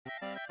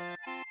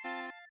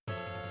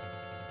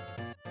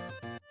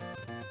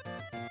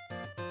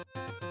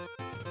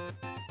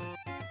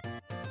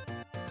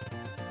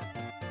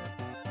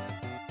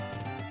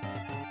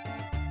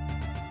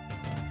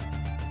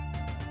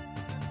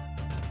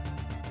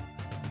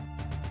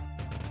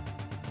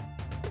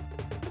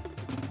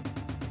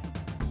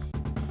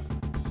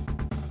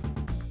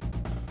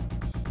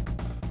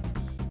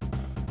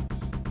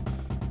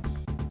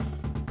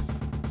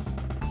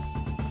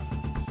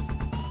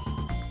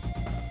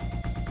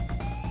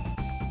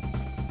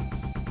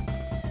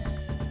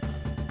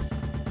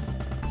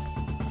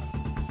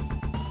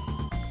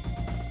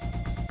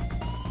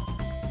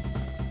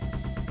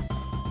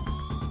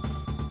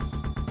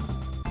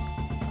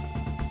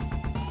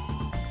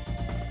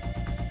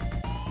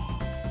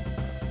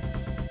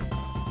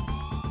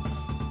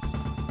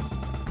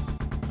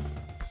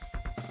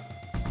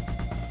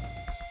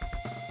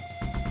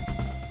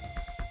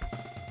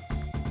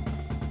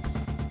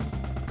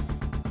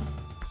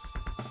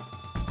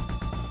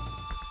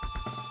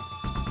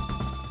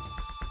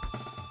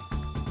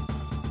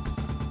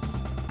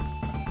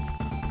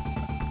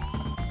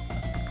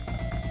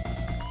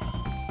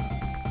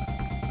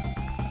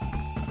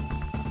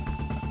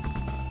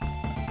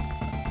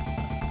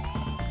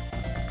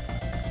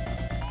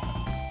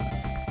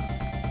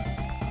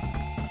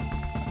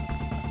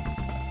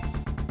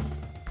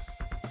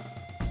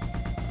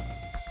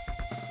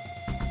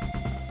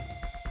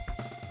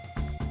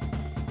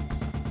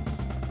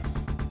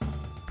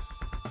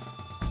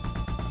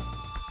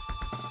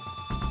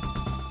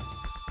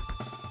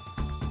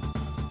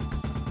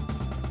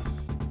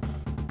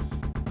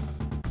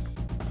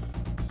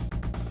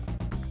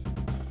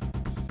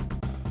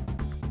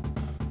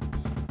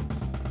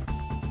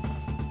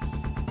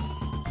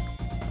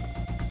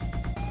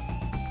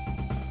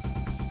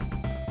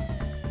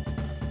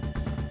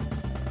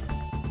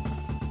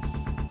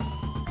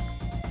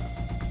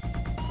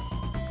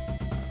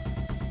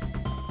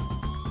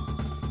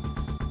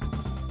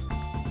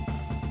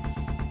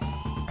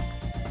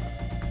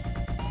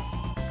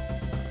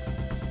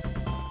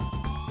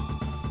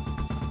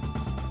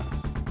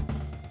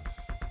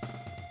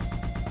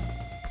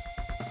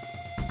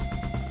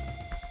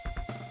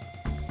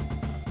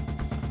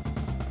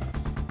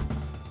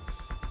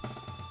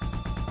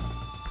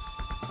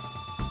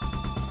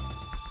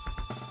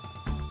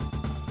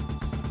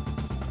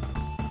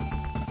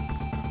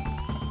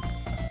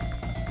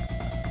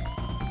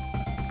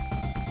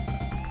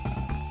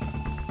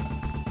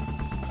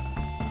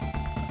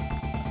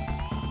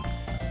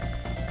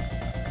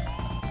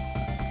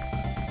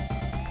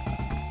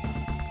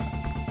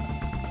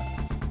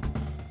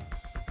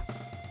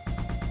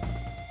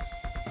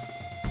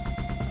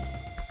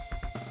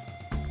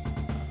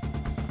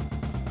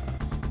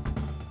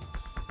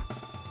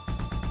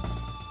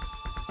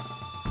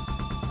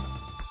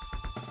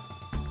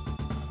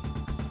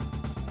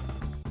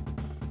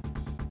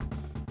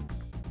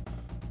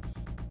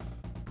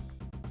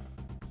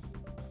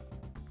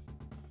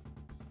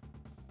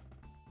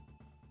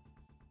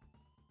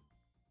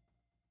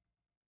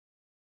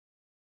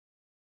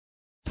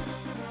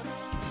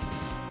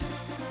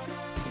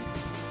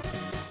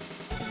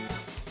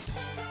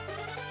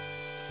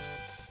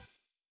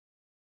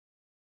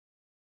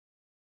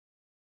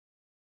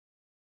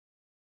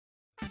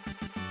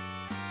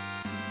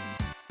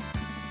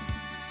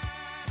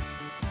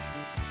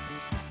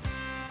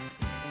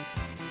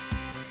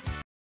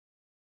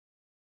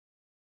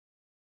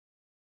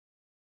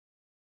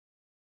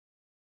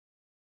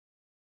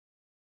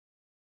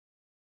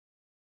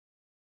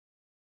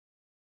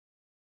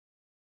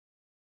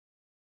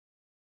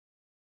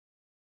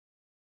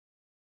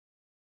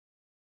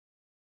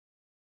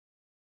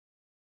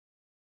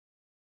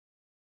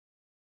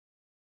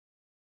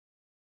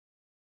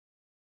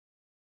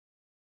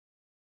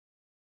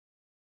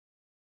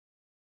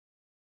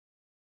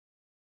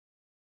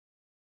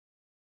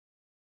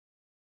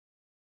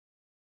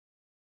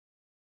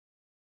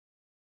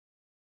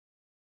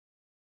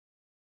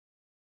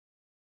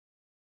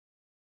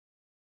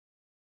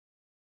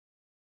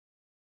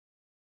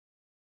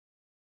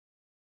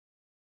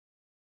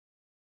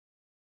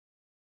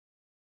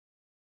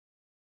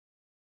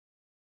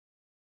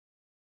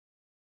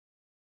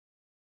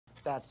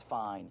That's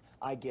fine.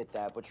 I get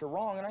that, but you're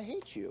wrong and I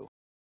hate you.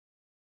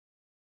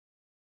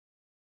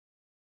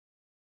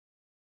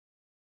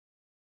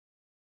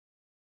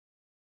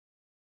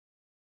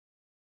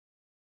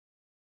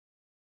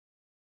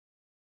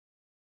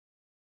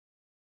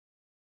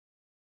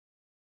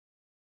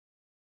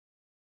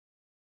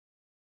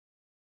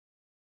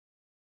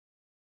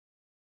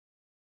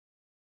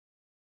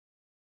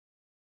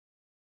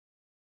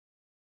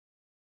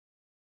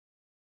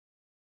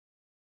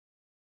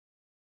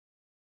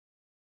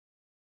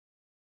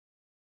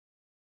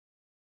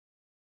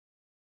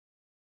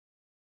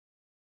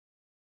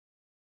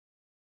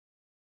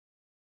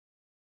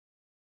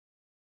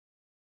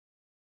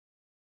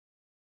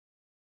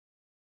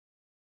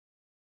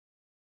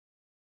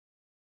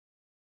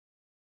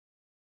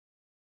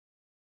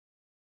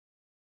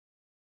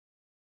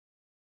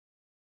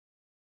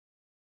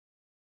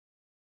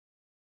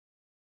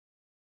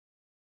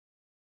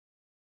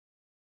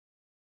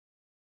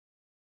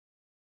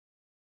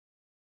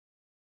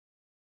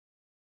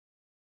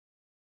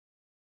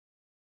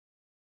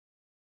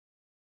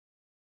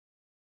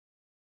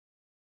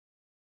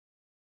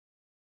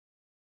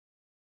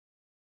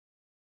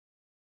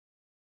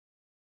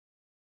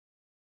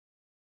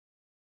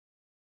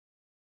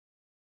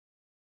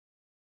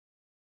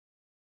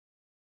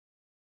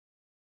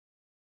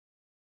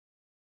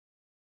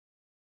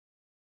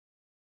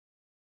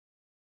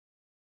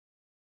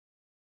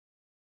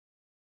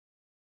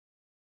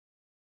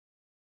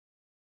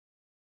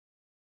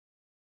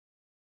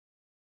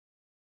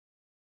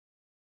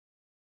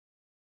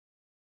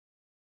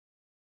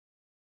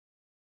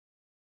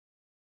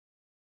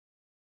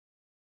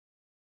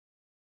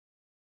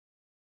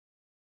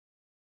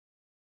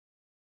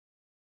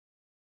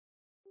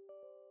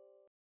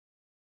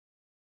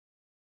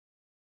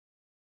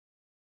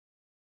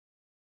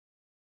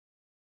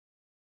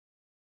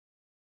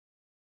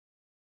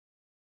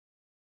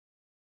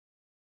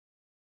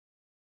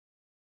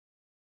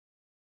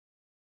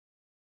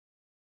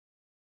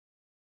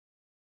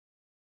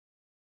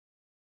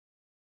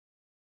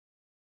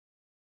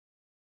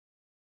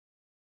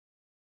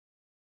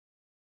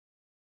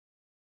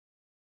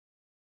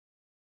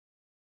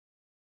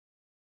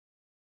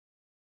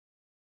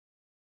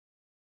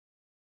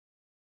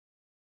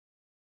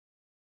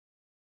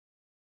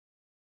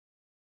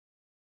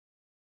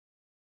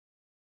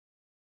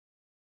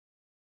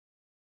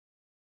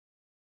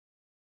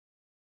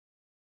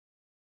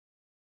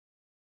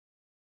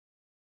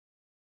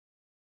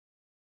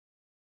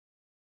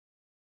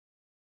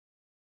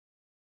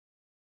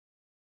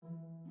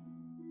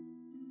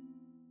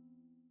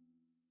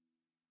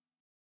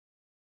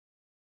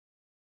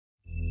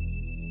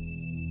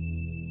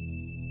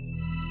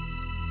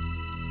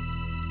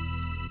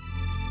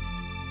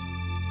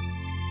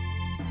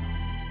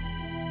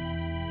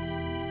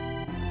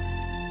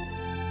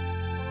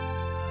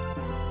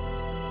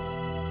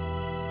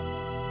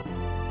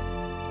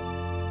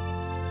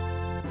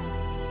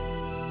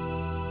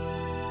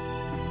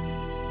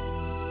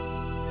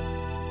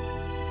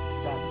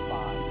 That's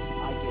fine.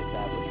 I get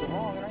that, but you're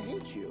wrong and I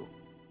hate you.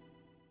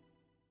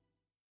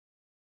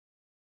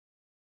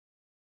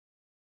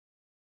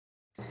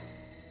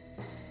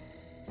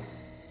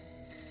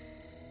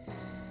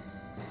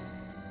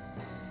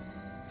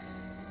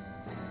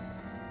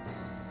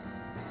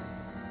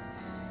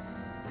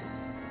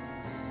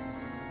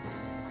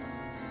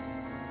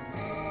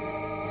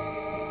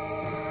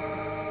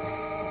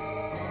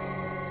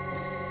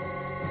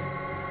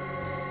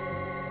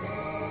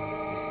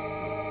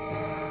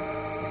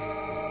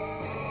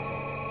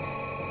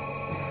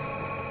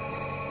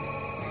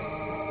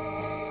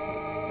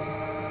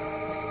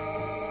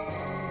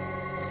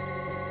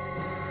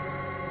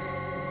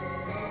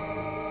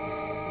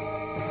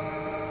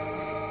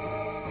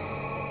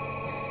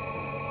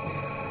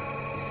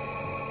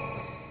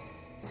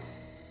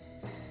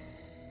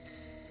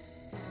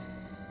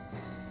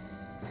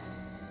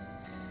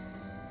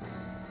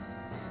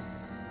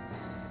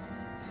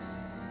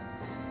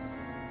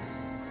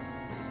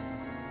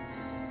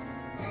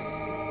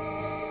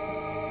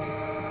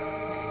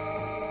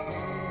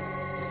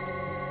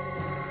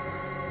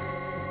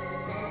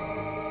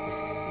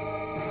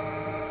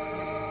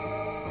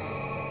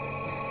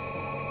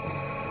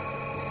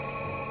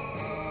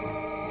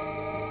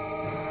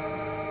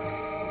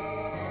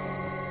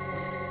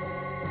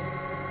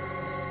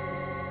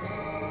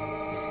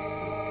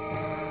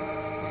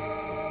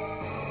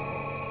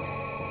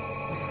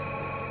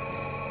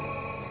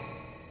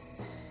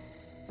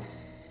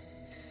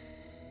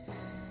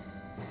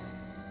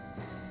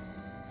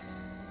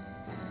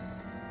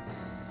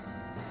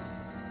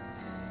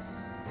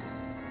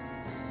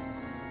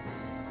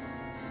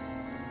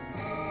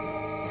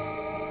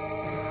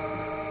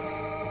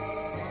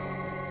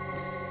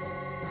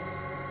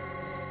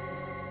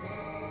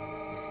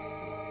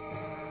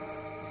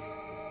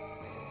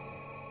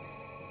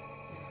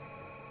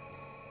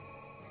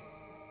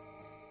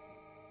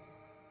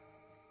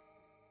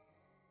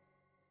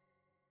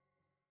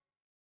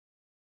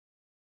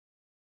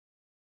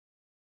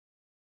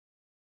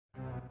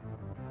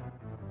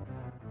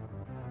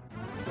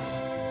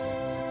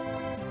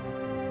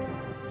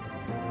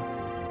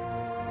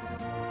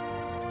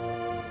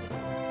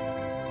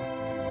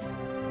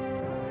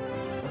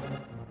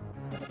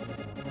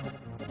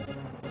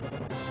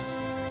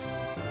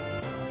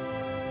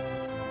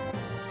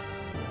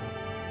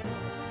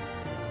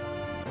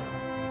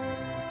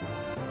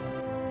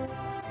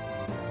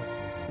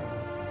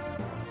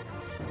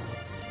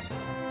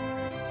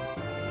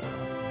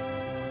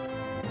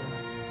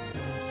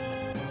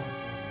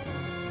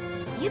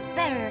 You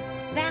better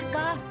back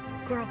off,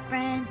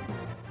 girlfriend.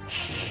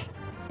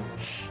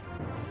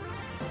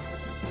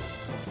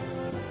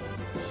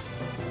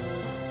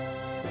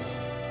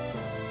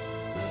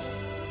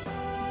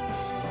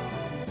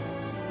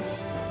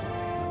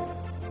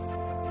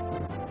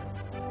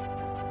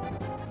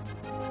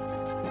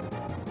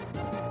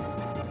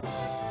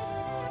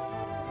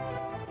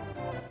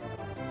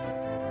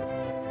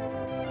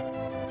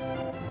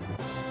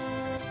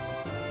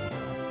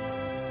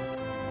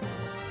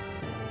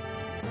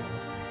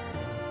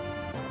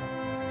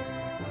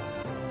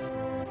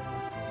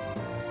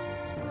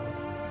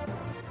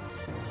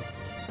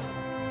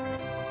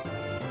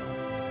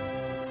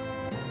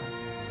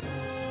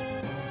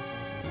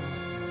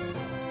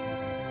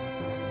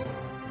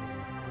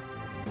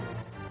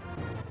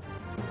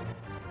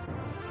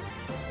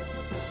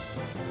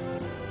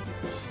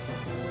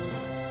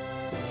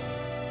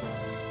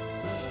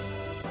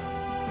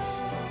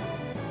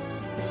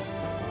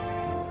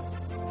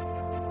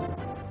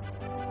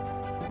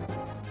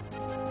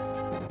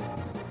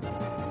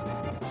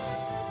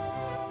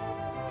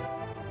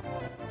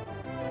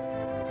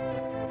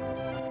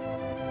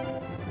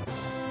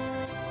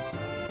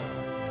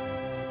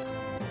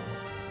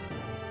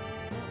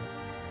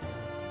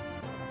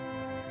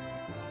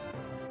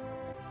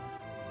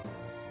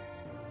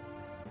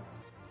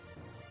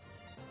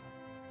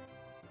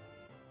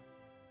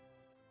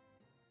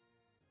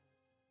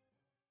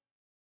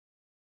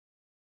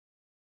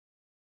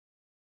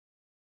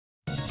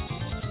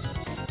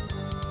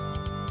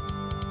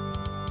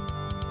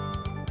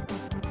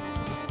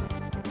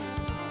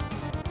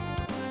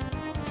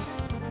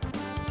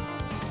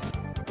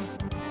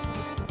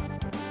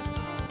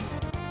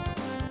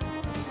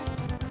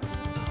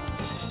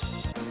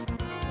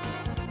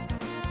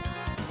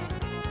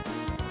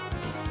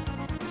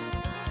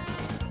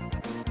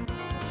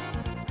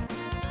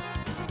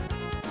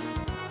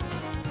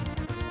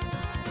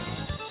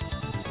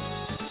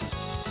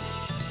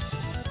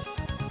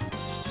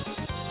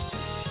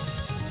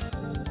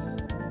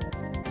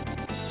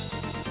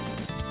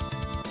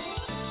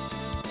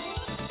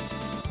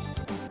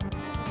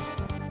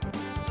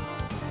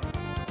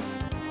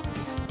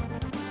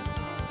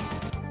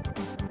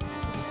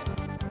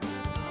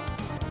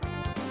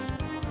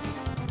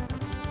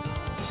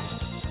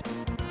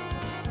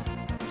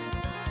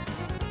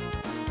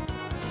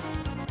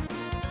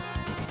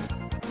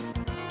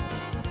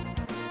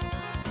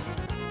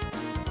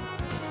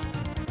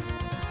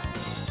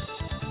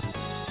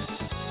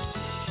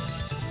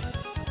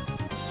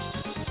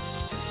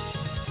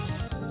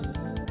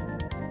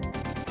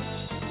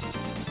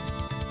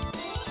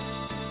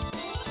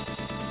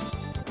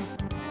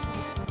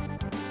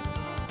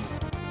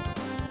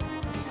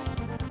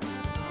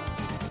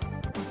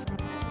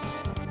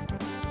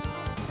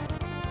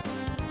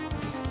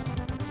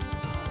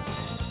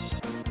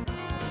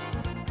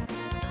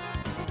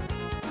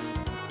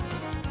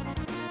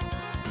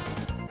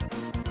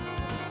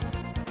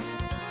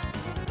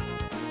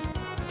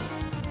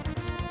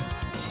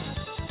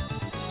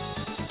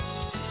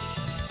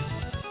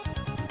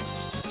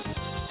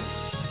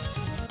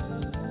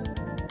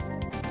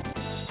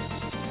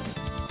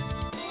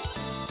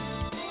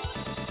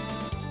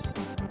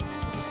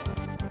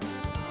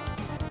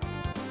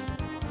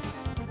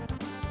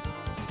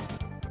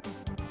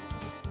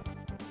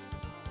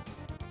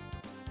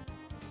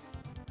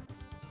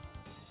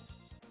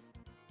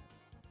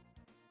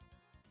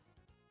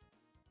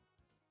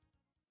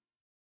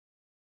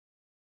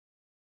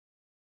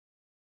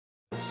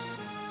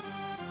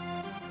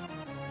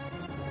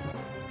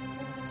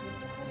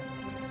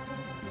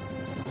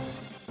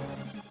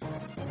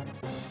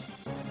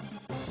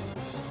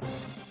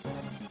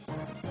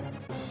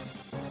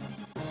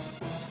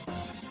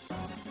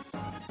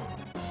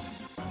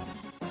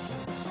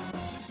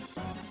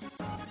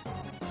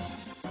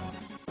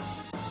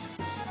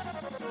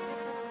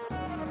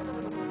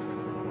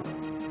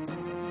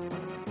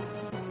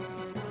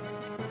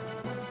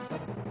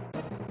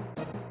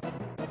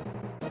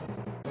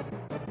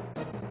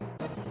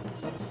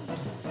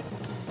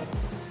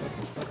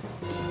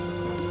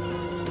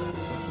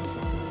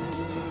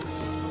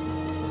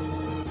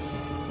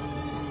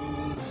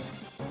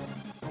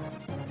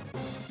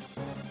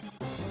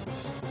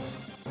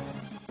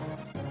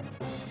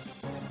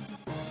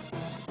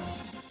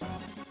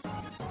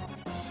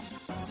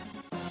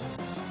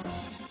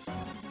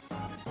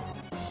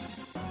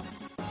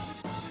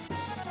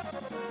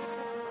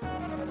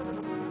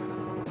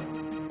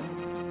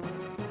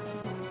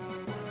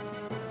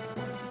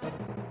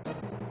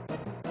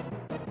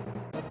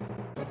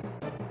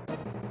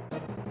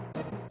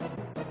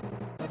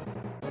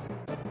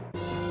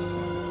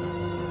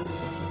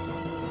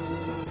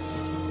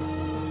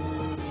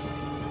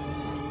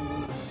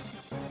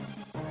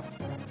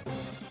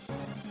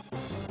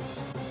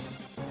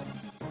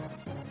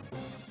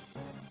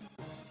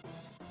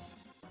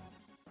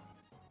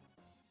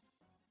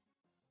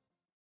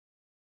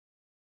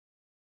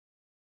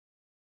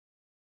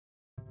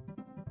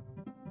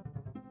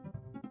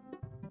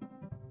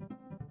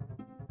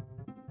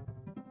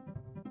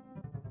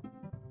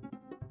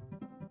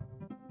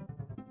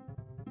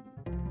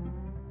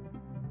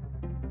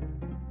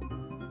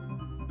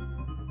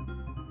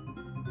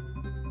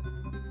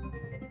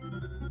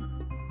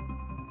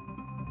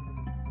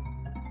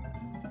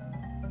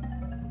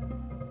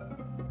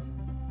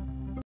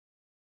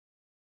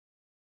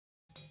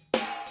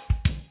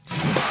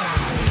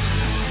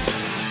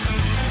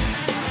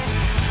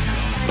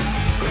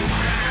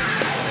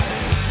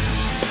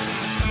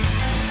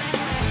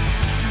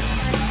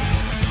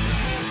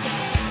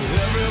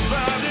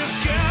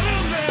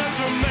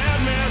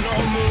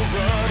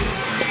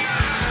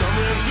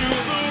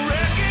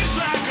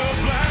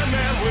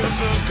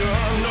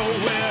 gun,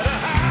 nowhere to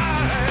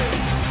hide.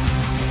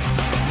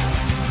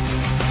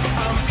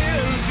 I'm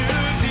in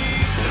too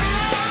deep.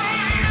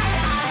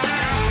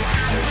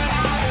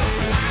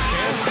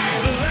 Can't see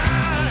the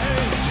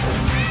light,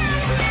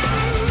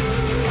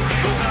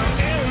 'cause I'm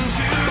in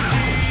too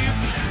deep.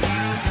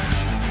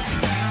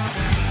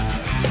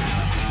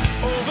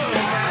 Over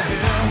my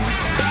head,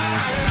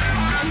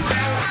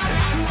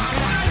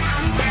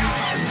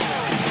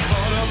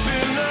 caught up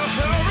in a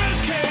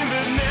hurricane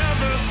that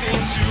never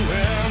seems to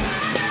end.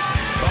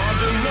 Hard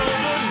to know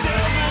the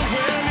devil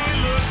when he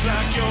looks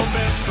like your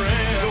best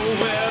friend.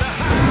 Nowhere to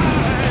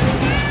hide.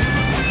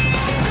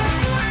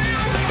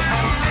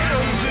 I'm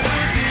in too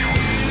deep.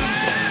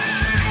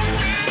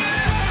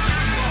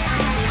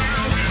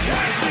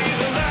 Can't see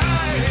the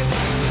light.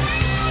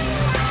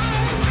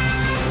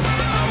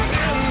 I'm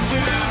in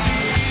too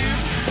deep.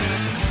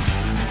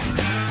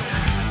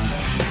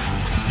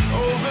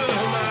 Over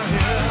my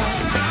head.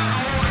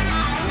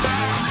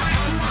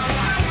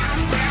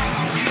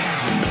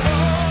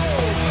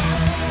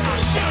 I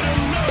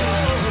should've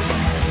known,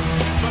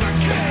 but I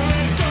can't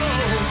let go,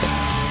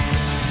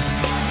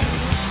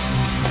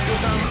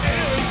 'cause I'm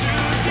in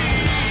too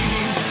deep.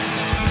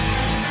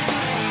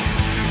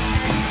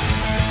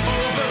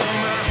 Over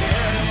my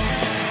head.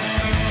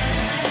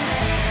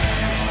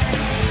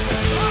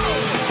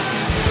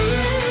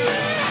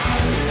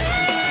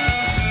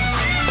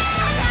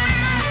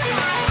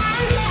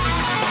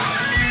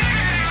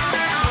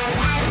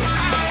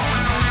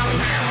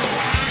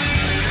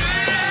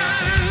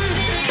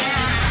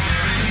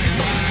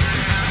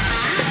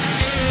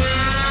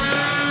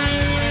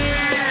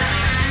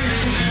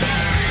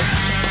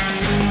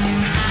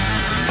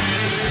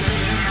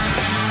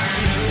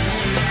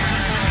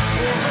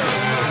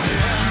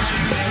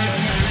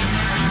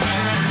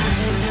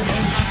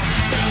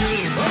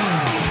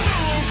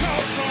 Someone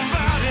call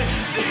somebody,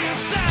 the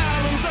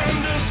asylum's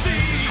under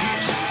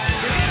siege.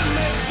 The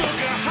inmates took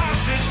a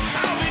hostage,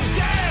 I'll be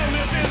damned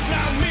if it's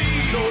not me.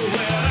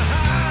 Nowhere to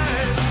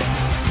hide,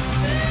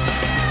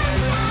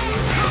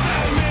 'cause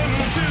I'm in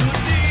too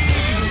deep.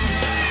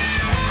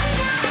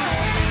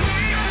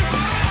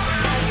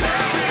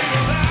 Buried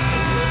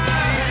alive,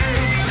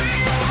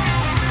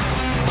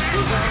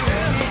 'cause I'm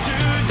in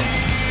too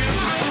deep.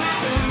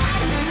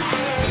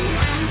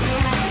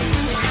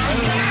 I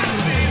can't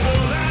see the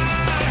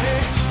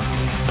light.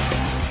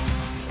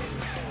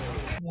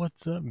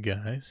 What's up,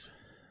 guys?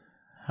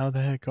 How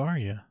the heck are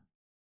you?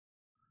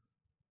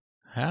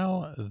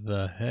 How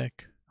the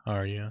heck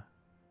are you?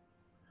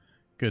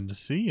 Good to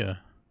see you.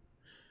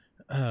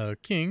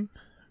 King,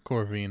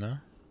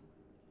 Corvina,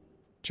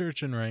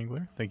 Church and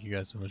Wrangler, thank you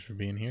guys so much for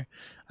being here.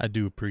 I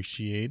do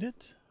appreciate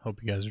it.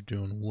 Hope you guys are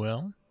doing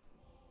well.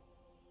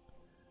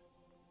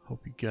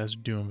 Hope you guys are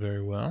doing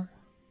very well.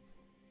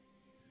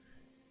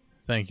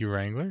 Thank you,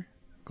 Wrangler.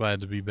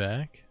 Glad to be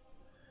back.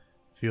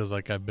 Feels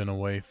like I've been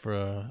away for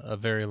a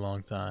very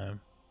long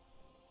time.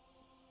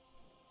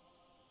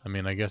 I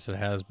mean, I guess it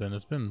has been.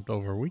 It's been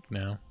over a week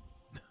now.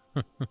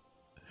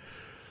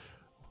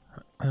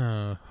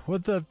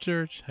 What's up,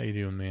 Church? How you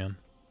doing, man?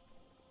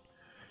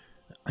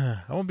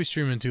 I won't be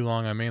streaming too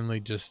long. I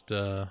mainly just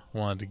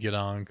wanted to get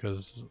on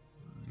because,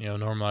 you know,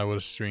 normally I would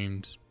have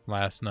streamed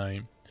last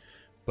night.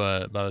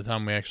 But by the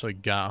time we actually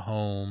got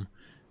home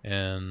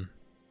and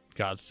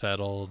got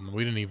settled, and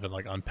we didn't even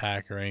like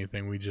unpack or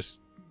anything, we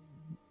just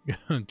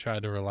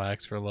tried to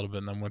relax for a little bit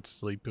and then went to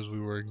sleep because we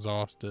were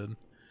exhausted.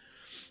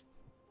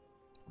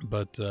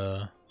 But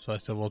so I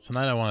said, well,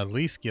 tonight I want to at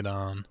least get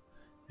on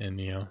and,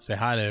 you know, say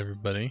hi to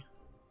everybody,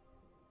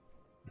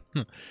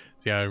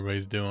 see how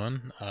everybody's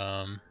doing,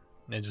 and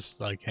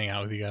just like hang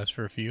out with you guys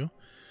for a few.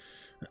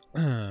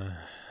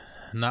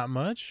 Not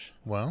much.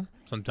 Well,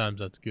 sometimes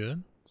that's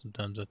good.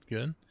 Sometimes that's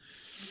good.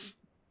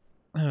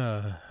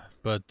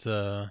 But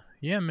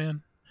yeah,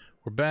 man,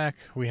 we're back.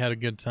 We had a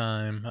good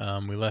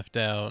time. We left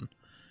out,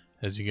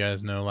 as you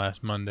guys know,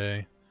 last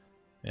Monday,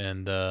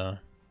 and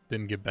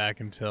didn't get back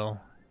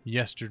until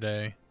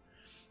yesterday.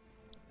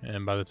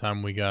 And by the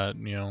time we got,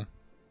 you know,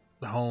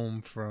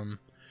 home from,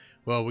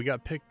 well, we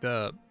got picked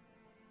up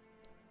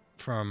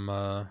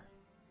from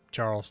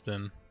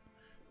Charleston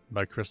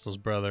by Crystal's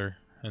brother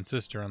and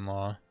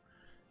sister-in-law,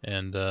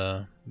 and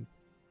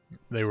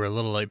they were a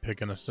little late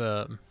picking us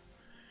up.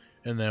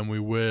 And then we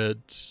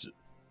went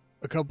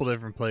a couple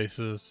different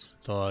places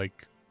to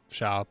like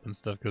shop and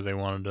stuff because they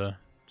wanted to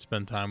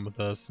spend time with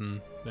us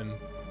and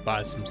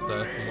buy some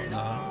stuff and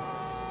whatnot.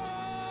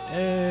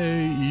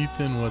 Hey,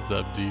 Ethan, what's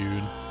up,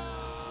 dude?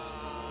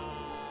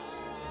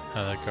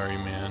 How the heck are you,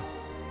 man?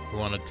 We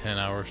want a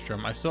 10-hour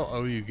strum. I still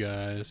owe you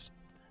guys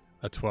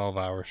a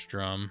 12-hour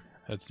strum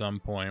at some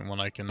point when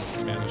I can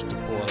manage to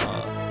pull it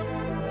off.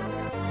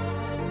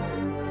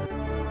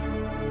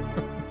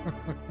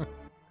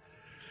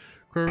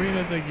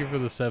 Corina, thank you for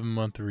the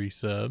 7-month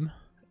resub.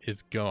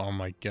 Oh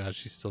my god,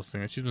 she's still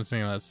singing. She's been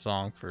singing that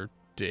song for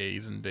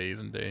days and days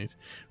and days.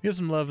 We have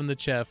some love in the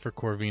chat for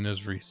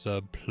Corvina's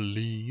resub,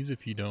 please,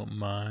 if you don't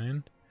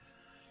mind.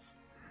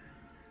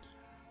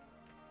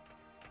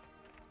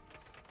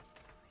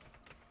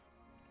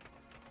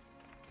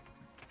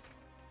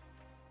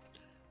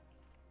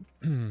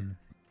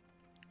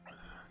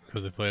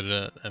 Because they played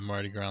it at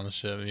Mardi Gras on the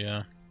ship,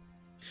 yeah.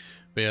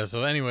 But yeah,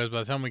 so anyways, by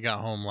the time we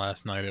got home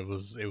last night, it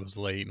was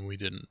late, and we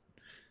didn't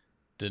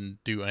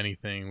do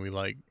anything. We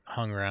like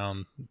hung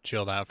around,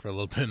 chilled out for a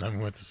little bit, and then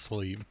went to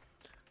sleep.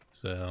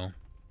 So,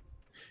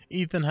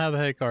 Ethan, how the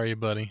heck are you,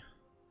 buddy?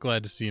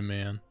 Glad to see you,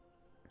 man.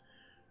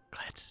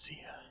 Glad to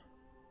see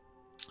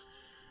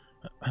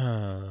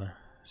you.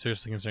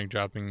 Seriously considering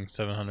dropping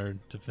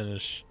 700 to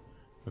finish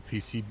a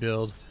PC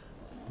build.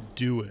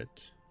 Do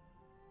it.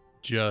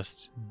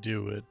 Just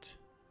do it.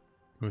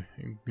 We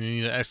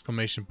need an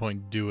exclamation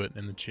point, do it,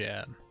 in the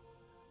chat.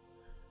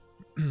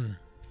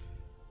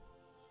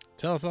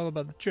 Tell us all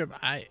about the trip.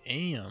 I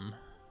am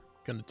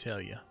gonna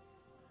tell you.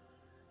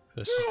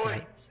 So Do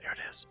it! There it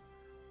is.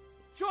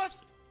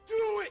 Just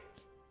do it!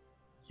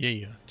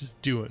 Yeah,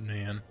 just do it,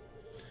 man.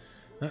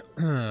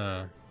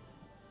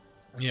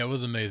 Yeah, it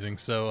was amazing.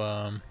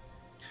 So,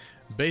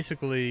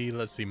 basically,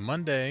 let's see,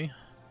 Monday,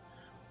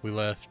 we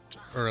left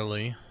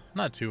early.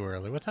 Not too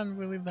early. What time did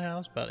we leave the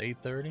house? About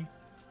 8:30.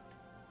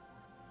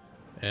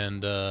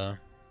 And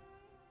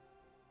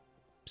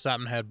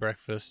stopped and had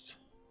breakfast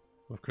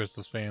with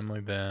Crystal's family.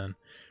 Then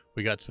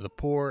we got to the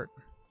port.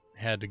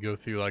 Had to go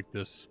through like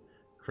this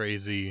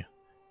crazy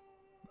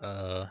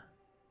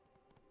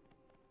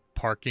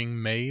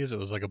parking maze. It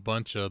was like a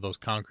bunch of those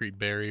concrete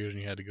barriers,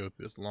 and you had to go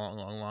through this long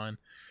line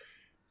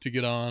to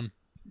get on.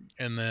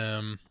 And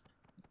then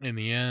in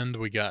the end,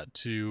 we got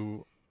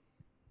to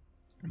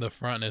the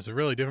front, and it's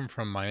really different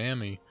from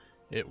Miami.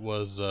 It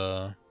was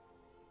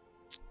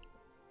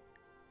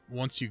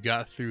once you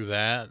got through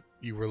that,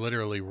 you were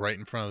literally right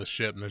in front of the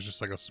ship, and there's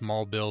just like a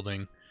small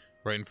building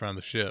right in front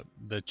of the ship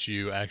that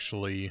you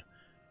actually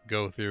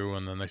go through,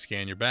 and then they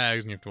scan your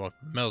bags, and you have to walk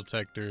through the metal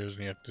detectors,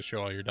 and you have to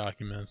show all your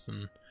documents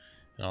and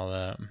all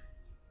that.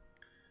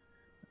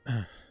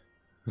 The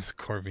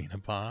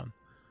Corvina pod.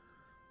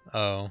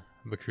 Oh,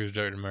 the cruise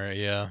director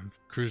Mary. Yeah,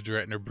 cruise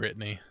director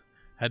Brittany.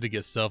 Had to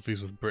get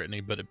selfies with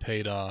Brittany, but it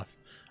paid off.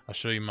 I'll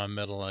show you my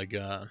medal I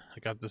got. I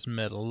got this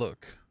medal,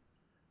 look.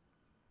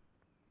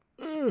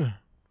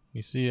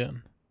 You see it?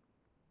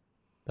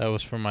 That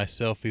was for my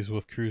selfies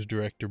with cruise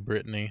director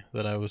Brittany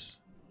that I was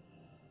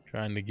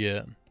trying to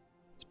get.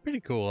 It's pretty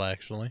cool,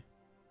 actually.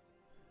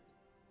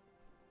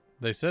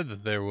 They said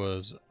that there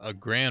was a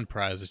grand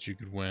prize that you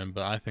could win,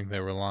 but I think they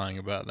were lying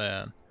about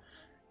that.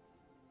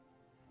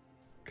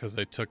 Because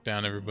they took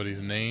down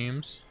everybody's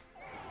names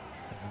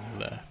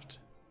and left.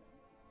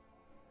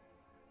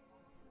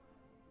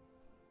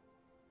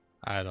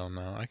 I don't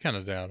know. I kind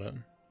of doubt it.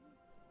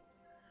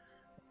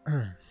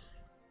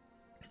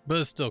 But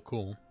it's still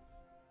cool.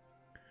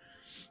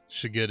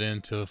 Should get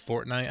into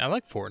Fortnite. I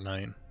like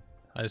Fortnite.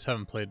 I just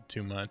haven't played it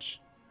too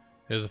much.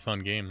 It is a fun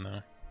game,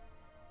 though.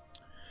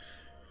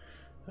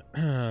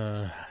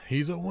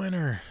 He's a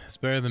winner. It's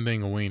better than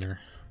being a wiener.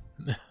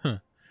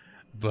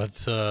 But,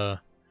 so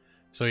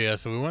yeah,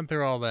 so we went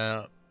through all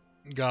that.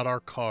 Got our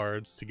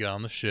cards to get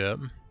on the ship.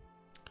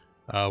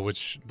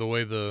 Which, the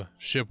way the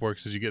ship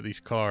works is you get these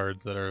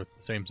cards that are the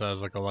same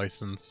size like a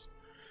license.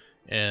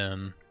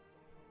 And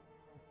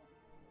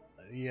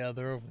yeah,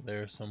 they're over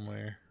there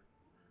somewhere.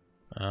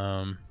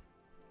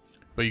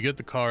 But you get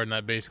the card,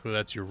 and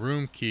that's your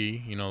room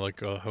key, you know,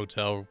 like a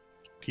hotel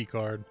key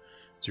card.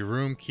 It's your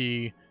room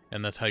key,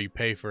 and that's how you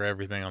pay for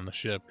everything on the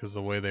ship, because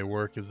the way they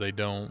work is they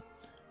don't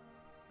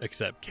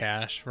accept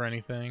cash for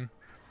anything.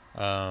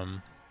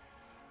 There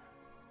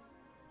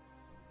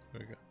we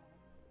go.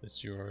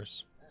 It's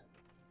yours.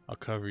 I'll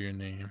cover your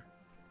name.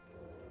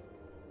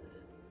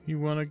 You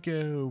wanna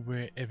go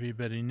where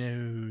everybody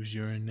knows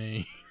your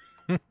name.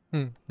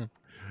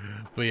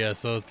 But yeah,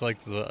 so it's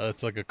like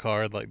a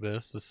card like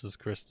this. This is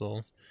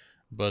Crystal's,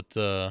 but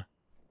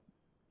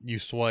you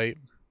swipe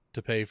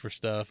to pay for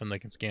stuff, and they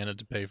can scan it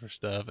to pay for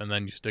stuff, and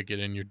then you stick it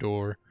in your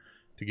door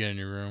to get in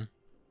your room.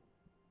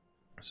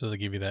 So they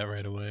give you that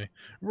right away.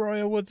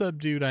 Royal, what's up,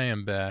 dude? I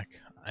am back.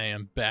 I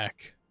am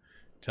back,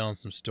 telling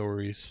some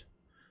stories.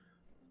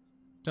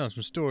 Telling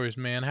some stories,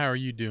 man. How are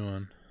you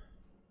doing?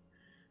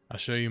 I'll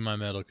show you my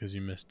medal because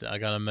you missed it. I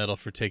got a medal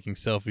for taking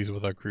selfies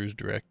with our cruise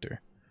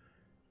director.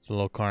 It's a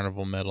little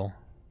carnival medal.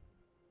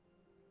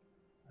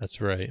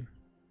 That's right.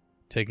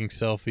 Taking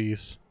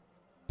selfies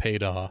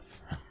paid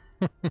off.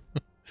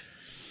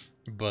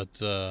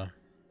 But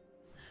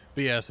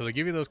yeah, so they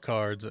give you those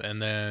cards,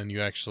 and then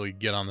you actually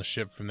get on the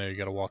ship from there. You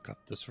got to walk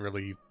up this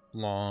really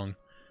long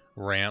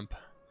ramp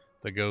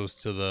that goes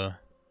to the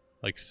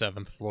like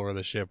 7th floor of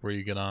the ship where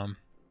you get on.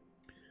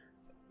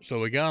 So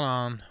we got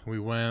on, we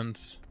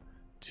went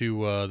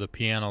to the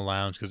piano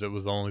lounge because it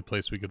was the only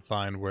place we could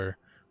find where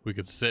we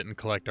could sit and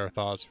collect our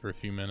thoughts for a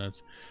few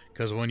minutes.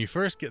 Because when you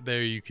first get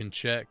there, you can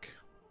check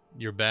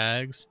your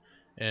bags,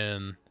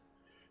 and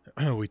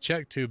we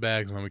checked 2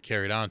 bags, and then we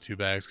carried on 2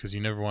 bags because you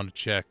never want to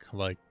check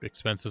like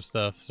expensive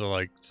stuff. So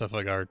like stuff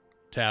like our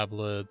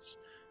tablets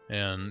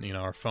and, you know,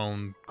 our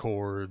phone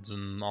cords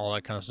and all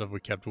that kind of stuff we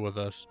kept with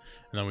us.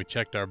 And then we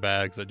checked our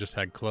bags that just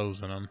had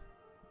clothes in them.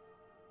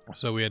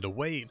 So we had to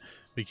wait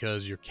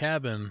because your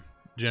cabin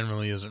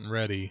generally isn't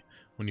ready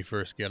when you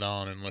first get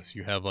on, unless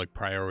you have like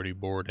priority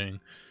boarding.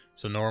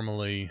 So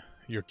normally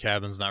your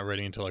cabin's not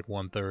ready until like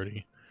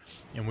 1:30,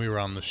 and we were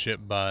on the ship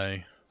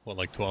by what,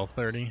 like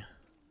 12:30.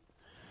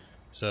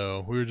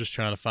 So we were just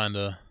trying to find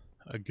a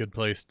good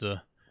place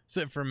to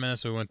sit for a minute.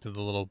 So we went to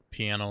the little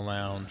piano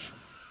lounge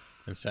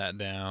and sat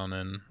down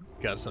and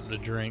got something to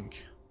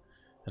drink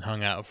and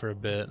hung out for a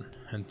bit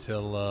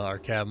until our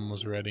cabin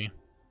was ready.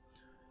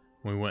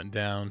 We went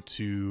down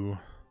to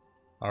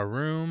our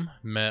room,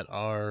 met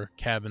our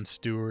cabin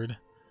steward,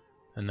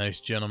 a nice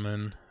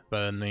gentleman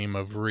by the name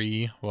of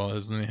Ree. Well,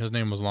 his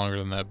name was longer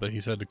than that, but he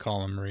said to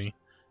call him Ree.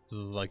 This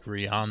is like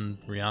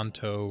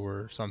Rianto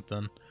or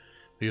something.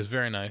 He was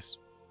very nice,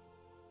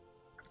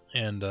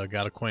 and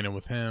got acquainted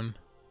with him.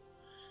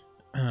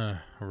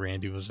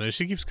 Randy was there.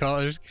 She keeps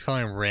calling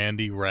him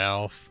Randy,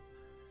 Ralph,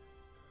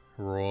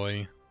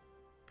 Roy.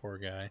 Poor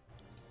guy.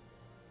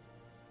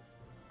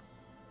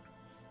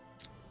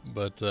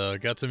 But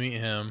got to meet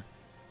him,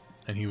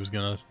 and he was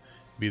gonna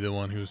be the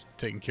one who was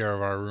taking care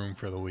of our room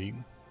for the week.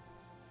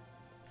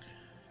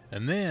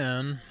 And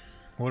then,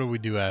 what did we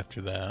do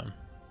after that?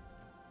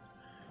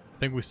 I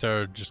think we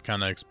started just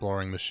kind of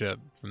exploring the ship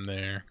from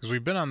there, because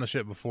we've been on the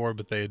ship before,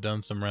 but they had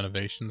done some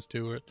renovations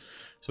to it,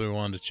 so we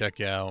wanted to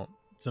check out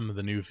some of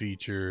the new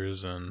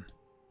features and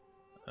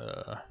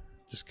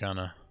just kind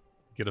of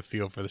get a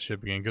feel for the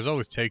ship again, because it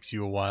always takes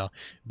you a while.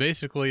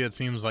 Basically, it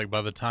seems like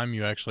by the time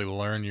you actually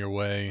learn your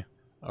way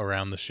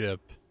around the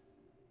ship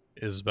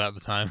is about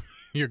the time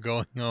you're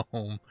going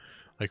home.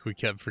 Like, we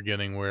kept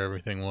forgetting where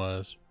everything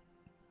was.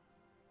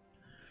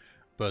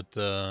 But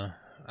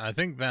I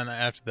think then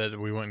after that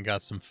we went and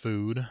got some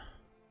food.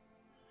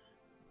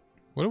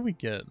 What did we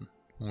get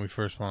when we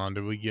first went on?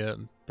 Did we get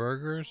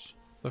burgers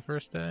the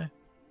first day?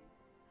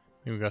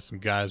 I think we got some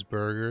Guy's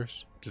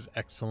Burgers, which is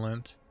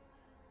excellent.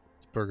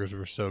 These burgers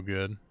were so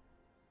good.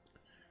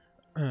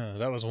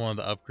 That was one of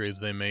the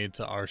upgrades they made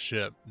to our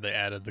ship. They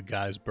added the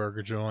Guy's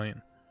Burger joint,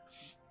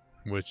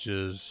 which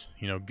is,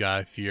 you know,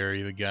 Guy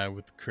Fieri, the guy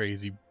with the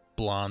crazy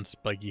blonde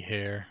spiky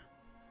hair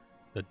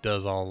that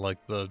does all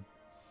like the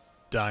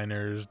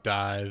diners,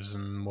 dives,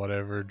 and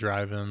whatever,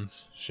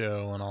 drive-ins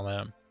show and all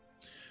that.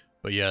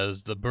 But yeah,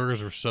 the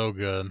burgers were so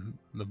good.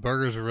 The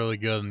burgers were really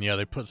good, and yeah,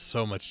 they put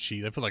so much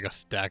cheese. They put like a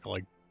stack of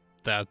like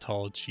that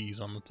tall of cheese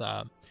on the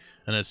top,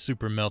 and it's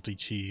super melty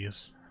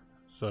cheese,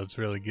 so it's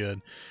really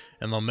good.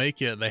 And they'll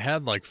make it, they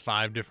had like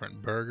 5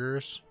 different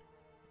burgers,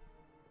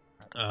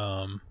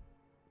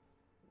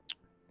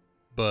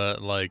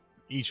 but like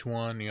each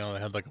one, you know, they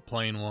had like a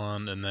plain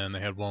one, and then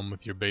they had one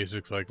with your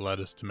basics like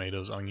lettuce,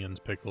 tomatoes, onions,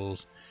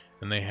 pickles,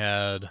 and they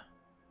had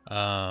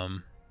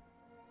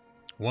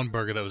one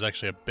burger that was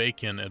actually a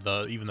bacon, and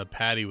even the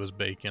patty was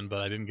bacon,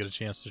 but I didn't get a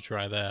chance to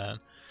try that,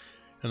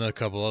 and then a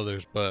couple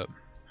others. But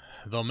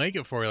they'll make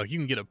it for you, like you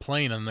can get it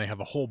plain, and they have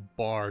a whole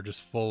bar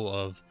just full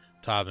of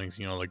toppings,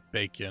 you know, like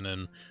bacon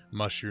and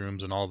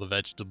mushrooms and all the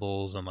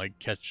vegetables and like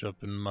ketchup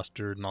and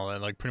mustard and all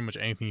that, like pretty much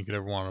anything you could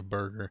ever want on a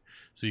burger,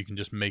 so you can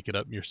just make it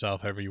up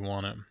yourself however you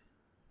want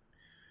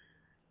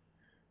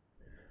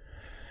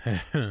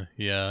it.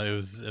 Yeah, it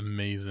was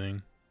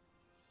amazing.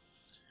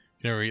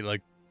 You never eat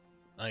like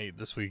I ate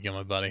this weekend.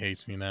 My body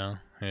hates me now.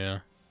 Yeah.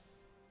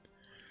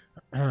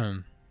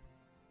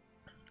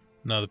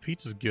 No, the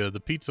pizza's good. The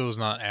pizza was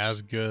not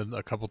as good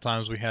a couple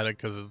times we had it,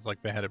 because it's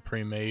like they had it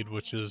pre-made,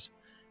 which is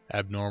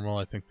abnormal.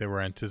 I think they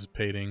were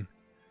anticipating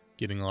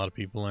getting a lot of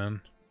people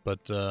in,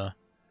 but the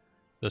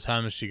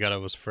time that she got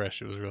it was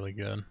fresh. It was really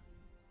good.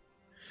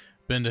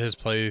 Been to his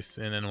place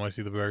in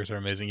NYC. The burgers are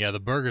amazing. Yeah, the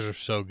burgers are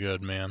so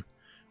good, man.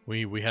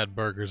 We had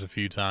burgers a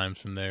few times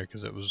from there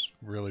because it was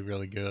really,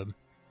 really good.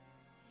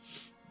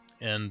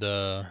 And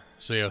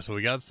so yeah, so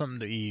we got something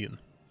to eat,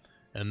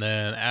 and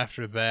then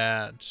after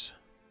that,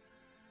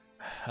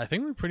 I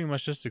think we pretty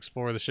much just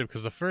explored the ship,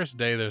 because the first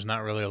day there's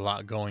not really a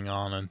lot going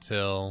on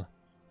until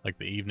like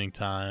the evening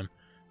time.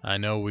 I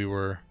know we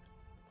were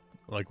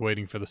like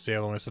waiting for the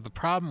sail away. So the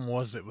problem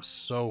was it was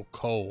so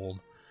cold,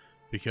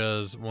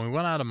 because when we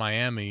went out of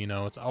Miami, you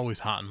know, it's always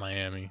hot in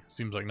Miami.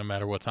 Seems like no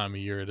matter what time of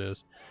year it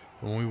is.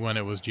 When we went,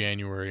 it was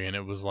January, and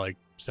it was like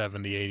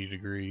 70, 80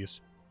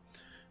 degrees.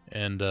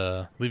 And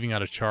leaving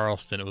out of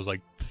Charleston, it was like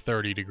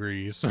 30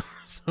 degrees.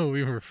 So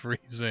we were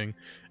freezing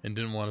and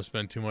didn't want to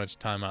spend too much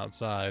time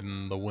outside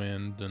in the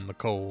wind and the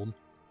cold.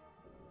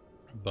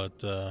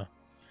 But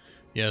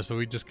yeah, so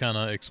we just kind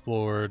of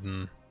explored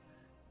and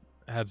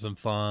had some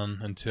fun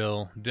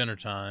until dinner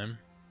time.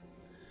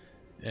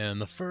 And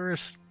the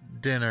first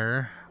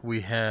dinner,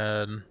 we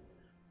had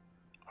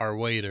our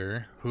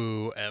waiter,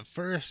 who at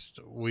first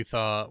we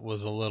thought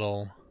was a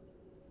little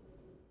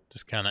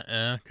just kind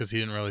of because he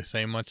didn't really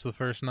say much the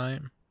first night.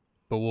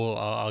 But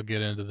I'll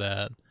get into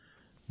that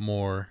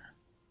more.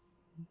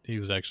 He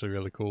was actually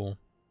really cool.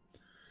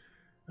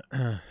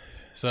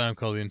 So I'm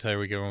cold the entire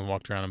week. Everyone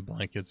walked around in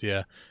blankets.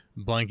 Yeah,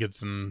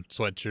 blankets and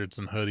sweatshirts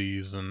and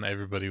hoodies, and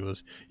everybody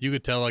was. You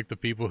could tell like the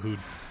people who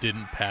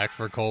didn't pack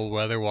for cold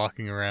weather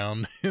walking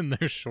around in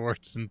their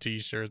shorts and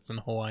t-shirts and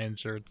Hawaiian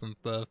shirts and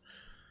stuff.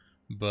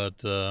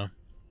 But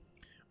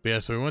yeah,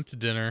 so we went to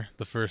dinner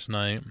the first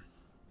night,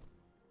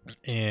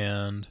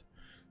 And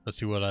let's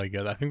see what I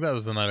got. I think that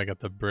was the night I got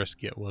the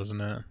brisket,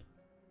 wasn't it?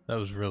 That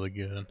was really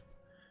good.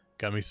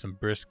 Got me some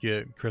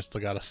brisket.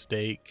 Crystal got a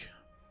steak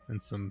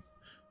and some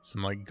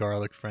like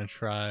garlic French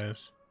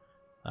fries.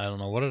 I don't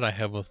know, what did I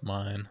have with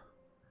mine?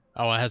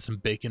 Oh, I had some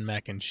bacon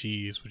mac and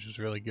cheese, which was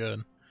really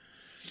good.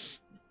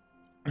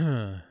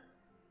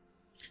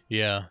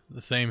 Yeah,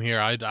 the same here.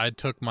 I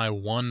took my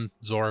one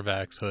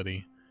Zorvax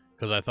hoodie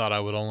because I thought I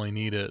would only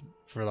need it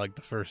for like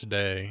the first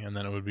day, and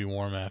then it would be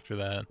warm after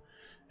that.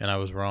 And I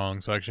was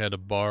wrong, so I actually had to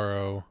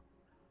borrow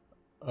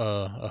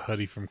a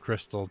hoodie from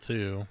Crystal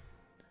too.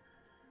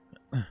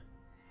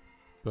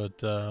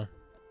 But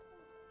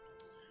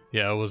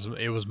yeah,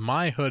 it was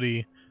my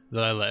hoodie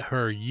that I let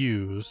her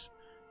use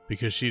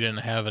because she didn't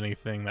have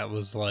anything that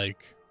was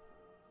like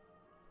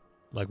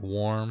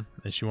warm,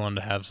 and she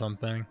wanted to have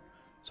something.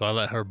 So I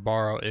let her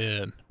borrow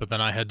it, but then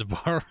I had to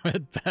borrow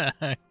it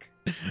back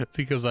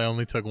because I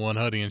only took one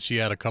hoodie, and she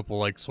had a couple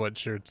like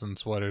sweatshirts and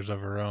sweaters of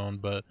her own,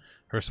 but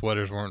her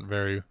sweaters weren't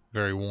very,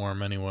 very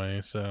warm anyway,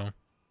 so.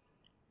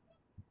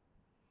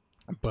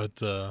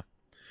 But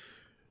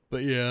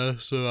yeah,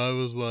 so I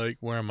was like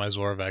wearing my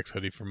Zorvax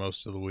hoodie for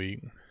most of the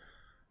week.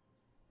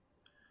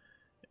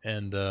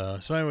 And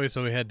so anyway,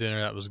 so we had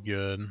dinner, that was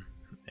good.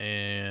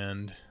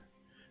 And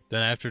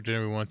then after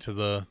dinner we went to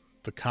the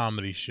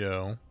comedy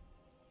show.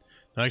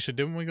 No, actually,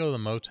 didn't we go to the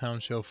Motown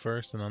show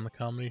first and then the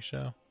comedy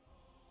show?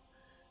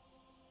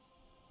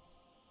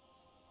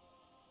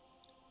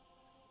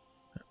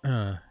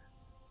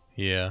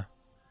 Yeah.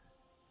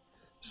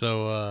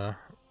 So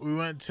we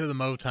went to the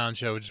Motown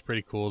show, which is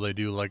pretty cool. They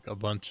do like a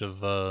bunch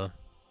of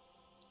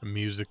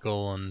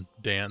musical and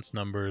dance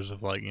numbers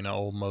of like, you know,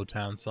 old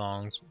Motown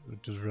songs,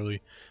 which is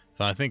really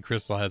fun. I think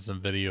Crystal had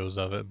some videos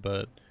of it,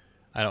 but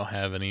I don't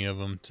have any of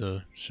them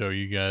to show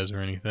you guys or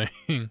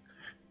anything.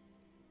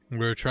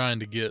 We're trying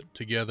to get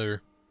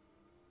together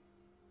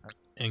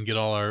and get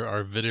all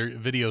our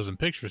videos and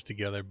pictures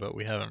together, but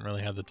we haven't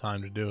really had the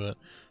time to do it.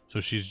 So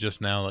she's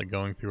just now like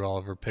going through all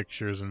of her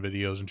pictures and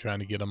videos and trying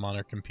to get them on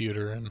her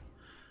computer and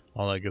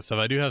all that good stuff.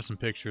 I do have some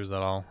pictures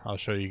that I'll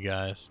show you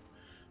guys.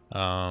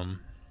 Actually,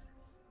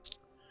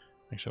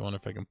 I wonder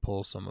if I can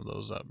pull some of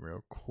those up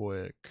real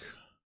quick.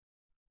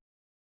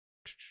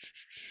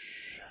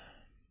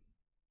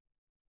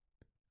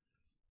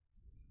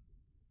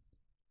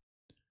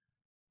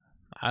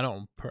 I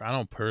don't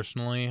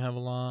personally have a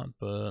lot,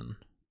 but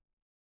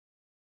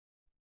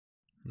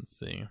let's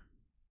see.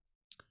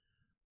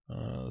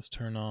 Let's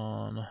turn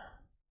on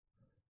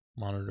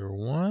monitor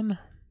 1.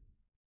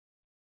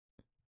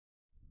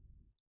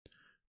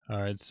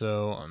 Alright,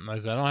 so I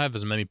don't have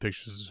as many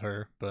pictures as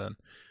her, but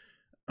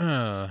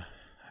I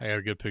got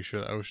a good picture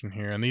of the ocean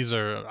here. And these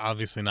are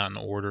obviously not in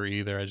order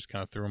either. I just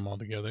kind of threw them all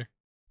together.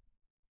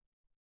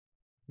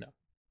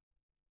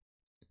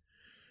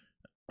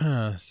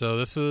 No. So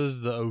this was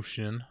the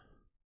ocean.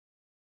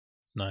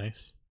 It's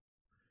nice.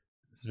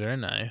 It's very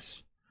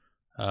nice.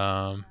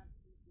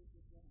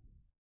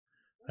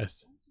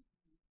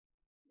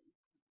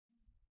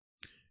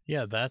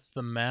 Yeah, that's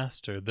the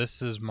master.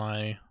 This is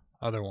my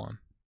other one.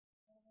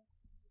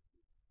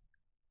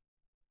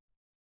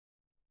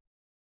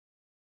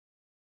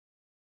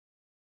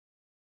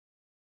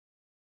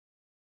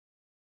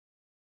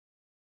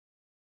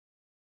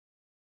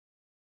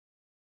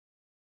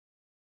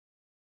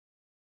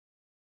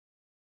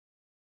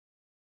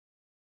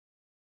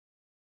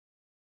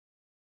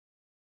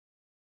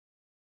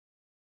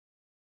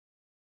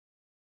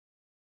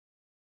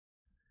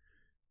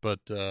 But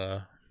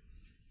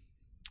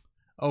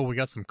oh, we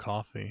got some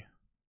coffee.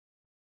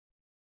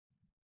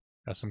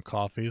 Got some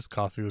coffee. This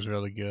coffee was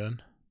really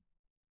good.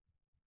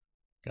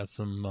 Got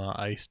some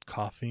iced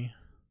coffee.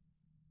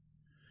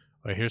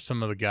 Wait, here's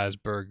some of the guys'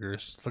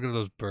 burgers. Look at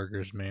those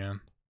burgers, man.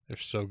 They're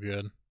so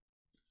good.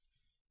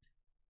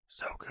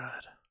 So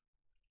good.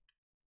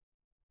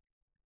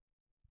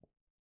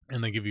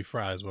 And they give you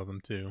fries with them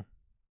too.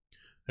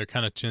 They're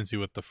kind of chintzy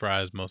with the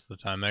fries most of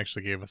the time. They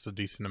actually gave us a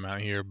decent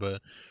amount here,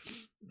 but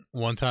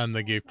one time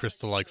they gave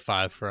Crystal like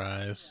 5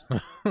 fries.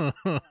 I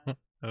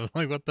was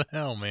like, what the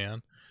hell,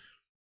 man?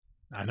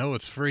 I know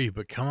it's free,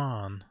 but come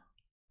on.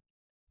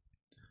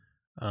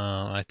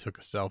 I took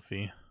a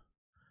selfie.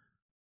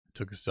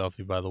 Took a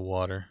selfie by the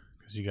water,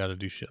 because you gotta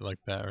do shit like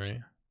that,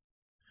 right?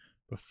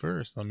 But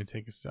first, let me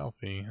take a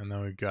selfie, and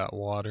then we've got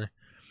water.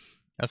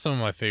 That's some of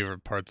my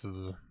favorite parts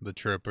of the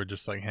trip, are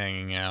just like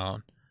hanging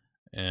out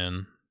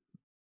and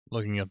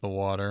looking at the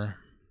water,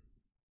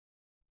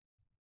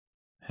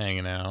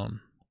 hanging out,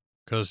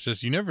 because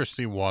just you never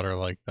see water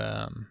like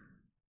that.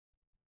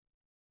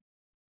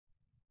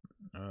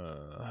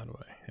 How do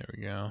I? Here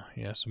we go.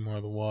 Yeah, some more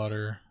of the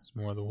water.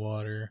 Some more of the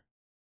water.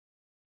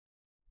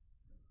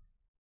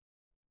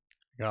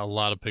 Got a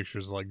lot of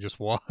pictures of, like just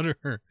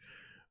water.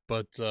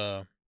 But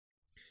so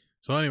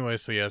anyway,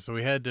 so yeah, so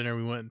we had dinner.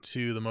 We went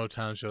to the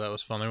Motown show. That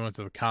was fun. Then we went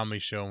to the comedy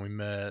show and we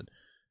met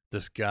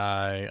this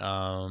guy,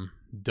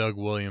 Doug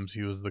Williams.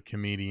 He was the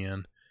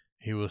comedian.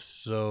 He was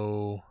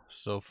so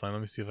fun.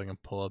 Let me see if I can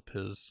pull up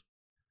his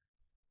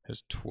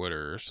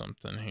Twitter or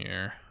something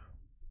here.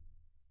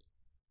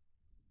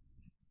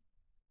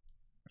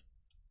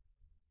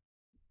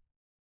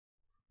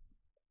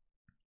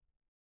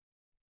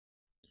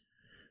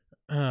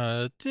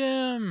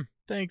 Tim,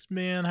 thanks,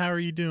 man. How are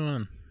you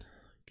doing?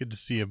 Good to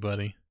see you,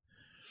 buddy.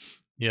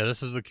 Yeah,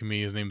 this is the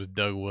comedian. His name is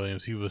Doug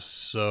Williams. He was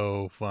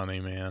so funny,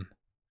 man.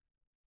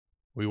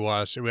 We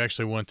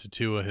actually went to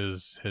 2 of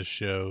his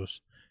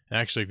shows. And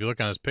actually, if you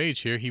look on his page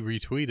here, he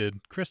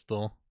retweeted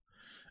Crystal.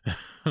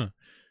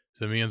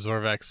 So me and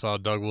Zorvac saw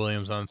Doug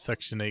Williams on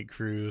Section 8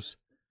 cruise.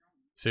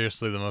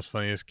 Seriously, the most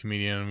funniest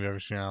comedian we've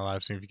ever seen on our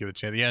live stream if you get the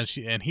chance.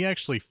 Yeah, and he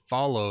actually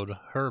followed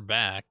her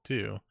back,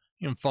 too.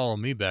 He didn't follow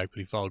me back, but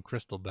he followed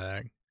Crystal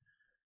back.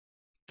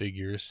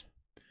 Figures.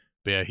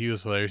 But yeah, he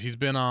was hilarious. He's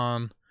been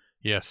on,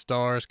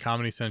 Stars,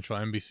 Comedy Central,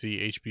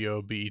 NBC,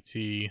 HBO, BET.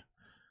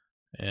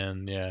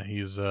 And yeah,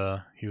 he was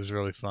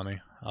really funny.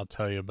 I'll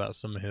tell you about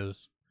some of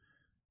his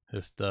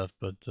stuff,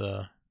 but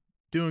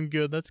doing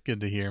good. That's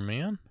good to hear,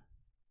 man.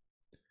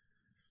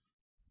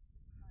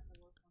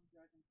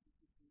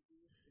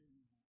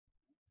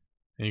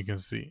 And you can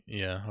see,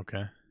 yeah,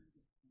 okay.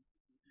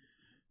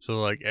 So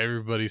like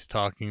everybody's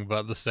talking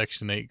about the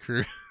Section 8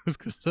 cruise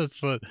because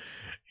that's what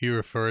he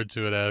referred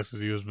to it as, because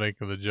he was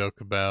making the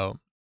joke about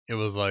it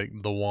was like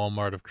the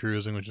Walmart of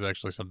cruising, which is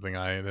actually something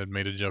I had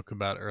made a joke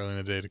about early in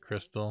the day to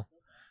Crystal.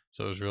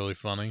 So it was really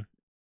funny.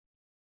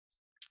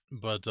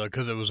 But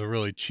because it was a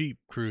really cheap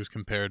cruise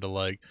compared to,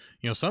 like,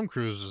 some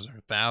cruises are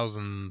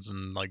thousands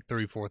and like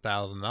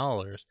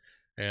 $34,000,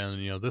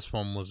 and this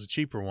one was a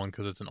cheaper one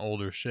because it's an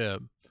older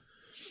ship,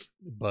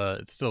 but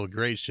it's still a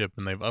great ship,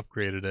 and they've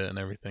upgraded it and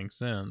everything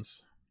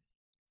since.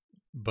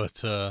 But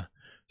so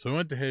we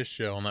went to his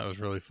show, and that was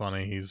really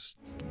funny. He's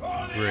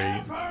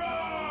great.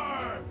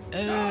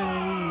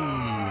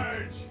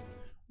 Hey,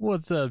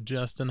 what's up,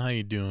 Justin? How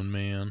you doing,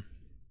 man?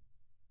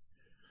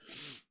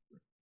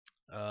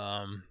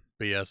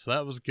 But yeah, so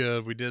that was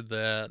good. We did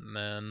that, and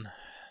then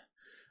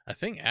I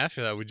think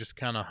after that we just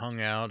kind of hung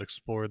out,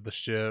 explored the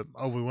ship.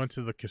 Oh, we went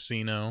to the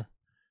casino,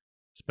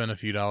 spent a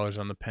few dollars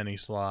on the penny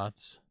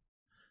slots.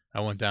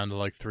 I went down to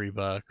like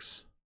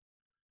 $3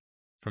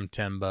 from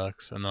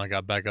 $10, and then I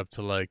got back up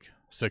to like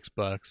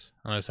 $6,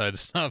 and I decided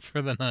to stop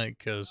for the night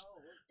because,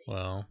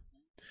 well,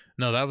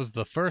 no, that was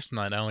the first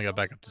night. I only got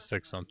back up to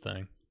 6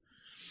 something.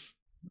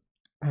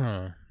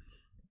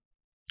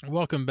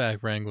 Welcome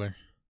back, Wrangler.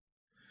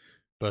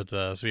 But,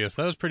 so yes,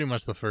 that was pretty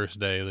much the first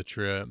day of the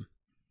trip.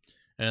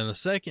 And the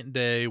second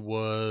day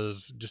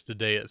was just a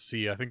day at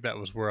sea. I think that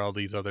was where all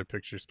these other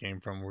pictures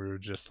came from. We were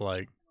just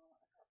like,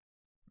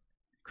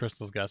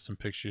 Crystal's got some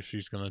pictures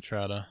she's going to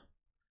try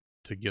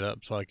to get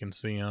up so I can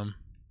see them.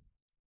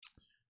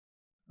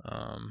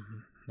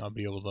 I'll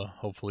be able to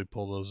hopefully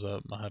pull those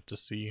up. I'll have to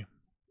see.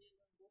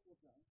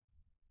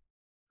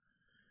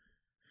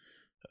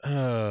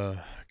 Good.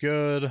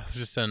 I was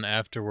just at an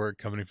after work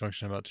company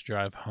function, about to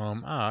drive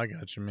home. I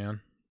got you,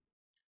 man.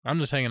 I'm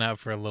just hanging out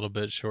for a little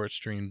bit, short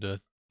stream to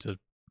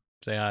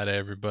say hi to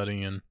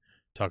everybody and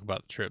talk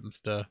about the trip and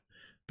stuff.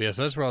 But yeah,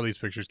 so that's where all these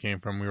pictures came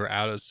from. We were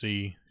out at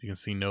sea. You can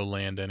see no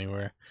land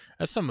anywhere.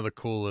 That's some of the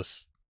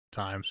coolest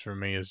times for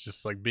me, is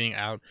just like being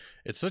out.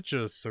 It's such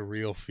a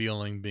surreal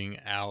feeling being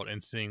out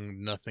and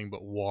seeing nothing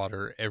but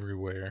water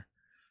everywhere.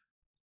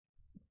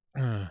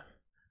 I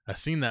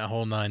seen that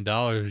whole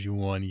 $9 you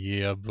won.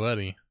 Yeah,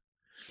 buddy.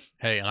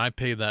 Hey, and I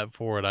paid that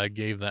forward. I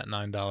gave that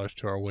 $9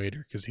 to our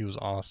waiter because he was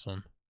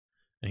awesome.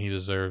 And he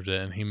deserved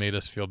it. And he made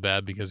us feel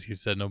bad because he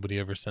said nobody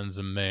ever sends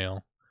him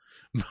mail.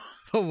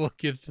 But we'll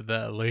get to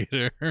that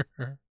later.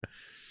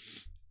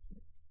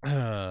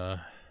 Yeah,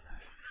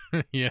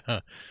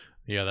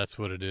 that's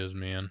what it is,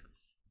 man.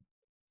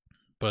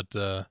 But,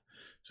 so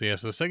yeah,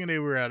 so the second day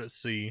we were out at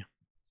sea.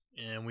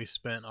 And we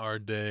spent our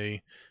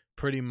day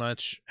pretty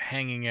much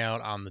hanging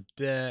out on the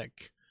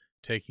deck,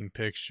 taking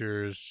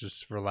pictures,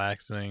 just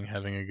relaxing,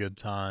 having a good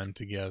time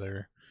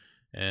together,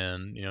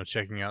 and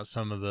checking out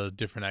some of the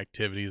different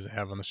activities they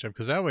have on the ship,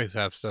 because they always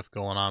have stuff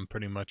going on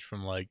pretty much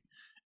from like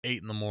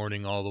 8 in the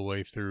morning all the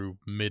way through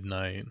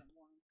midnight.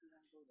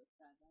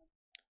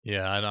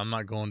 Yeah, I'm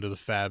not going to the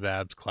Fab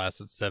Abs class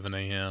at 7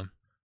 a.m.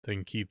 They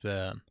can keep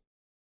that.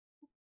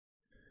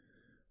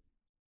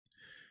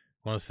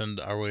 I want to send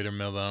our waiter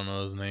mail, but I don't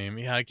know his name.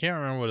 Yeah, I can't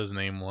remember what his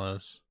name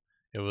was.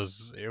 It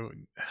was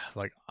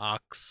like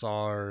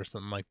Oxar or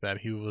something like that.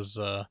 He was,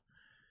 I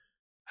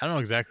don't know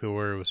exactly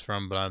where he was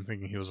from, but I'm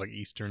thinking he was like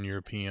Eastern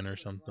European or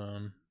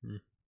something.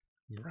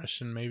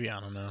 Russian, maybe? I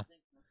don't know.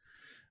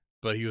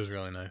 But he was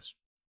really nice.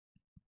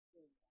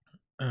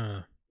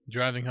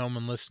 Driving home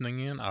and listening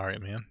in?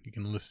 Alright, man. You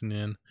can listen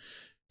in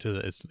to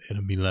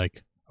it'll be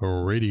like a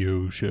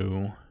radio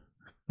show.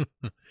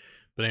 But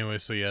anyway,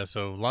 so yeah,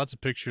 so lots of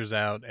pictures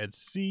out at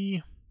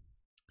sea,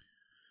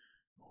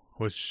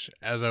 which,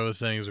 as I was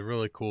saying, is a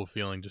really cool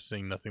feeling, just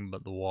seeing nothing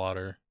but the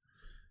water.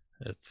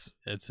 It's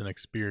an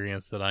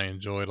experience that I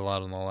enjoyed a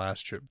lot on the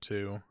last trip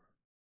too.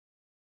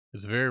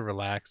 It's very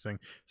relaxing.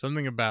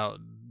 Something about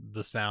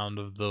the sound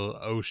of the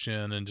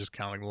ocean and just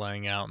kind of like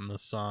laying out in the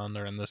sun,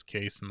 or in this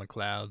case in the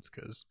clouds,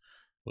 because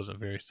it wasn't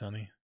very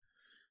sunny.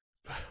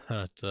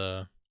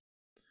 But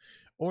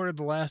ordered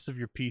the last of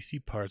your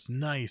PC parts.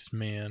 Nice,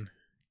 man.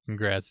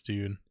 Congrats,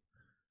 dude.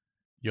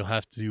 You'll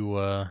have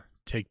to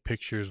take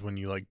pictures when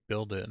you like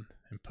build it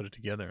and put it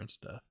together and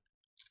stuff.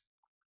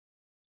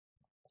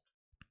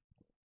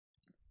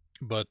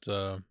 But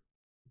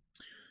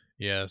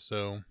yeah,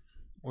 so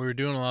we were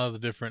doing a lot of the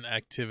different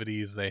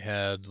activities they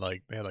had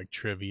like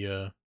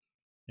trivia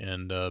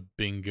and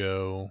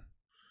bingo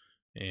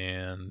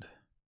and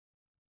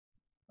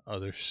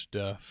other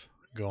stuff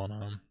going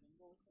on.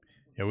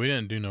 Yeah, we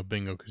didn't do no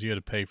bingo because you had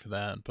to pay for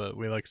that, but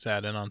we like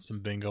sat in on some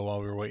bingo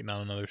while we were waiting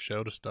on another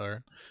show to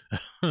start.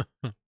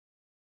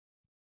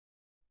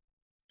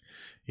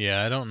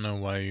 Yeah, I don't know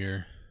why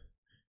your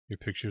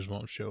pictures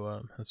won't show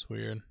up. That's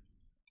weird.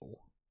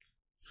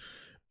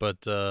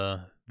 But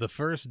the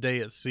first day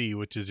at sea,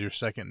 which is your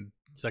second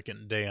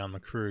day on the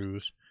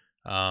cruise,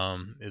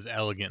 is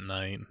elegant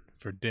night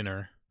for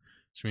dinner,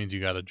 which means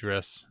you got to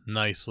dress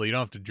nicely. You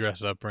don't have to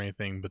dress up or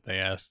anything, but they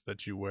ask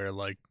that you wear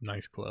like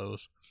nice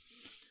clothes.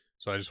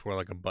 So I just wore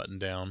like a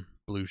button-down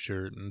blue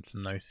shirt and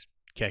some nice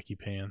khaki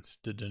pants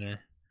to dinner.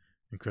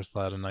 And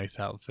Crystal had a nice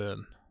outfit,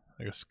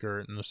 like a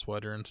skirt and a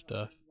sweater and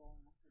stuff.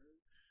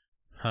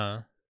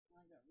 Huh?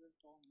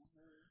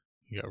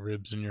 You got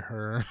ribs in your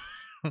hair.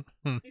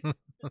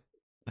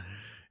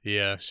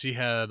 Yeah, she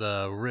had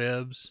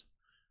ribs.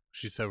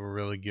 She said were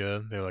really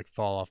good. They like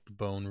fall off the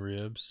bone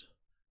ribs.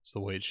 It's the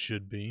way it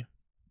should be.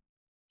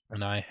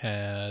 And I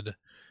had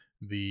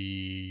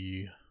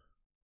the...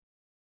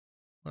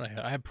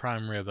 I had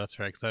prime rib, that's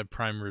right, because I had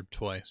prime rib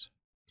twice.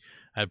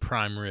 I had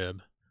prime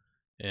rib,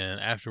 and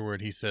afterward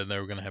he said they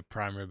were going to have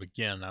prime rib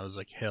again. I was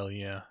like, hell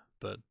yeah,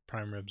 but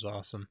prime rib's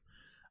awesome.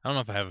 I don't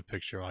know if I have a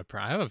picture of my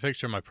prime. I have a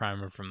picture of my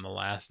prime rib from the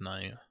last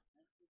night.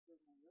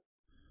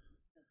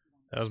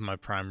 That was my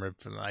prime rib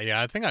for the night. Yeah,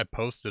 I think I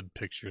posted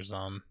pictures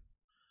on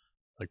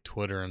like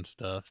Twitter and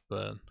stuff,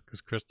 but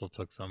because Crystal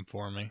took some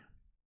for me.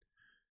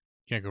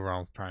 Can't go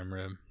wrong with prime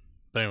rib.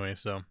 But anyway,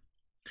 so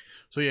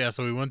yeah,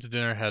 so we went to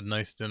dinner, had a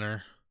nice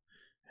dinner,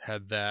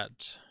 had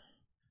that,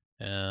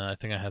 and I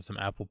think I had some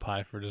apple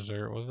pie for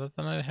dessert. Was that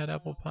the night I had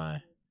apple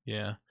pie?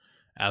 Yeah,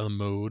 a la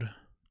mode,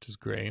 which is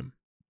great.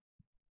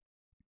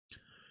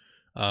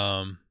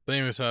 But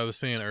anyway, so I was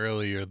saying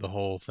earlier, the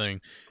whole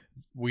thing,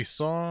 we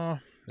saw,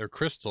 or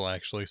Crystal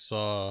actually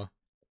saw,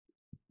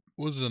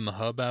 was it in the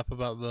Hub app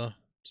about the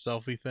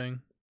selfie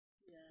thing?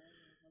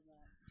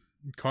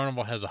 Yeah.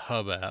 Carnival has a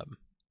Hub app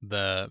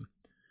that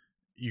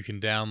you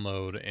can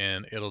download,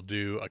 and it'll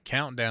do a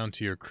countdown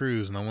to your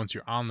cruise, and then once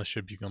you're on the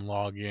ship you can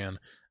log in.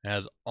 It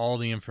has all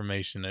the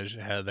information.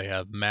 They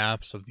have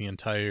maps of the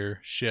entire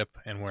ship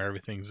and where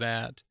everything's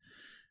at.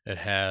 It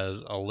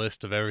has a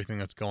list of everything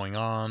that's going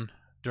on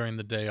during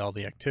the day, all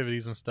the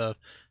activities and stuff.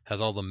 It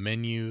has all the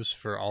menus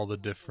for all the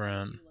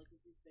different...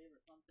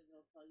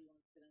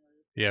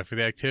 Yeah, for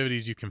the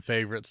activities you can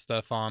favorite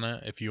stuff on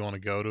it if you want to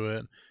go to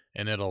it,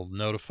 and it'll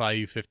notify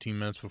you 15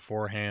 minutes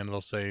beforehand.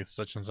 It'll say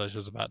such and such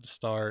is about to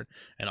start,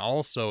 and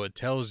also it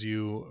tells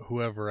you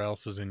whoever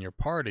else is in your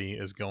party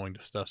is going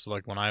to stuff. So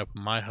like when I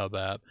open my Hub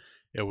app,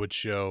 it would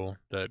show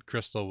that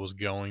Crystal was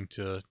going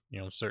to,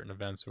 certain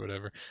events or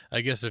whatever. I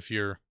guess if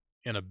you're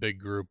in a big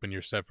group and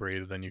you're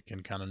separated, then you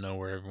can kind of know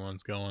where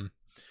everyone's going.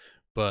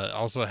 But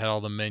also it had all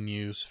the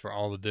menus for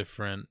all the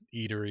different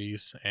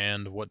eateries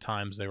and what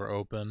times they were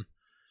open.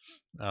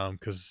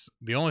 Because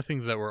the only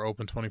things that were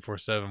open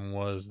 24/7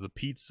 was the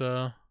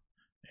pizza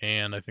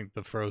and I think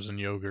the frozen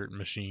yogurt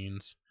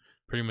machines.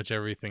 Pretty much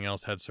everything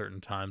else had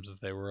certain times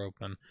that they were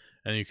open,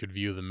 and you could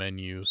view the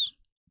menus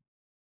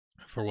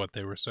for what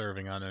they were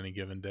serving on any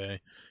given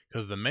day.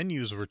 Because the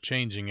menus were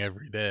changing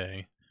every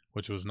day,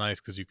 which was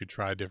nice because you could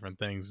try different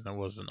things, and it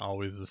wasn't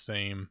always the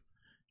same,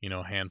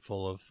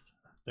 handful of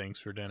things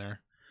for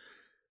dinner.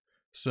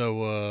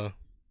 So,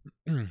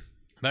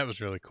 that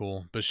was really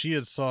cool. But she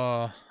had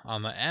saw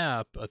on the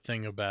app a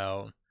thing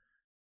about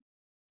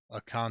a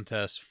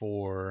contest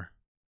for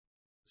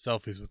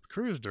selfies with the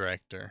cruise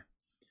director.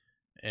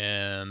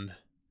 And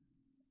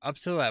up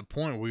to that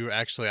point, we were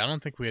actually, I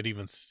don't think we had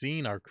even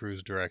seen our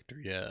cruise director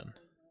yet.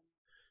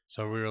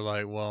 So we were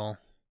like, well,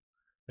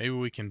 maybe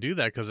we can do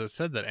that, because it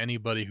said that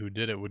anybody who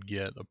did it would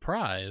get a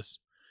prize.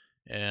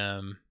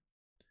 And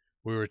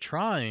we were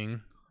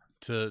trying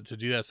to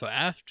do that. So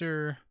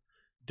after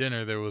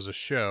dinner, there was a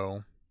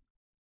show.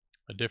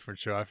 A different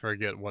show, I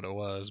forget what it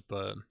was,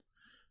 but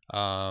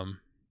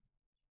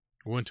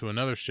we went to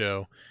another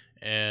show,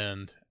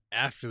 and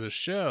after the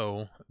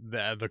show,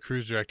 the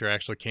cruise director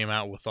actually came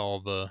out with all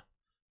the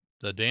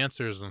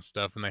dancers and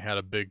stuff, and they had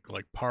a big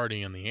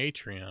party in the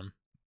atrium.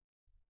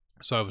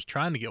 So I was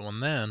trying to get one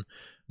then,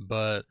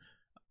 but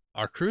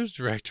our cruise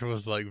director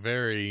was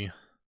very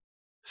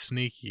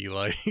sneaky.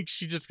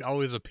 She just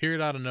always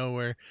appeared out of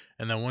nowhere,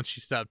 and then once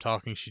she stopped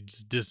talking, she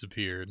just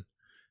disappeared,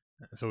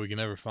 so we could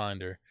never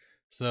find her.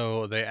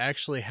 So they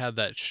actually had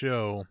that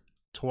show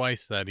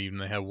twice that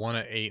evening. They had one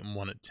at 8 and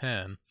one at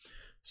 10.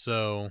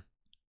 So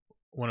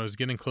when it was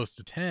getting close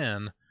to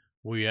 10,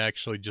 we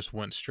actually just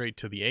went straight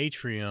to the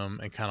atrium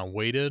and kind of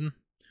waited,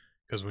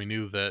 because we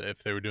knew that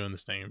if they were doing the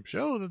same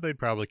show, that they'd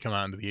probably come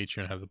out into the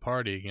atrium and have the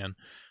party again.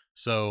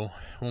 So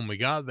when we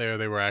got there,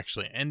 they were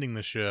actually ending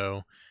the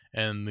show,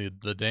 and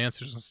the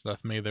dancers and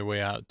stuff made their way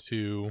out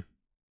to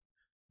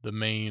the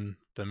main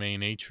the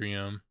main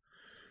atrium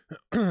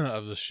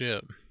of the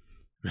ship.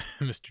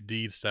 Mr.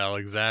 Deed style,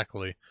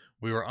 exactly.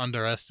 We were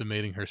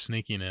underestimating her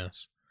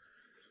sneakiness.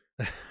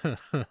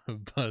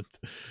 But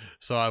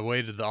so I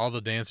waited, all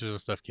the dancers and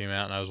stuff came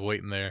out, and I was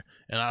waiting there,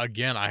 and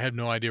I had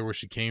no idea where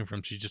she came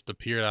from. She just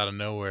appeared out of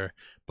nowhere.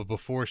 But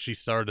before she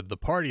started the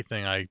party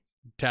thing, I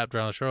tapped her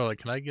on the shoulder like,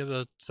 can I get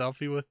a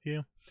selfie with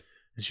you?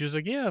 And she was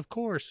like, yeah, of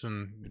course.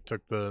 And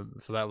took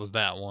so that was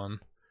that one.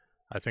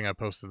 I think I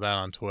posted that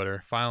on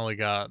Twitter. Finally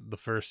got the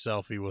first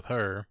selfie with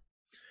her.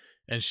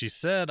 And she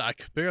said, I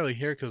could barely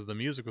hear because the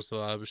music was so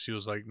loud, but she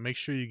was like, make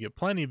sure you get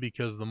plenty,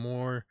 because the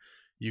more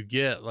you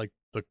get, like,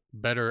 the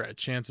better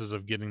chances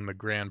of getting the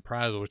grand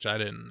prize, which I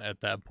didn't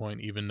at that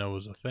point even know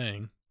was a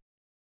thing.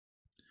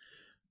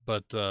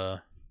 But so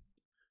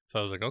I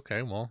was like,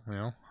 okay, well,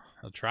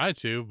 I'll try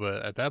to.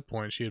 But at that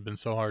point, she had been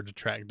so hard to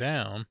track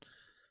down,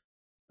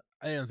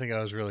 I didn't think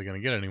I was really going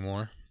to get any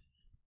more.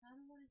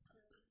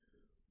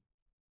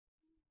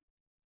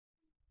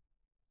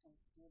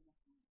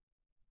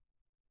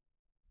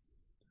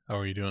 Oh,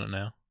 are you doing it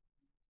now?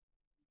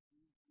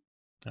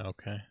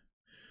 Okay.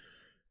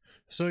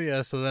 So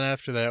yeah, so then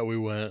after that we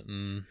went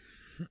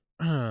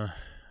and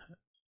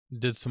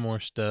did some more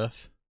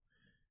stuff,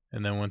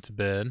 and then went to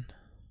bed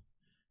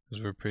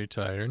because we were pretty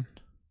tired.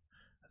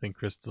 I think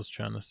Crystal's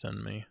trying to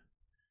send me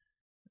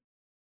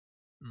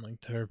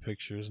link to her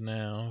pictures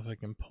now, if I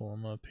can pull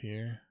them up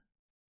here.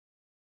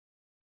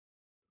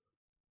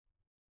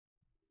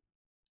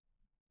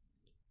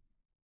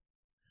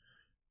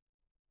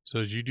 So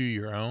did you do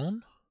your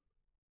own?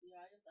 Yeah,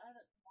 I just added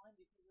it to mine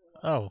because it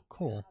was Oh,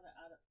 cool. how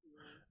to add it to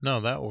yours.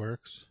 No, that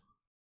works.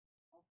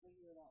 I'll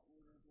figure it out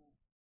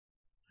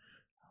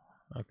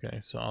later. Okay,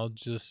 so I'll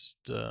just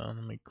let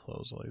me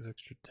close all these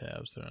extra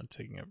tabs. They're not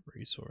taking up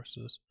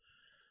resources.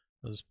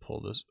 I'll just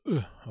pull this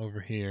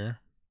over here.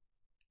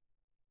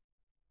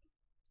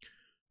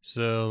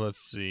 So let's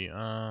see.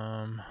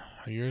 Are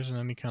yours in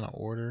any kind of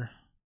order?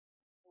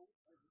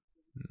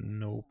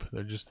 Nope,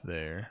 they're just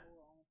there.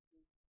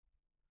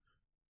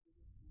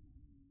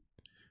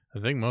 I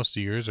think most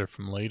of yours are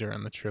from later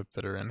in the trip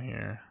that are in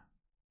here.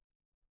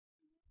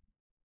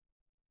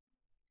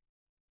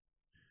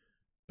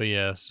 But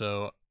yeah,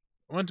 so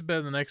I went to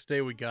bed the next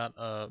day. We got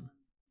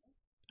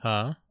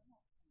huh?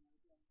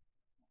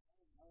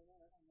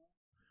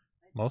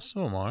 Most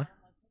of them are.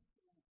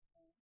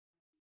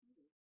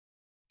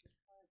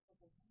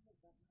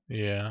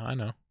 Yeah, I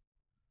know.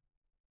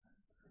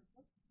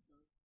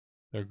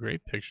 They're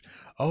great pictures.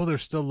 Oh, they're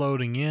still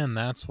loading in.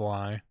 That's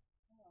why.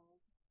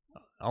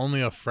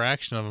 Only a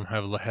fraction of them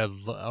have had.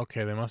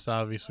 Okay, they must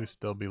obviously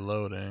still be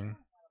loading.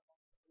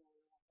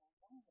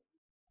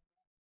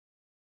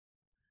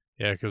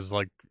 Yeah, because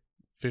like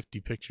 50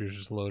 pictures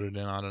just loaded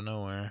in out of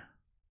nowhere.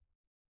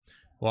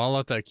 Well, I'll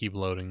let that keep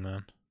loading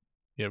then.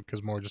 Yep,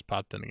 because more just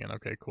popped in again.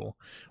 Okay, cool.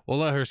 We'll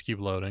let hers keep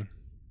loading.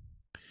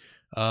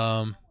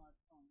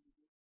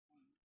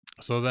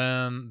 So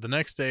then the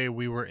next day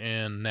we were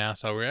in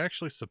Nassau. We were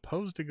actually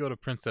supposed to go to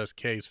Princess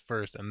Cay's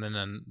first and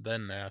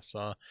then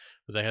Nassau,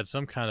 but they had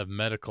some kind of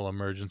medical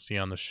emergency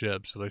on the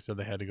ship, so they said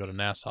they had to go to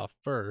Nassau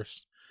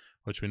first,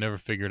 which we never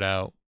figured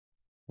out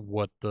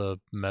what the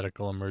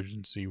medical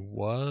emergency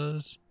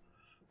was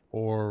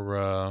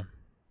or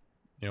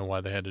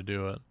why they had to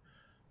do it.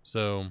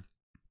 So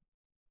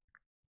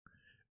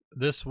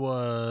this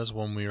was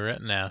when we were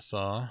at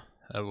Nassau.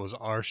 That was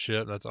our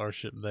ship. That's our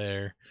ship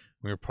there.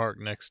 We were parked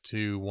next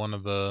to one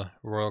of the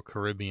Royal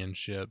Caribbean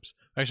ships.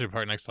 Actually,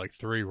 parked next to like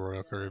 3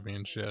 Royal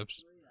Caribbean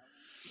ships.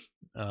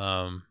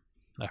 I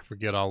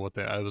forget all what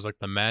they. It was like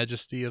the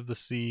Majesty of the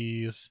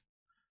Seas.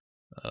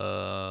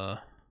 I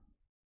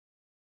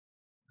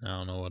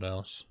don't know what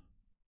else.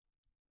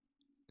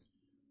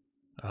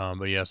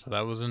 But yeah, so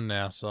that was in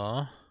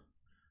Nassau.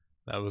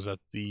 That was at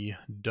the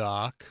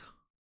dock.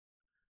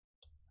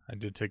 I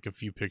did take a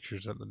few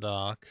pictures at the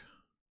dock.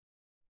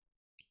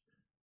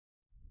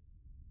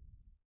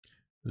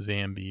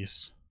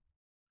 Zambies.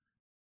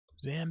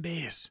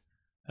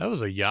 That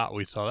was a yacht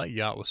we saw. That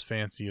yacht was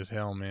fancy as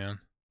hell, man.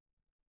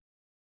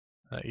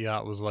 That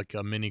yacht was like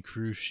a mini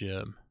cruise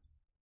ship.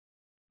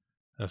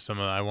 That's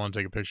I want to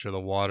take a picture of the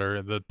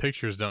water. The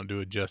pictures don't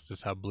do it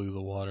justice how blue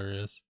the water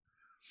is.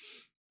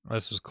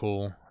 This was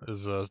cool.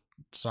 There's a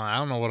sign. I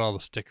don't know what all the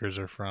stickers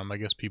are from. I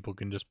guess people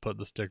can just put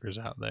the stickers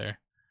out there.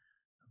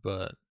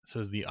 But it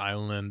says the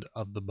island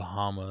of the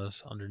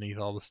Bahamas underneath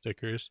all the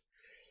stickers.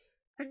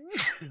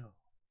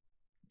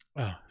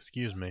 Oh,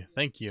 excuse me.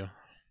 Thank you.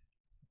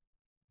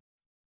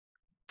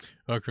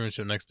 Well, cruise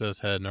ship next to us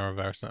had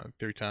norovirus like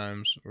 3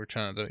 times. We're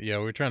trying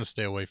to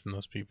stay away from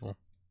those people.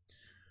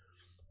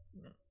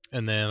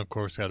 And then, of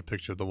course, got a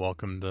picture of the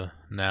Welcome to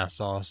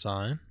Nassau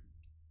sign.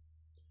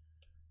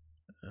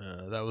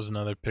 That was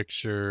another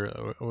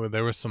picture.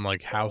 There were some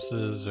like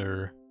houses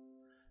or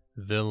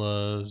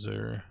villas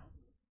or.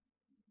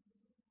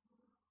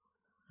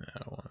 I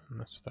don't want to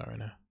mess with that right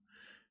now.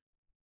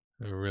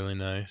 They were really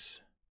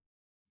nice.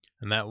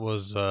 And that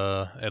was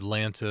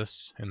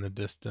Atlantis in the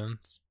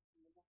distance.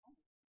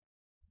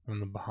 From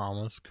the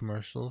Bahamas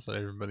commercials that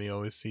everybody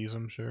always sees,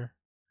 I'm sure.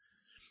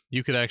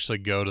 You could actually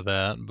go to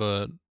that,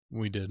 but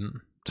we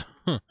didn't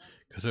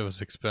because it was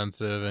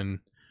expensive and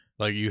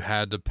like you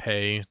had to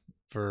pay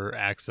for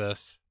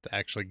access to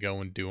actually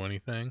go and do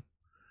anything.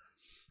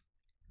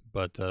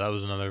 But that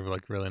was another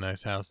like really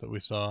nice house that we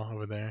saw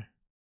over there,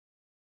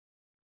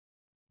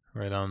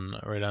 right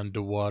on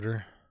the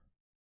water.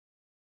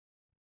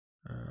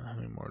 How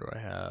many more do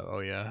I have? Oh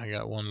yeah, I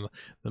got one.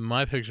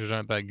 My pictures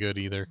aren't that good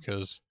either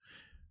because,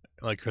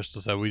 like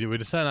Crystal said, we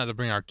decided not to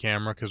bring our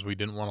camera because we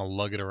didn't want to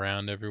lug it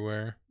around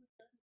everywhere.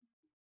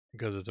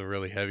 Because it's a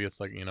really heavy.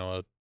 It's like, you know,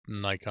 a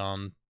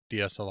Nikon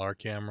DSLR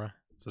camera,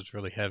 so it's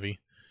really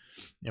heavy,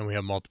 and we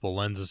have multiple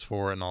lenses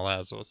for it and all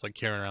that. So it's like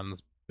carrying around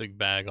this big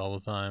bag all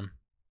the time.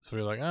 So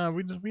we're like,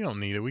 we don't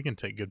need it. We can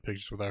take good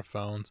pictures with our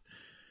phones.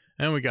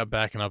 And we got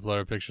back and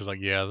uploaded pictures.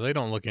 Like, yeah, they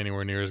don't look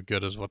anywhere near as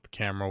good as what the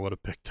camera would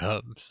have picked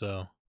up.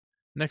 So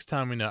next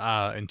time we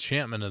know,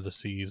 Enchantment of the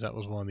Seas. That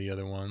was one of the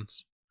other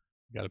ones.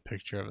 Got a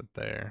picture of it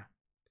there.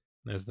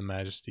 There's the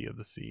Majesty of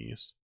the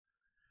Seas,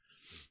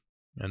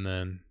 and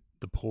then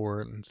the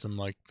port and some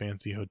like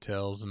fancy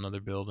hotels and other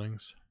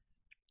buildings.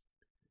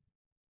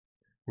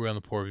 We're on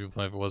the port view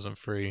plan. If it wasn't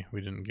free,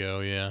 we didn't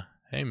go. Yeah.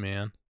 Hey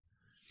man,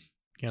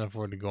 can't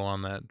afford to go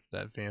on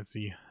that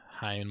fancy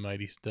high and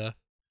mighty stuff.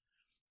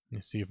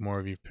 Let's see if more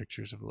of your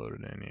pictures have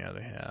loaded in. Yeah,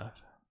 they have.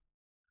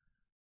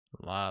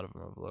 A lot of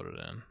them have loaded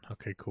in.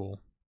 Okay, cool.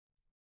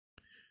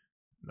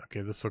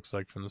 Okay, this looks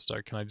like from the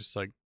start. Can I just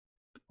like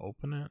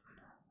open it?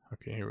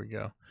 Okay, here we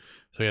go.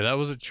 So yeah, that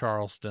was at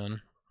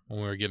Charleston when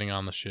we were getting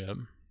on the ship.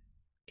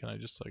 Can I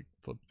just like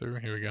flip through?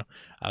 Here we go.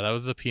 That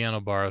was the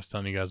piano bar I was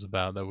telling you guys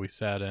about that we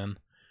sat in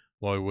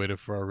while we waited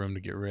for our room to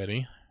get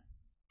ready.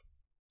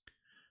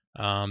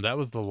 That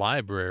was the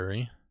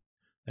library.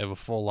 They have a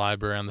full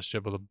library on the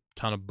ship with a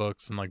ton of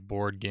books and like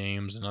board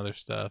games and other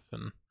stuff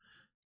and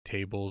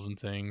tables and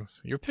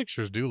things. Your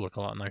pictures do look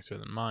a lot nicer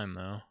than mine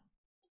though.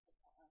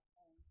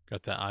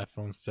 Got that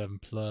iPhone 7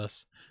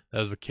 Plus. That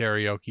was a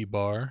karaoke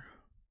bar.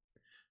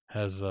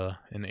 Has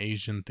an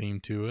Asian theme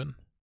to it.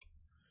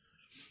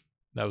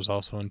 That was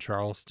also in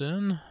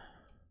Charleston.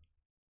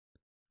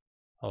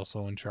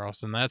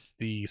 That's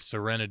the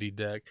Serenity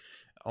deck.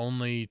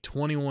 Only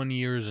 21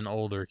 years and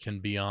older can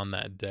be on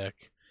that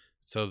deck,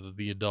 so that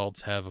the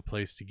adults have a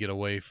place to get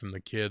away from the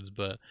kids.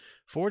 But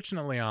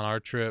fortunately on our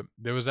trip,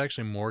 there was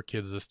actually more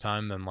kids this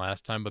time than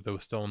last time, but there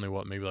was still only,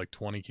 maybe like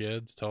 20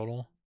 kids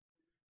total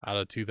out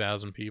of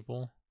 2,000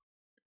 people.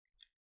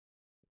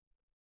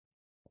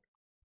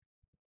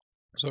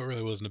 So it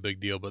really wasn't a big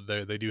deal, but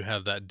they do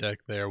have that deck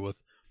there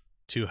with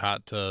 2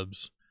 hot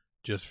tubs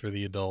just for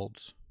the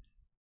adults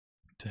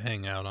to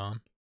hang out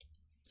on.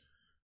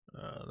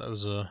 That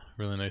was a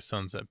really nice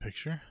sunset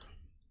picture.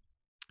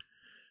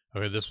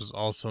 Okay, this was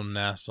also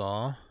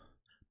Nassau.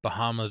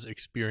 Bahamas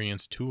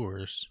Experience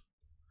Tours.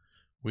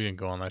 We didn't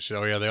go on that shit.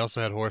 Oh yeah, they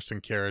also had horse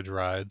and carriage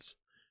rides,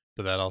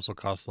 but that also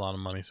cost a lot of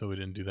money, so we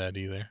didn't do that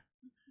either.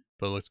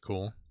 But it looks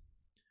cool.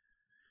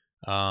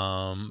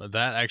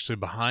 That actually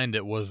behind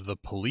it was the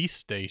police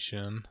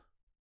station.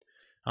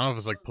 I don't know if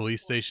it's like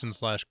police station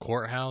 /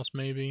 courthouse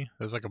maybe.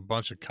 There's like a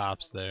bunch of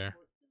cops there.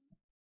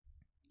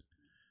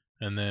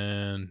 And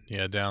then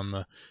yeah,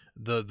 down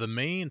the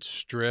main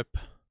strip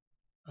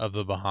of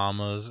the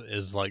Bahamas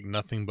is like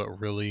nothing but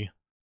really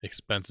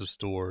expensive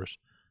stores.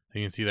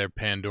 You can see there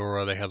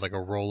Pandora, they had like a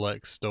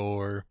Rolex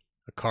store,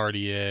 a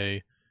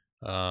Cartier,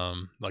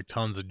 like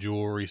tons of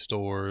jewelry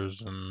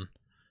stores and,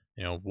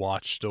 you know,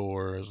 watch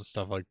stores and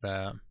stuff like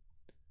that.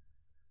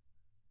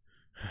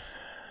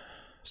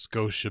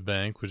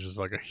 Scotiabank, which is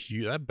like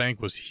that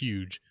bank was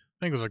huge.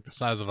 I think it was like the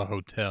size of a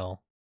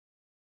hotel.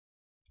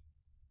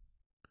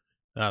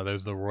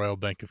 There's the Royal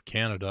Bank of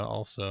Canada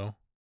also.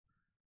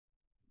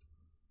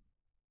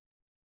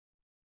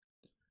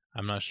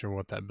 I'm not sure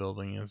what that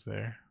building is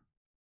there,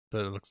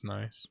 but it looks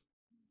nice.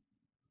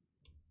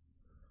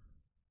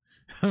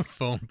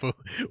 Phone booth.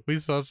 We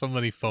saw so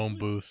many phone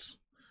booths.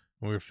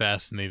 We were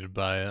fascinated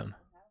by it.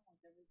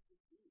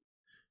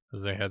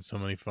 Because they had so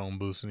many phone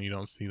booths and you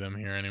don't see them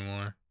here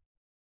anymore.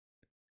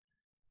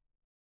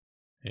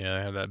 Yeah,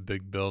 they have that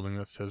big building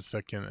that says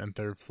 2nd and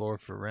 3rd floor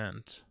for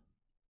rent.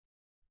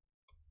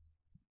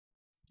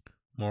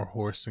 More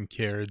horse and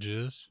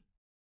carriages.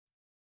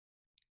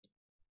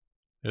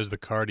 There's the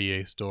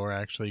Cartier store,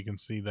 actually. You can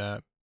see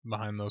that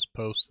behind those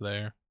posts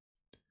there.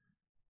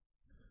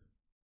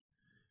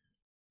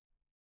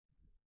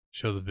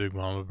 Show the big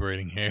mama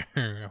braiding hair.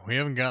 We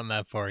haven't gotten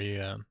that far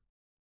yet.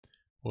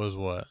 Was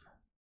what?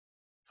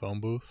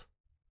 Phone booth?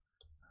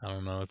 I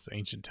don't know. It's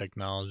ancient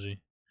technology.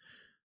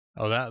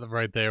 Oh, that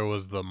right there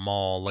was the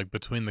mall. Like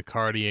between the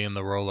Cartier and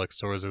the Rolex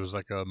stores, there was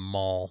like a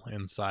mall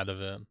inside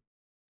of it.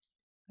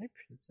 Hi,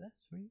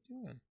 princess. What are you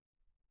doing?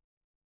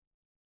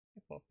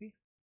 Hey, puppy.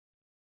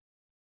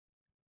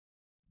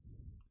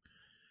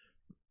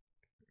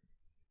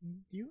 What are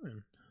you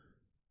doing?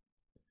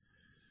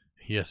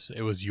 Yes,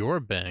 it was your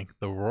bank,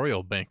 the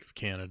Royal Bank of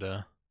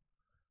Canada.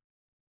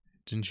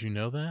 Didn't you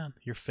know that?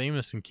 You're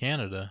famous in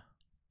Canada.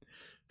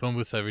 Phone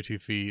booths every 2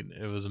 feet.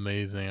 It was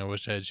amazing. I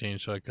wish I had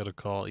changed so I could have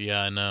called.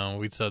 Yeah, I know.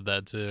 We said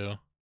that too.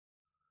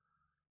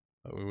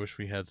 But we wish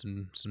we had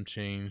some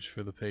change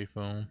for the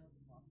payphone.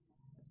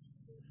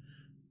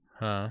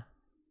 Huh?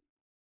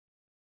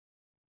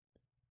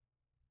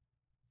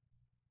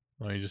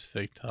 Why you just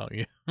fake talk?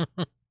 Yeah.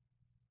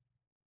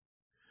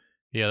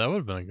 Yeah, that would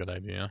have been a good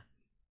idea.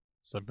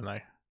 Something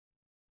like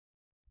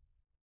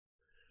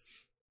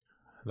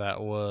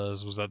that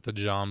was that the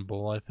John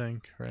Bull, I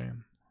think, right?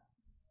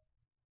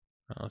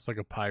 Oh, it's like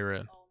a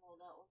pirate.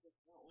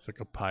 It's like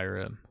a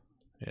pirate.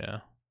 Yeah.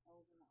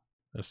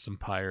 There's some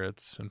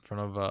pirates in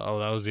front of oh,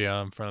 that was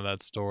in front of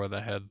that store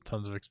that had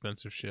tons of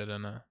expensive shit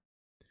in it.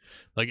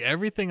 Like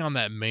everything on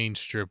that main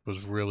strip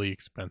was really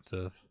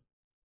expensive.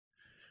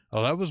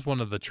 Oh, that was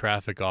one of the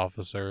traffic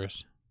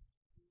officers.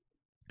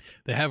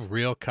 They have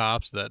real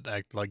cops that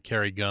act like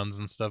carry guns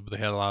and stuff, but they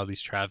had a lot of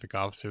these traffic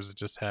officers that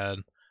just had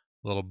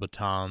little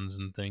batons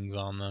and things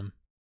on them.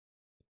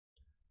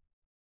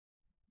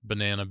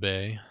 Banana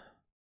Bay.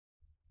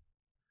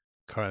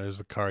 There's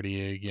the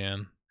Cartier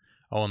again.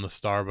 Oh, and the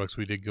Starbucks.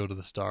 We did go to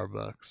the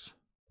Starbucks.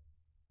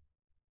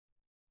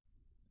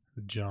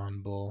 The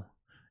John Bull.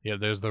 Yeah,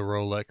 there's the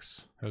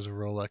Rolex. There's a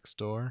Rolex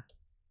store.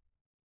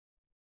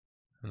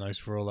 A nice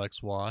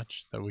Rolex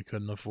watch that we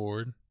couldn't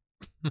afford.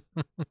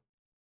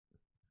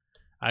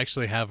 I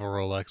actually have a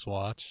Rolex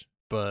watch,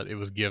 but it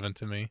was given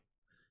to me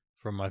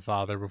from my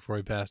father before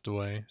he passed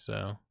away,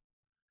 so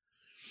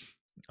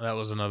that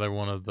was another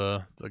one of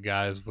the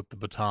guys with the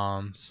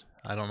batons.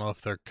 I don't know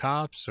if they're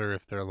cops or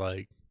if they're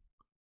like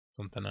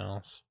something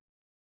else.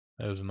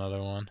 That was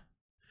another one.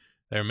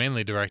 They're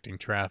mainly directing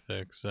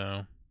traffic,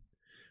 so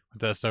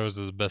but that Starbucks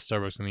is the best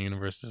Starbucks in the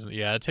universe.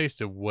 Yeah, it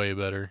tasted way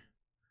better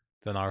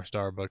than our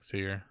Starbucks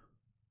here.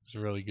 It's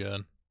really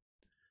good.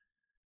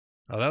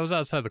 Oh, that was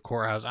outside the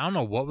courthouse. I don't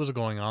know what was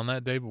going on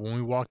that day, but when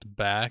we walked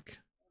back,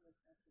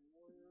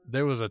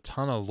 there was a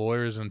ton of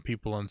lawyers and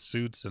people in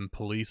suits and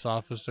police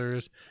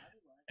officers.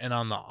 And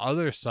on the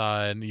other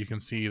side, you can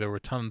see there were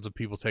tons of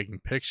people taking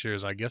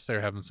pictures. I guess they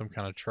were having some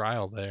kind of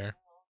trial there.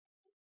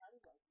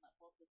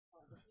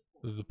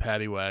 This is the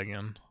paddy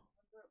wagon.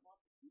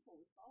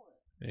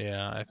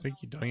 Yeah, I think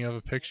don't you have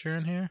a picture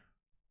in here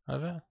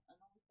of it?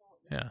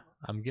 Yeah,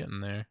 I'm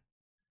getting there.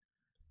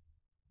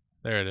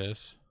 There it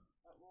is.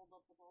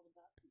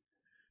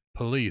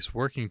 Police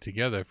working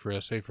together for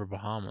a safer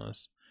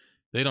Bahamas.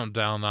 They don't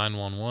dial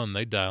 911,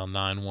 they dial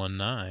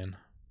 919.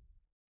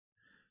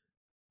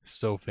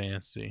 So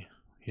fancy.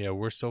 Yeah,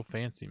 we're so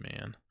fancy,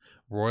 man.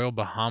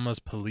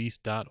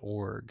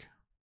 RoyalBahamasPolice.org.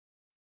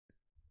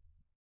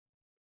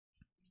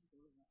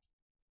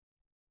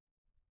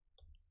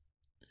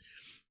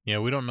 Yeah,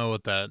 we don't know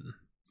what that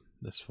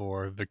is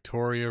for.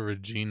 Victoria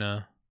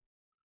Regina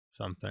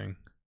something.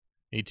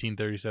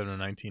 1837 to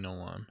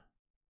 1901.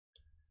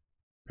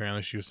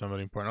 Apparently she was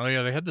somebody important. Oh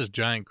yeah, they had this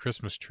giant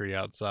Christmas tree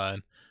outside.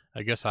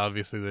 I guess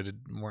obviously they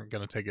weren't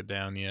going to take it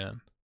down yet.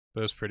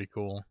 But it was pretty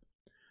cool.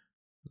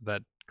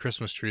 That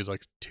Christmas tree is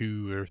like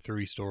 2 or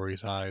 3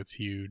 stories high. It's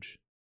huge.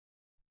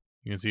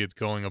 You can see it's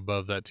going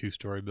above that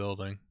 2-story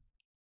building.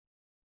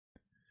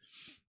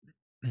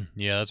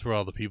 Yeah, that's where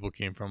all the people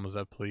came from, was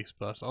that police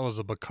bus. Oh, it was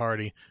a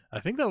Bacardi. I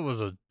think that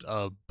was a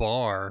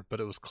bar, but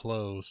it was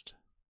closed.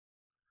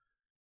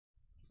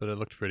 But it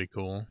looked pretty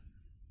cool.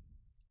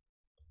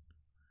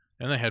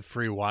 And they had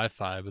free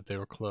Wi-Fi, but they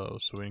were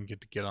closed, so we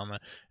didn't get on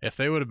that. If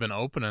they would have been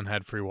open and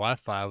had free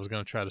Wi-Fi, I was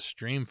going to try to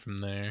stream from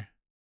there.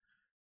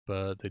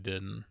 But they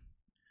didn't.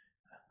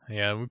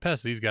 Yeah, we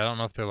passed these guys. I don't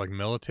know if they're like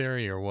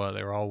military or what.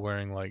 They were all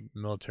wearing like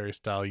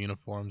military-style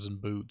uniforms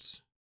and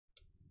boots.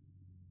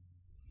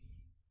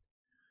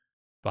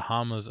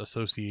 Bahamas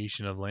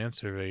Association of Land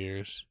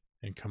Surveyors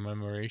in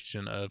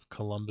commemoration of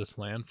Columbus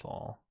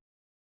landfall.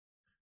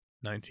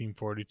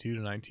 1942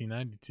 to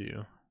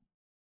 1992.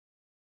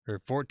 Or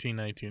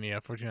 1492, yeah,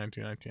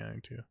 1492,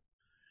 1992.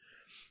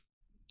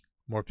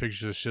 More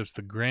pictures of ships,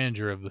 the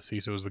grandeur of the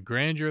sea. So it was the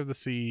grandeur of the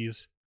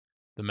seas,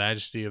 the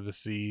majesty of the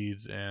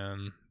seas,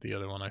 and the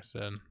other one I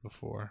said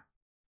before.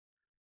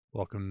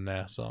 Welcome to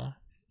Nassau.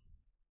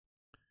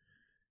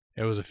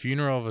 It was a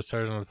funeral of a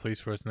sergeant of the police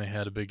force, and they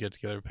had a big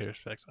get-together to pay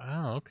respects.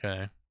 Oh,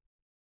 okay.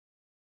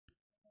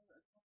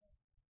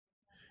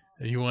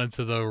 You went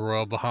to the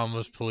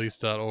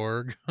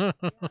RoyalBahamasPolice.org.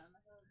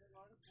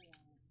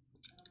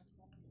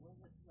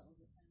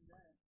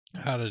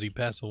 How did he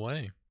pass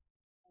away?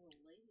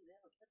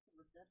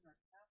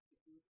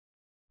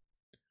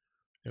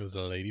 It was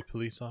a lady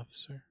police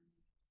officer.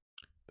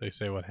 They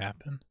say what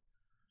happened?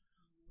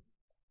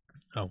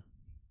 Oh.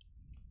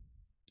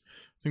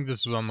 I think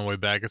this was on the way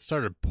back. It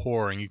started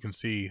pouring. You can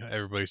see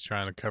everybody's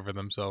trying to cover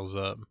themselves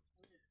up.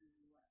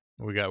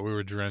 We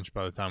were drenched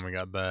by the time we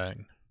got back.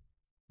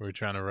 We were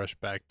trying to rush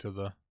back to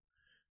the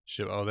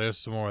ship. Oh, there's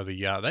some more of the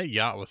yacht. That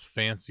yacht was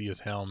fancy as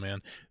hell,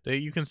 man.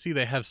 You can see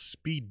they have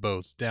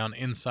speedboats down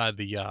inside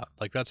the yacht.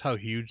 Like, that's how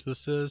huge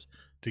this is,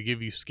 to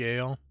give you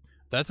scale.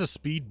 That's a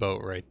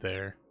speedboat right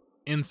there,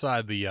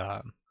 inside the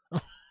yacht.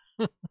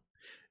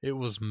 It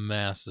was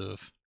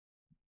massive.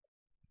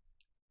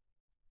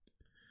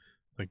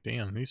 Like,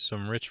 damn, these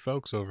some rich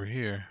folks over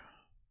here.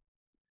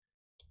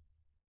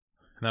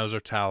 And that was our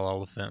towel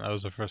elephant. That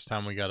was the first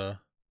time we got a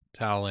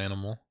towel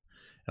animal,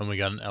 and we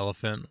got an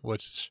elephant,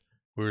 which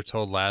we were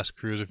told last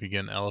cruise if you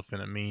get an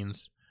elephant, it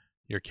means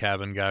your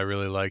cabin guy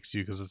really likes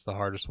you because it's the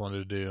hardest one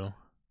to do.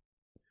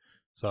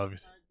 So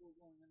obviously,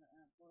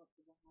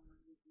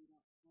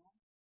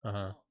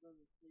 oh,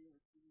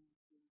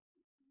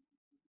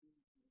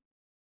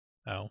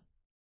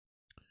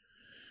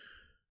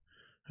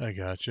 I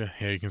gotcha.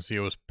 Yeah, you can see it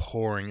was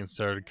pouring and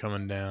started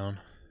coming down.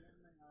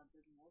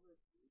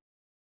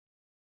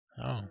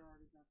 Oh,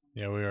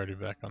 yeah, we were already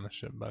back on the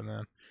ship by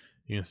then.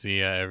 You can see,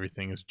 yeah,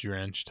 everything is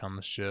drenched on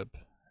the ship.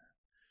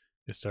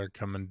 It started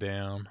coming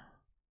down.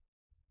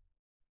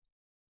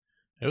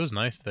 It was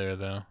nice there,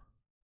 though.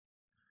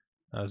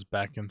 I was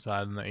back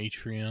inside in the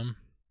atrium.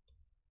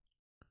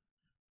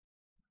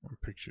 More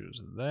pictures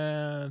of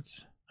that.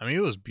 I mean,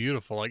 it was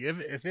beautiful. Like,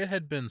 if it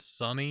had been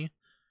sunny,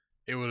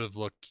 it would have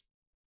looked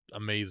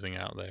amazing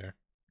out there.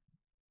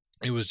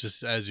 It was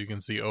just, as you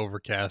can see,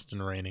 overcast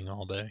and raining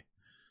all day.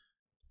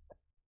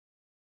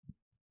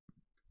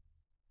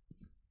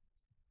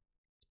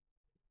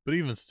 But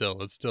even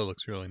still, it still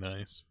looks really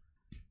nice.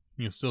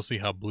 You can still see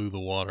how blue the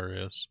water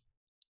is.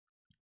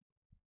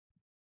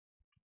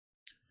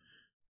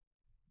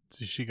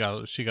 See, she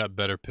got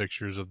better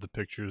pictures of the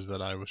pictures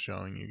that I was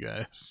showing you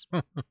guys.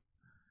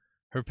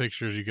 Her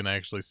pictures, you can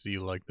actually see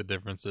like the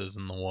differences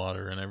in the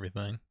water and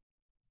everything.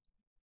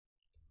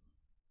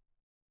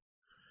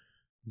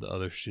 The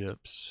other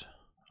ships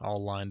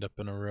all lined up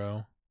in a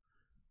row.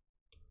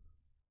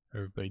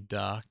 Everybody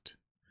docked.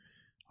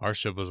 Our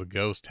ship was a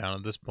ghost town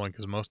at this point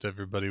because most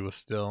everybody was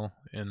still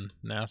in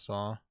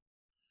Nassau.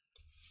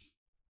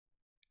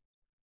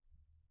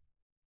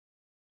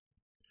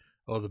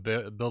 Oh,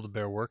 the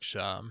Build-A-Bear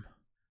workshop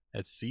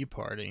at Sea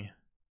Party.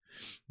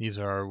 These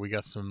are, we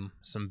got some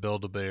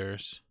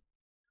Build-A-Bears.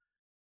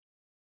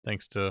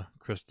 Thanks to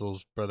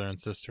Crystal's brother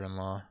and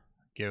sister-in-law.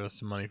 Gave us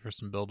some money for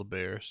some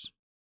Build-A-Bears.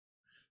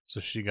 So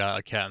she got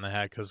a Cat in the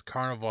Hat because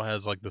Carnival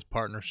has like this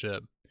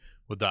partnership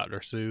with Dr.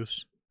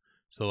 Seuss.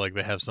 So like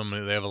they have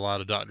a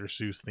lot of Dr.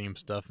 Seuss themed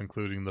stuff,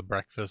 including the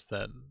breakfast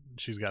that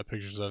she's got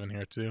pictures of in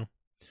here too.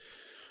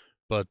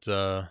 But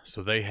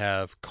so they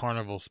have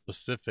Carnival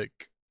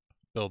specific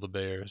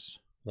Build-A-Bears,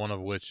 one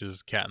of which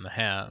is Cat in the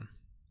Hat.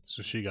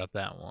 So she got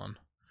that one.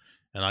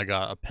 And I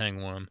got a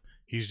penguin.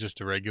 He's just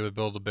a regular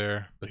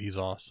Build-A-Bear, but he's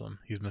awesome.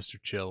 He's Mr.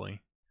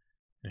 Chili.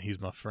 And he's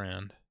my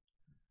friend.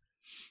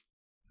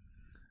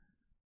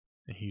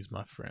 And he's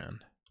my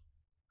friend.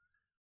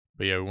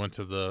 But yeah, we went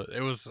to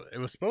it was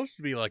supposed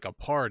to be like a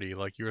party.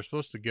 Like you were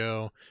supposed to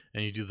go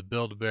and you do the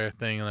Build-A-Bear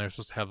thing, and they were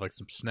supposed to have like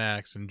some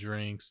snacks and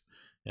drinks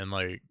and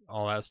like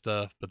all that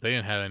stuff, but they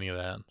didn't have any of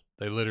that.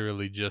 They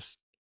literally just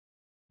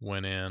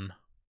went in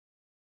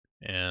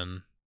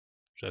and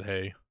said,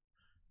 hey,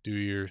 do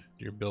your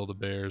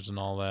Build-A-Bears and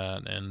all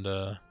that,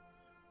 and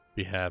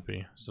be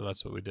happy. So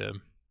that's what we did.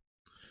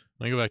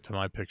 Let me go back to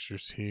my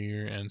pictures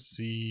here and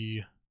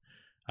see.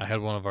 I had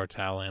one of our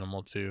towel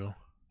animal too.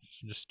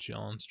 So just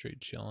chilling,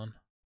 straight chilling.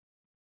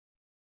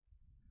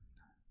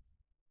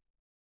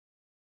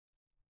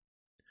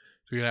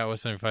 Figured out what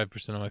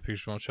 75% of my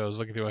pictures won't show. I was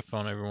looking through my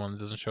phone, everyone that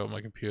doesn't show up on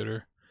my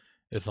computer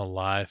is a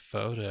live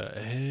photo.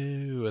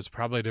 Ew, it's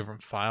probably a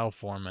different file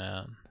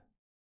format.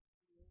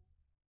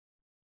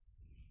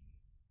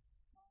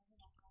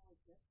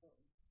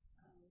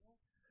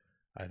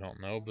 I don't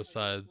know,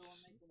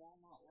 besides,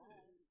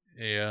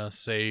 yeah,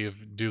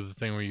 do the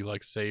thing where you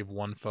like save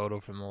one photo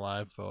from the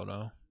live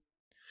photo.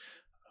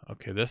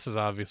 Okay, this is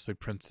obviously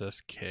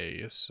Princess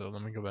K, so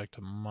let me go back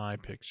to my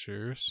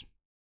pictures.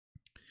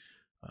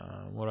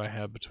 What do I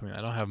have between?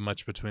 I don't have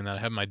much between that.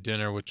 I have my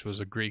dinner, which was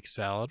a Greek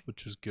salad,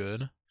 which was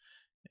good,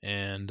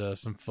 and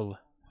some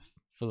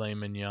filet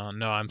mignon.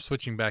 No, I'm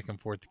switching back and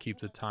forth to keep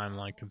the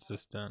timeline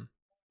consistent.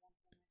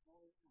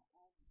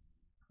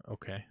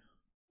 Okay.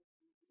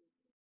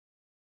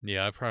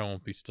 Yeah, I probably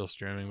won't be still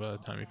streaming by the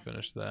time you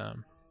finish that.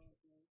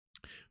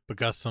 But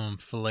got some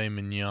filet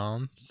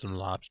mignon, some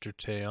lobster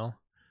tail,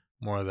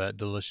 more of that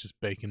delicious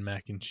bacon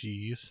mac and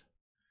cheese,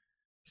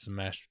 some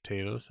mashed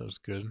potatoes. That was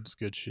good. It's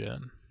good shit.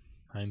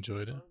 I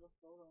enjoyed it.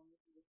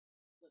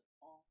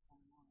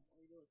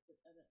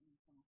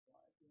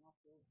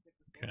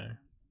 Okay.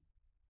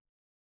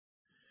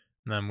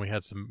 And then we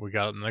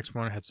got up the next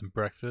morning, had some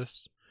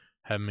breakfast,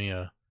 had me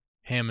a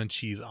ham and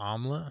cheese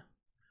omelet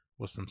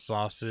with some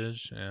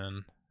sausage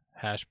and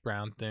hash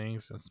brown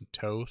things and some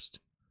toast.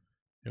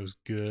 It was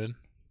good.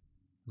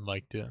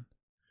 Liked it.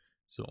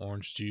 Some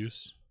orange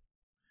juice.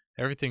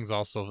 Everything's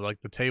also,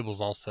 like, the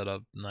table's all set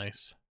up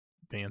nice,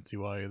 fancy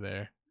while you're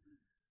there.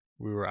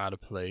 We were out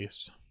of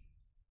place.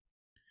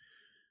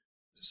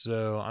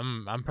 So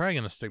I'm probably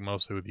gonna stick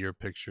mostly with your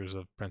pictures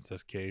of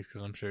Princess K's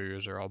because I'm sure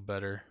yours are all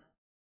better.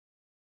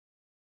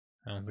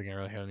 I don't think I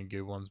really have any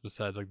good ones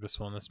besides like this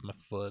one. That's my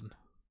foot.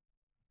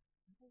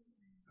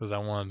 Because I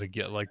wanted to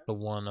get like the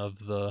one of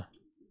the,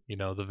 you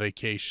know, the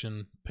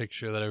vacation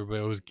picture that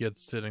everybody always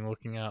gets sitting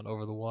looking out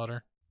over the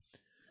water.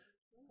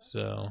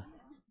 So,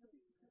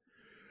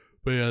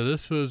 but yeah,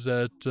 this was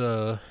at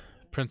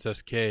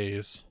Princess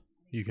K's.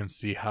 You can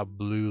see how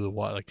blue the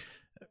water, like,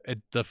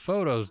 the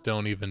photos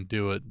don't even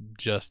do it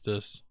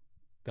justice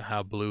to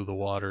how blue the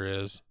water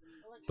is,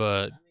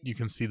 but you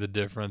can see the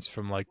difference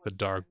from like the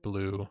dark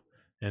blue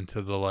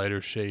into the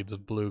lighter shades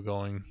of blue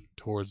going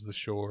towards the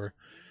shore.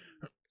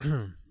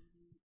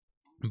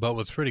 But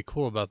what's pretty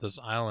cool about this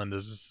island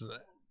is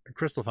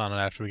Crystal found it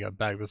after we got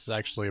back. This is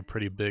actually a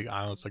pretty big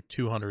island. It's like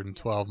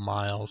 212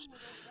 miles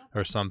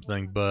or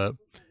something, but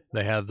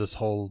they have this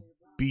whole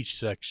beach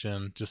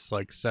section just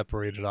like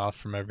separated off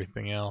from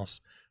everything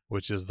else,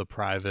 which is the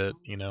private,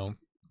 you know,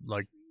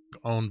 like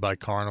owned by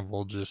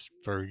Carnival just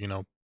for, you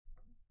know,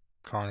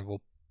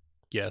 Carnival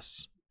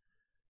guests.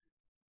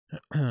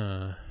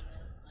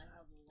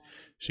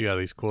 She got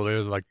these cool,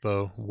 there's like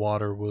the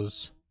water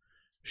was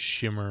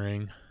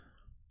shimmering.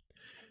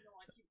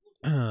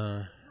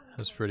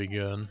 That's pretty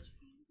good.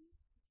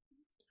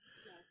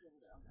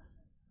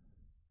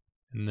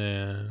 And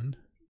then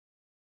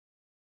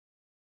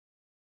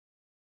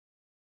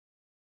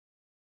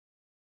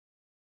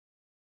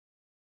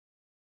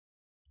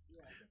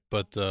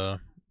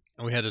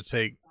we had to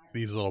take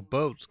these little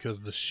boats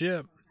because the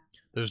ship,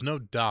 there's no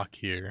dock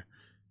here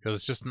because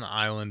it's just an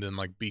island and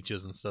like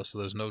beaches and stuff, so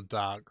there's no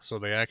dock. So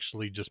they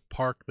actually just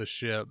park the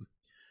ship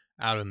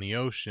out in the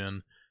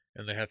ocean,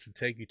 and they have to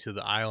take you to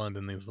the island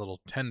in these little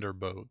tender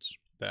boats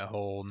that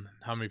hold,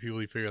 how many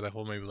people you figure that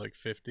hold? Maybe like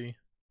 50?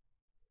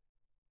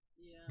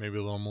 Yeah. Maybe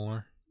a little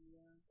more.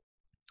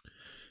 Yeah.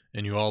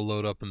 And you all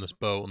load up in this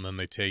boat, and then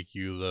they take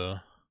you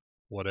the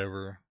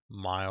whatever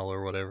mile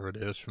or whatever it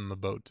is from the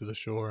boat to the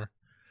shore.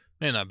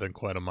 May not have been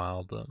quite a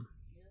mile, but Yeah,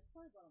 it's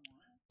probably about a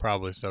mile.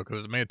 probably so,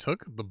 because it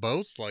took the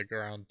boats like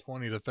around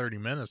 20 to 30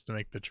 minutes to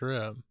make the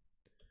trip.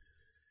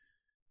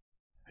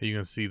 You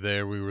can see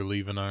there we were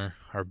leaving our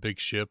big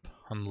ship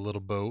on the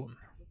little boat.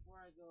 Before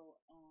I go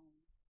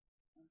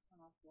and turn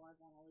off live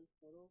on all these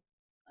photos,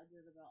 I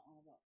did about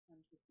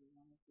 10 pictures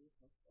on this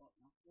Facebook. Oh,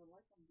 now, so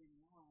like I'm being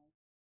live.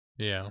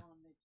 Yeah. I want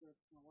to make sure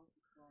it's gonna work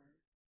as far as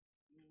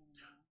you wanna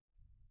know.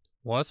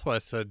 Well, that's why I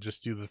said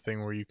just do the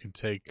thing where you can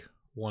take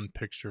one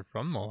picture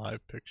from the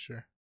live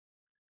picture.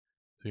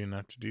 So you don't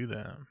have to do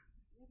that.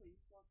 Yeah, but you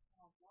still have to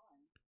turn off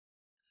live.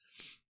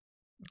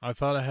 I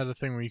thought I had a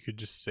thing where you could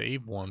just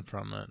save one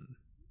from it.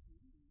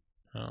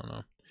 I don't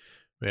know.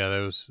 But yeah,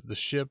 there was the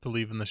ship,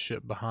 leaving the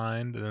ship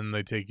behind, and then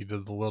they take you to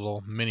the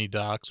little mini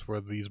docks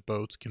where these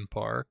boats can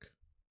park.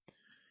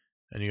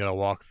 And you gotta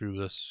walk through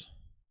this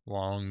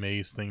long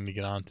maze thing to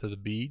get onto the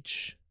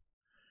beach.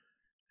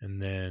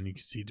 And then you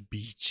can see the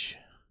beach.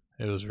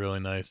 It was really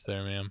nice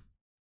there, man.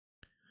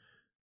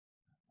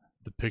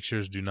 The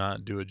pictures do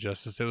not do it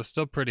justice. It was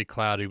still pretty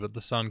cloudy, but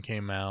the sun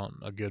came out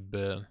a good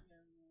bit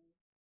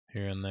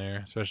here and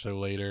there, especially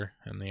later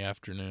in the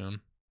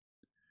afternoon.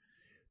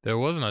 There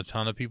wasn't a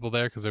ton of people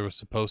there because there was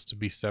supposed to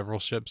be several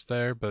ships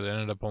there, but it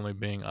ended up only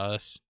being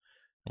us.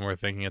 And we're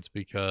thinking it's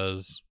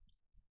because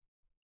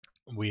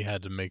we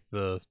had to make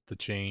the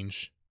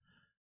change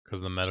because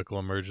of the medical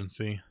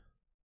emergency.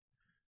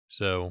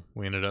 So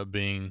we ended up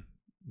being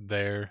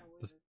there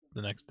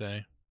the next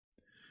day.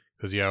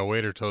 Because, yeah, our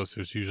waiter told us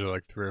there's usually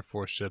like 3 or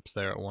 4 ships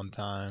there at one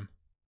time.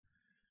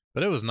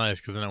 But it was nice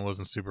because then it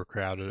wasn't super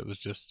crowded. It was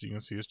just, you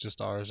can see it's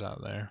just ours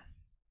out there.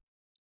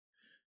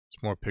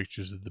 It's more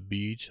pictures of the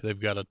beach. They've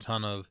got a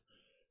ton of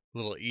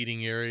little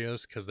eating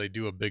areas because they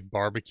do a big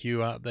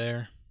barbecue out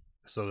there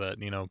so that,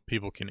 you know,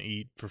 people can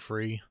eat for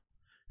free.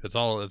 It's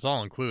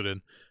all included,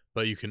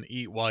 but you can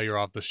eat while you're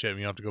off the ship.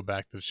 You don't have to go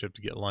back to the ship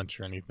to get lunch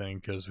or anything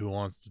because who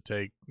wants to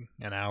take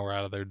an hour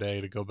out of their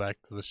day to go back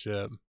to the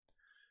ship?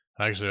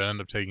 Actually, it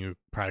ended up taking you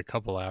probably a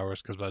couple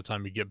hours because by the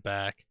time you get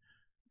back,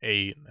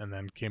 8 and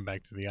then came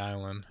back to the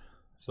island.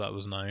 So that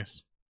was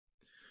nice.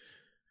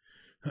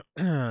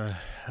 That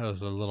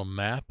was a little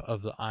map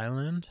of the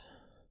island,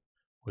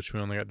 which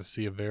we only got to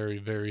see a very,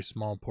 very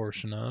small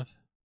portion of.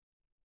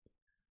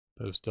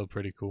 But it was still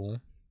pretty cool.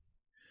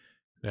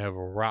 They have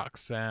a rock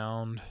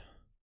sound,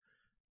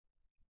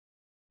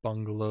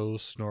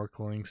 bungalows,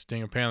 snorkeling,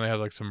 sting. Apparently they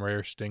have like some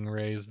rare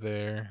stingrays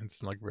there and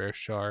some like rare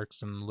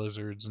sharks and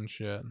lizards and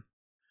shit.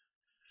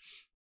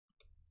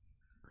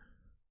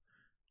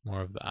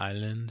 More of the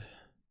island.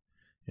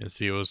 You can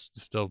see it was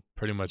still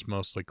pretty much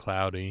mostly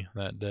cloudy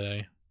that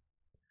day.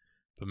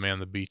 But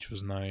man, the beach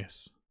was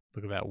nice.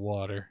 Look at that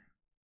water.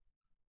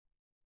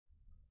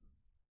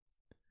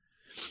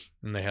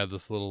 And they had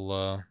this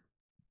little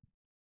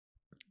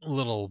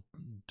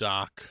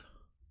dock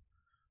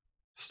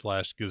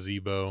 /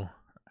 gazebo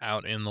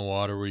out in the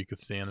water where you could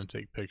stand and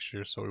take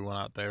pictures. So we went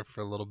out there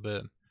for a little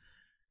bit,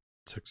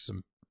 took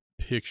some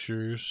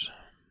pictures.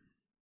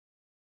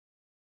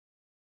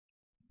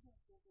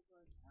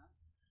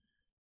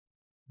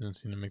 Didn't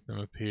seem to make them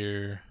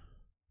appear.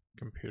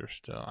 Computer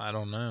still. I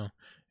don't know.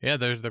 Yeah,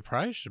 there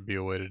probably should be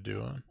a way to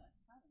do it.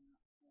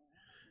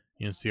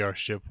 You can see our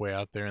ship way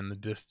out there in the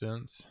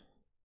distance.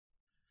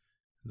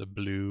 The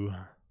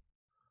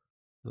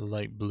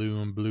light blue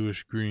and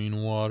bluish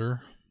green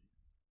water.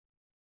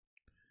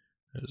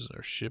 There's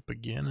our ship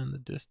again in the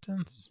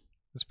distance.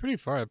 It's pretty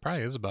far. It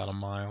probably is about a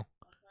mile.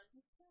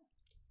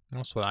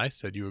 That's what I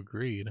said. You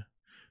agreed.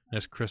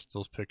 There's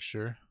Crystal's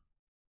picture.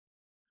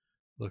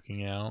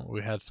 looking out.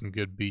 We had some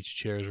good beach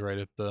chairs right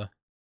at the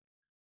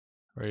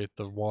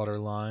water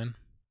line.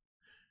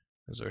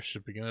 There's our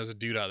ship again. There's a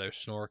dude out there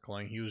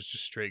snorkeling. He was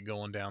just straight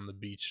going down the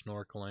beach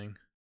snorkeling.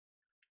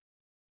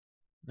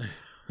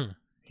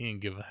 He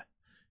didn't give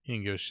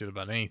a shit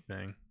about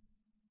anything.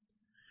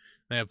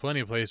 They had plenty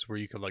of places where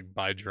you could like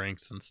buy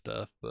drinks and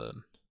stuff, but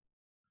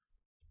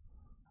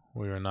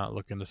we were not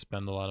looking to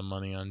spend a lot of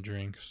money on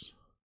drinks.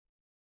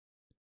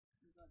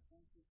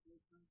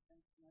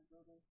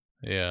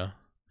 Yeah.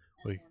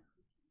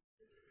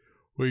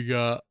 We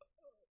got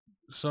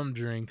some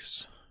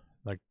drinks,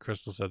 like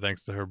Crystal said,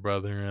 thanks to her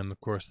brother, and of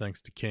course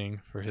thanks to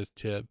King for his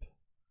tip.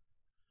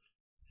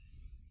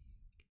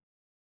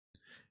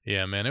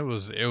 Yeah, man, it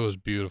was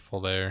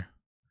beautiful there.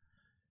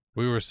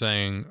 We were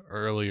saying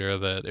earlier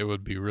that it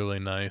would be really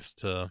nice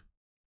to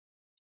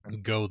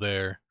go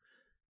there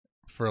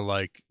for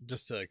like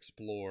just to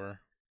explore.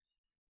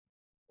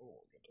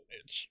 Oh,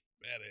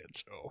 bad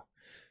itch. Oh,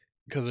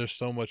 because there's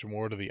so much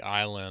more to the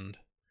island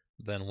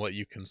than what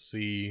you can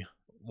see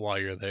while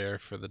you're there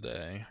for the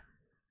day.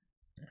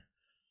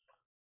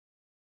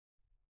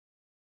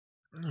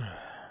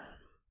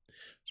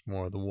 It's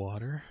more of the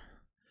water.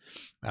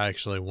 I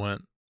actually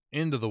went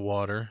into the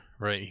water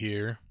right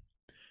here,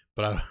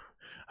 but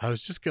I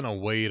was just gonna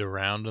wade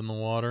around in the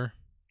water,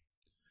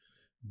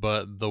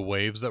 but the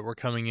waves that were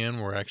coming in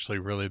were actually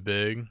really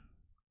big,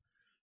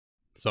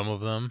 some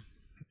of them,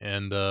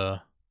 and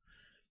I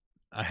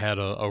had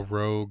a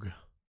rogue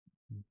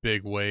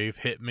big wave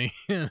hit me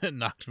and it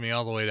knocked me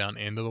all the way down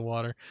into the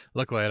water.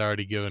 Luckily I'd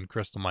already given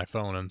Crystal my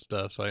phone and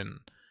stuff, so I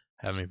didn't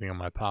have anything in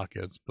my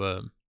pockets,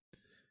 but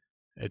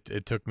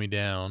it took me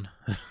down.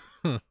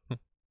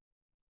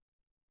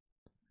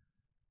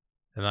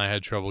 And I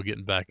had trouble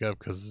getting back up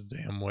because of the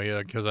damn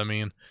wave. Because, I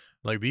mean,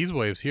 like, these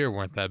waves here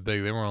weren't that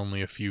big. They were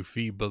only a few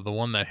feet. But the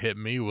one that hit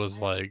me was,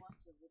 like,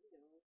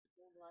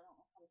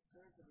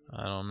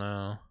 I don't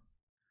know.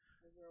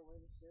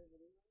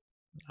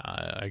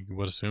 I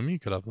would assume you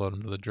could upload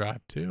them to the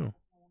drive, too.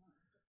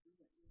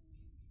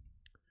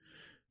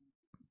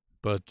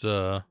 But,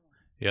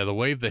 yeah, the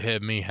wave that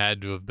hit me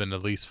had to have been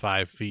at least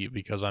 5 feet.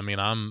 Because, I mean,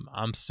 I'm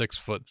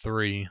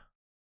 6'3",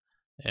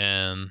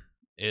 and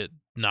it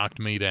knocked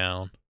me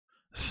down.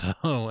 So,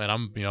 and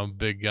I'm, a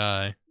big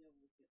guy.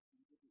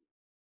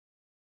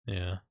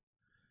 Yeah.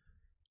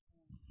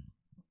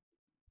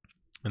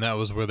 And that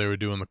was where they were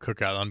doing the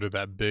cookout under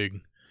that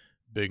big,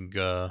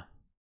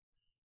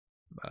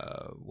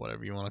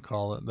 whatever you want to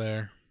call it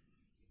there.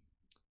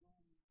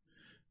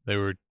 They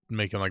were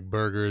making like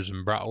burgers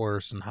and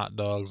bratwurst and hot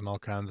dogs and all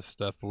kinds of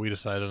stuff, but we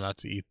decided not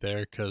to eat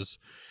there because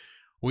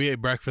we ate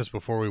breakfast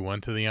before we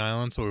went to the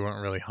island, so we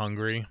weren't really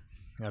hungry.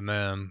 And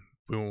then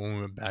when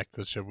we went back to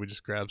the ship, we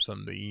just grabbed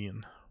something to eat.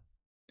 And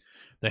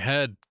they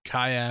had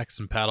kayaks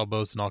and paddle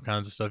boats and all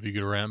kinds of stuff you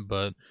could rent,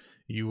 but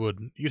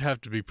you'd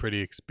have to be pretty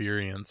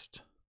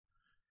experienced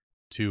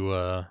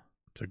to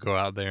go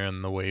out there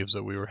in the waves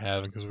that we were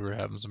having, because we were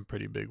having some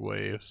pretty big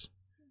waves.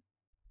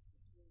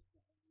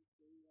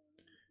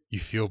 You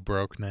feel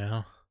broke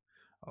now?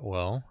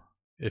 Well,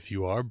 if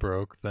you are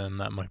broke, then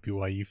that might be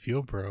why you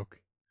feel broke.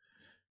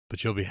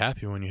 But you'll be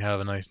happy when you have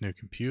a nice new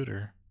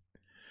computer.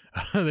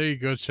 There you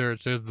go,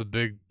 church. There's the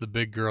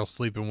big girl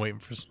sleeping,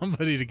 waiting for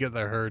somebody to get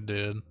their hair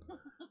did.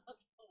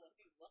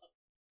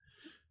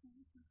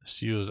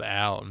 She was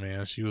out,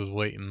 man. She was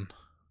waiting.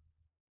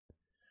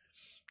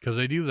 Because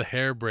they do the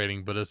hair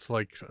braiding, but it's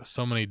like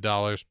so many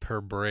dollars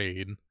per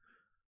braid.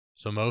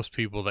 So most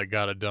people that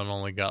got it done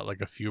only got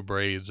like a few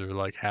braids or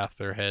like half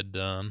their head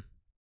done.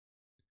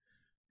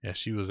 Yeah,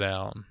 she was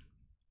out.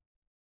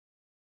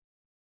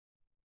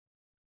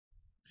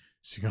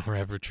 She's gonna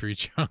wrap her tree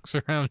trunks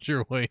around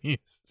your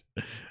waist.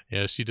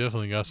 Yeah, she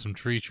definitely got some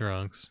tree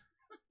trunks.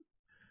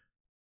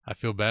 I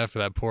feel bad for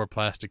that poor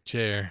plastic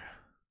chair.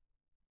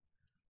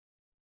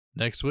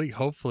 Next week,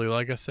 hopefully,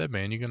 like I said,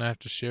 man, you're gonna have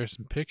to share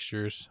some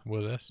pictures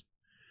with us.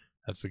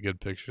 That's a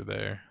good picture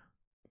there.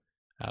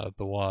 Out at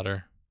the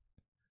water.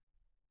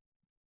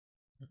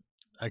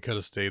 I could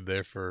have stayed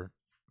there for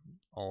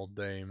all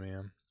day,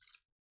 man.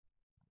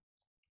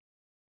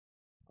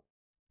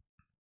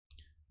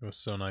 It was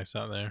so nice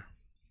out there.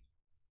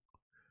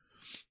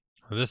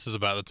 This is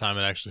about the time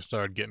it actually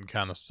started getting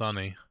kind of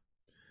sunny.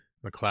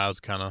 The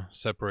clouds kind of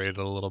separated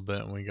a little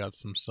bit and we got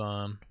some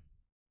sun.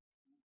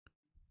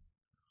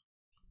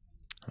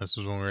 This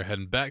was when we were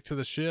heading back to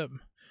the ship.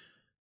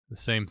 The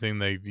same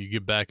thing, you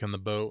get back in the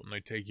boat and they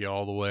take you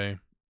all the way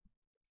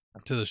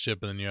to the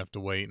ship, and then you have to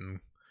wait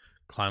and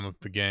climb up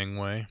the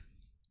gangway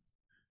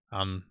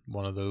on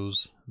one of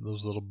those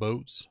little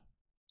boats.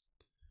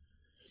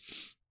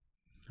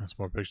 That's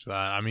more pictures.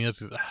 I mean,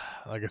 it's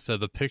like I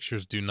said, the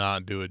pictures do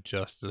not do it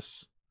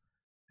justice.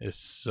 It's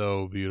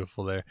so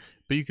beautiful there,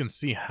 but you can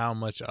see how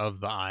much of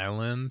the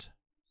island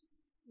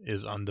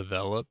is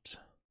undeveloped.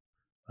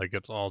 Like,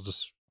 it's all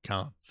just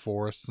kind of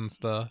forests and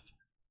stuff.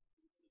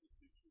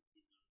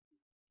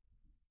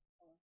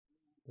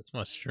 That's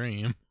my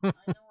stream. I know,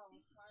 I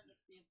was trying to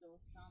see if there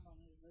was sound on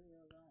his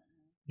video.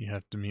 You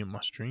have to mute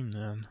my stream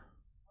then.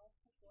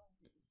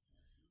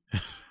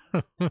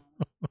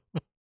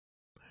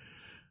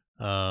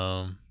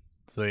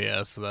 So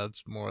yeah, so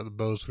that's more of the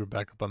boats. We're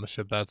back up on the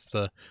ship. They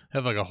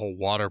have like a whole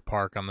water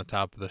park on the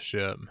top of the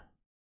ship.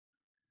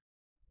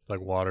 It's like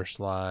water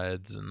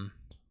slides and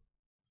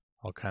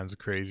all kinds of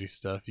crazy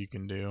stuff you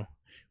can do.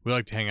 We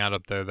like to hang out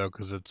up there though,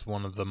 because it's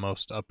one of the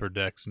most upper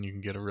decks, and you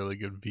can get a really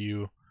good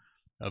view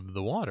of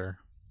the water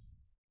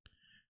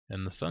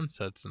and the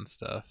sunsets and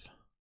stuff.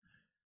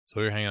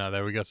 So we were hanging out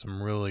there. We got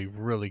some really,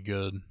 really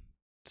good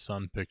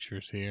sun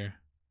pictures here.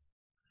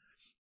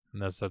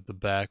 And that's at the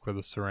back where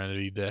the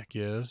Serenity deck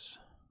is.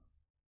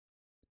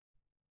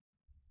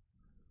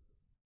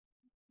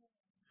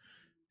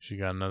 She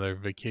got another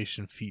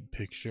vacation feet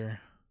picture.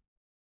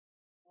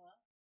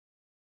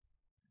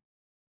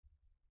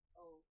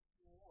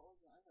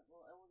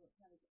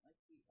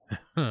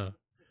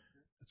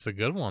 It's a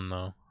good one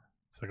though.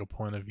 It's like a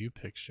point of view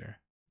picture.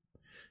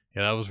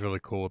 Yeah, that was really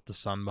cool with the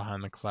sun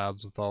behind the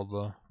clouds with all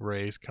the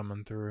rays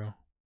coming through.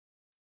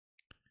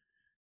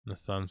 And the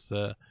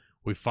sunset.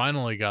 We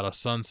finally got a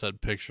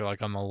sunset picture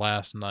like on the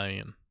last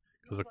night.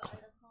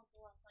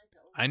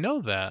 I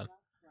know that.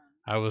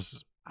 I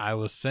was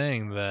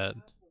saying that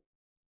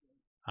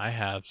I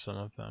have some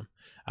of them.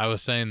 I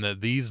was saying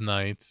that these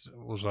nights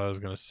was what I was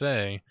going to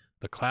say.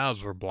 The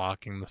clouds were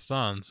blocking the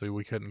sun, so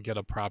we couldn't get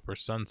a proper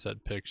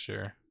sunset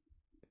picture.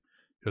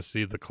 You'll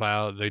see the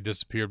cloud, they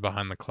disappeared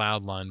behind the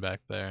cloud line back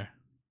there.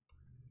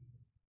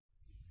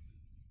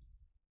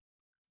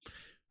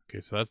 Okay,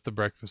 so that's the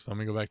breakfast. Let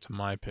me go back to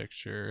my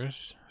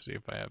pictures. See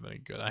if I have any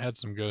good. I had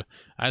some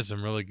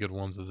really good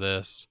ones of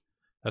this.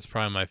 That's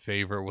probably my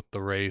favorite, with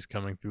the rays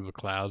coming through the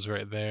clouds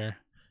right there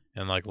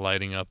and like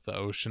lighting up the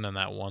ocean in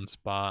that one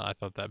spot. I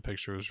thought that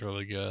picture was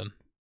really good.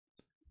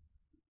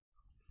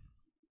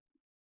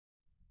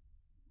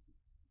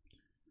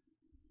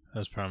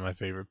 That's probably my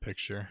favorite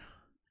picture.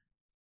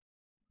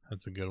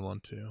 That's a good one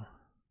too.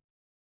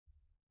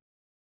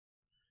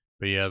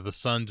 But yeah, the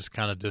sun just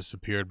kind of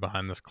disappeared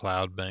behind this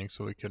cloud bank,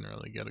 so we couldn't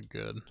really get a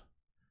good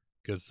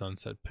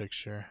sunset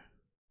picture.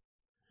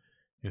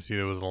 You see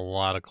there was a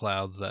lot of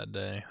clouds that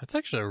day. That's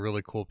actually a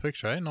really cool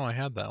picture. I didn't know I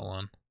had that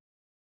one.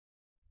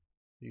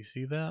 Do you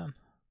see that?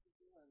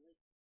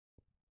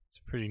 It's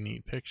a pretty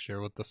neat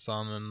picture with the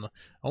sun and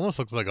almost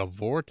looks like a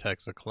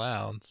vortex of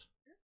clouds.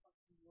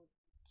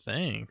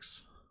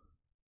 Thanks.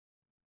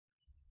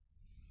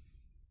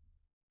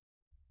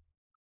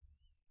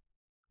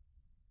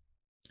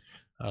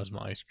 That was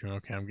my ice cream.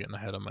 Okay, I'm getting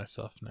ahead of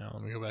myself now.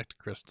 Let me go back to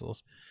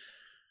crystals.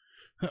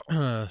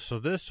 So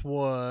this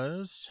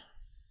would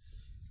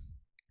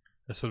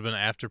have been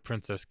after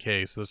Princess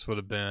K. So this would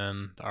have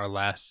been our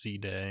last sea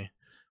day.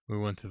 We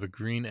went to the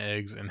green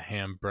eggs and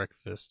ham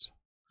breakfast,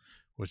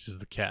 which is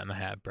the Cat in the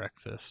Hat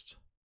breakfast.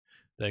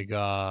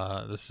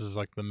 This is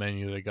like the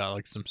menu. They got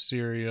like some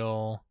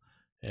cereal,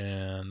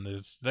 and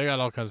they got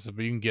all kinds of stuff.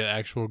 But you can get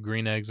actual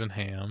green eggs and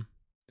ham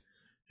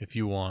if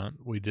you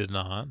want. We did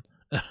not.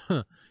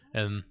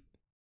 And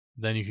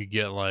then you could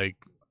get like,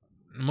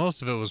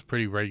 most of it was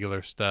pretty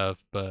regular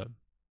stuff, but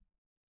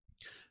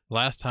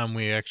last time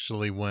we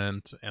actually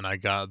went and I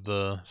got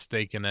the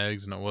steak and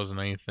eggs, and it wasn't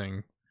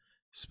anything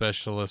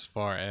special as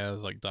far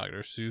as like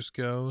Dr. Seuss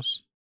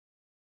goes.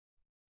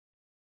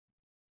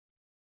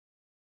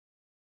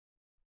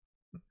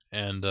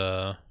 And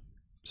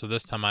so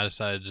this time I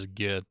decided to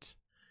get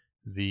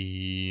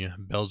the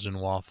Belgian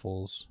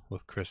waffles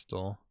with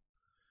Crystal.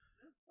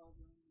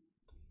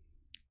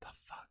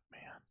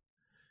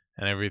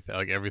 And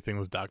everything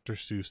was Dr.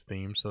 Seuss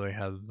themed, so they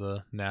had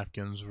the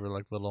napkins were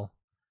like little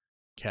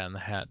Cat in the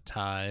Hat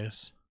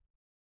ties.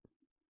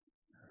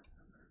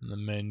 And the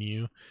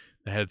menu,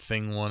 they had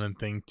thing 1 and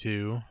thing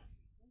 2.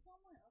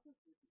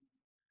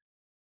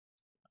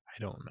 I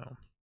don't know.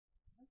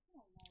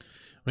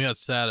 We got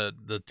sat at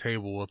the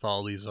table with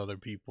all these other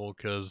people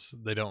because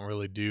they don't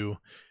really do.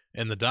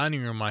 In the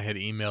dining room, I had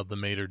emailed the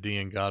maitre d'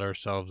 and got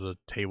ourselves a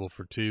table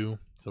for 2.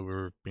 So we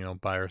were,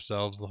 by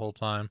ourselves the whole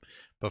time.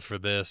 But for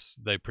this,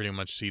 they pretty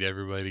much seat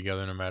everybody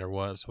together no matter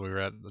what. So we were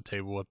at the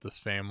table with this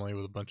family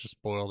with a bunch of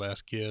spoiled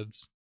ass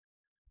kids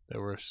that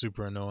were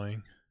super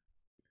annoying.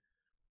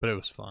 But it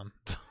was fun.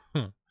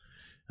 And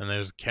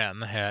there's a Cat in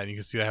the Hat. And you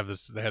can see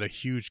they had a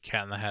huge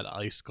Cat in the Hat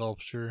ice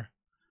sculpture.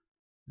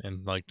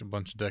 And like a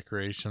bunch of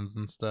decorations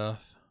and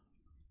stuff.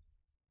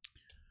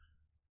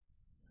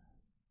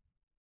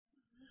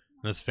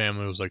 And this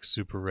family was like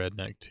super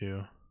redneck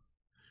too.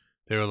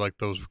 They were like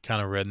those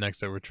kind of rednecks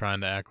that were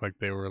trying to act like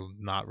they were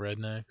not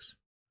rednecks.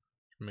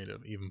 Made it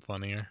even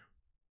funnier.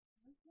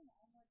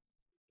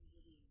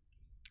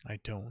 I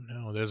don't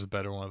know. There's a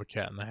better one of the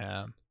Cat in the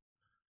Hat.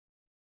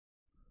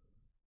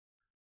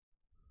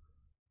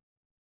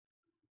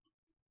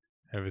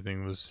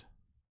 Everything was...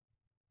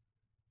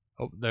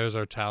 Oh, there's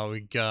our towel.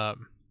 We got...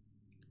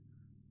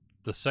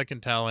 The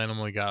second towel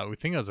animal we got, we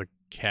think it was a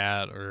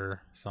cat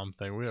or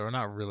something. We're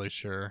not really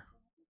sure.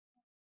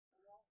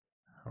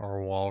 Or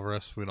a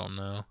walrus, we don't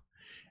know.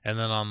 And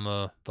then on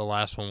the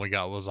last one we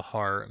got was a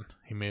heart.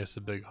 He made us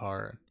a big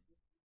heart.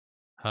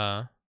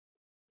 Huh?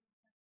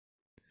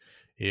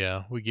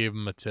 Yeah, we gave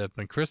him a tip.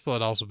 And Crystal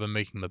had also been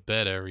making the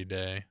bed every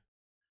day.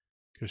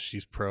 because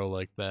she's pro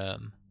like that.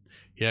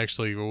 He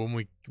actually,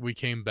 when we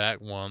came back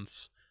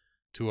once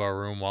to our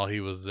room while he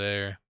was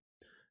there,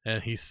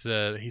 and he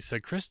said,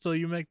 Crystal,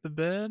 you make the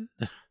bed?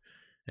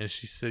 And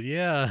she said,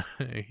 yeah.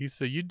 He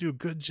said, you do a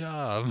good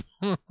job.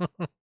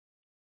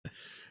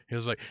 He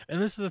was like,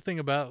 and this is the thing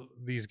about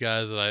these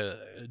guys that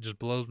it just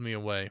blows me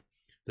away.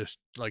 There's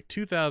like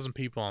 2,000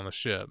 people on the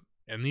ship,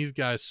 and these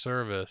guys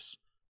service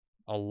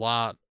a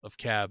lot of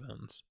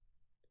cabins.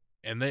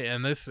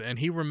 And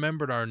he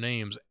remembered our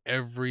names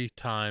every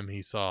time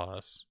he saw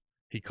us.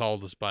 He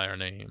called us by our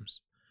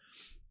names.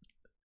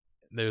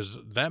 There's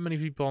that many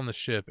people on the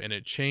ship, and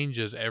it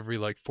changes every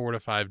like 4 to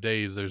 5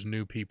 days. There's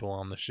new people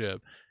on the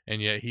ship,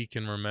 and yet he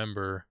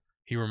remembered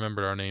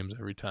our names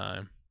every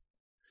time.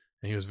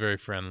 And he was very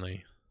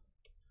friendly.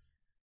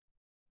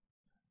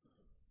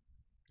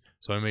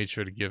 So I made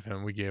sure to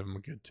we gave him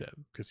a good tip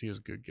because he was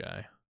a good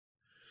guy.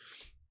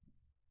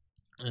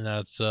 And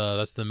that's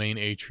the main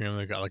atrium.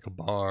 They got like a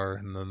bar,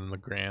 and then the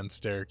grand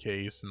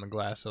staircase and the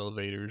glass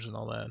elevators and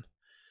all that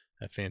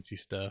fancy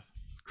stuff.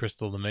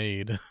 Crystal the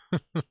maid.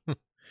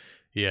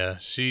 Yeah,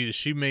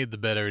 she made the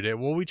bed every day.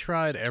 Well, we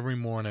tried every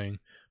morning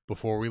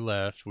before we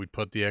left. We'd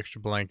put the extra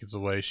blankets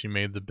away. She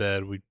made the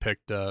bed. We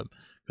picked up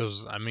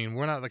because I mean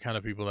we're not the kind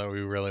of people that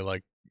we really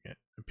like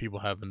people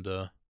having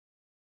to,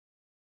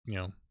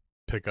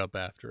 pick up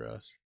after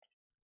us.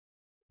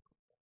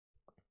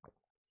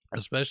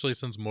 Especially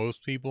since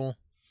most people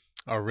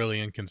are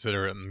really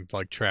inconsiderate and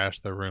like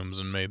trash their rooms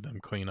and made them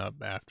clean up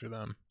after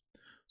them.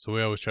 So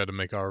we always try to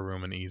make our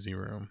room an easy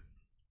room.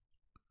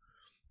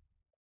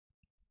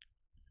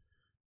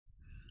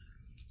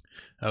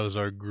 That was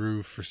our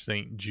Groove for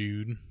St.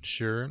 Jude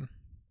shirt.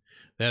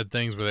 They had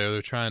things where they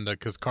were trying to,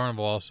 because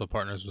Carnival also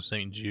partners with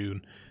St.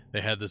 Jude. They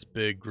had this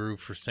big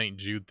Groove for St.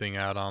 Jude thing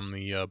out on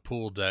the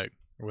pool deck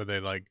where they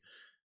like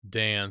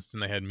danced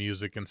and they had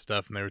music and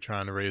stuff, and they were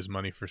trying to raise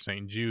money for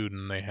St. Jude.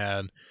 And they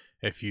had,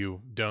 if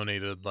you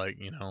donated like,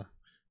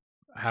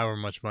 however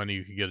much money,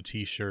 you could get a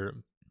t-shirt.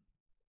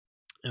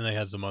 And they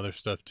had some other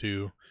stuff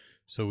too.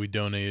 So we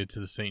donated to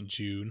the St.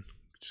 Jude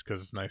just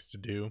because it's nice to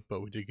do.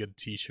 But we did get a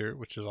t-shirt,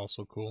 which is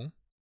also cool.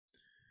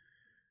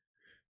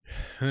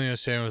 And then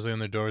Sharon was leaving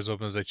their doors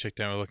open as they checked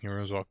out. We're looking at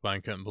rooms, walked by,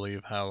 and couldn't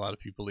believe how a lot of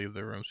people leave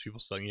their rooms. People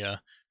saying, yeah,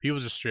 people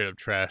just straight up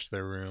trash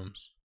their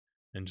rooms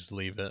and just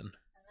leave it.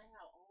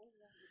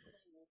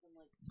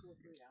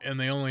 And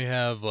they only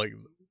have like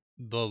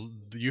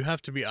you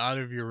have to be out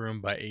of your room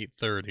by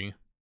 8:30,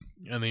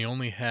 and they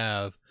only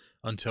have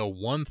until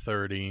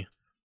 1:30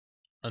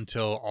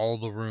 until all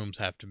the rooms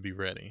have to be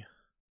ready,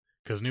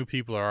 because new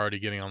people are already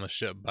getting on the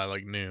ship by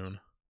like noon.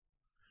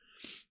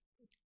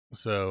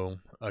 So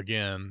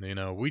again,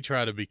 we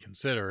try to be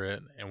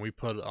considerate and we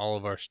put all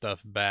of our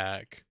stuff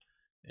back,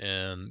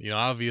 and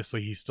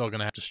obviously he's still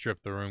gonna have to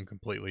strip the room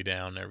completely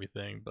down and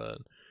everything, but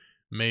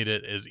made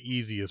it as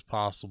easy as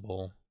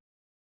possible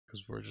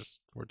because we're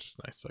just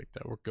nice like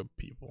that. We're good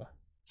people.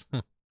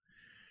 Yeah,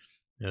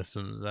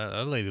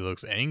 that lady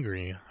looks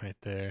angry right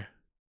there.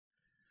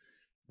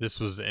 This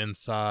was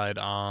inside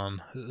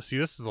on. See,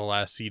 this was the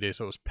last sea day,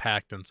 so it was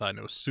packed inside, and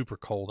it was super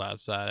cold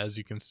outside. As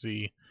you can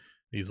see,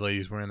 these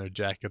ladies wearing their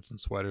jackets and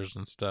sweaters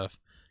and stuff.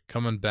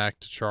 Coming back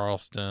to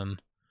Charleston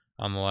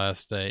on the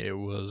last day, it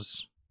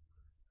was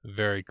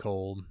very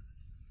cold.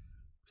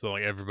 So,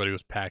 like, everybody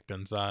was packed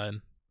inside.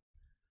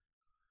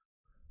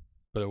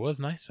 But it was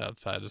nice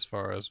outside as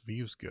far as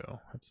views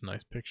go. That's a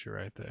nice picture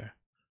right there.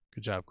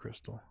 Good job,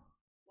 Crystal.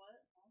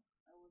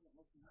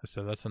 I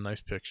said that's a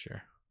nice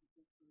picture.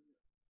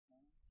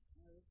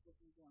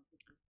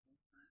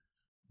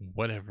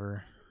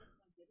 Whatever.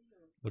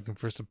 Looking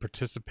for some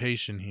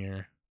participation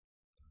here.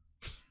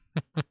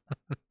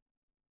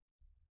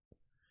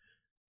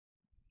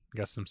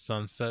 Got some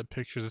sunset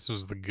pictures. This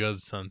was the good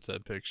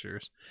sunset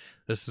pictures.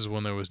 This is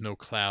when there was no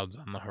clouds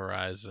on the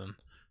horizon.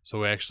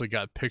 So we actually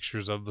got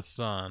pictures of the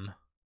sun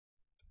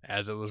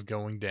as it was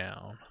going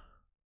down.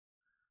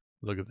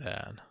 Look at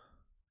that.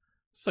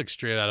 It's like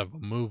straight out of a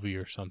movie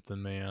or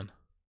something, man.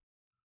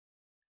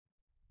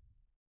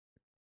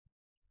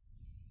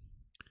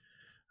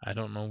 I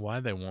don't know why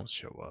they won't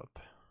show up.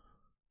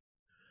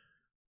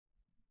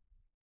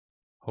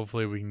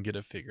 Hopefully we can get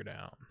it figured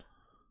out.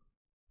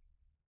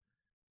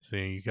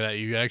 See,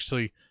 you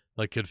actually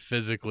could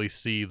physically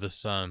see the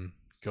sun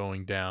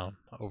going down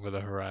over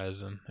the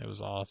horizon. It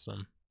was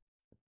awesome.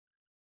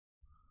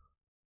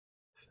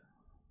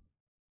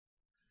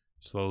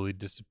 Slowly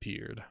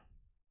disappeared.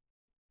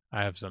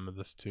 I have some of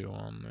this too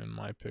in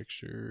my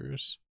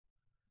pictures.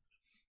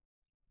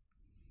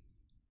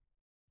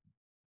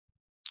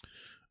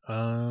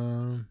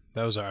 That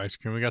was our ice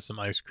cream. We got some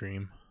ice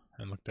cream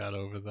and looked out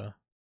over the.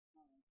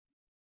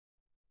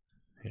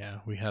 Yeah,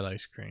 we had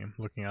ice cream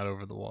looking out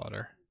over the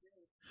water.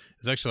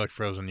 It's actually like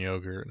frozen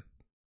yogurt,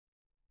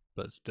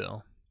 but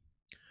still.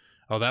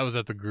 Oh, that was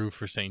at the Groove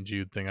for St.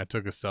 Jude thing. I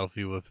took a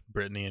selfie with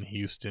Brittany and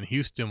Houston.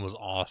 Houston was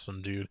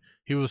awesome, dude.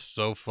 He was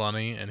so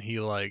funny, and he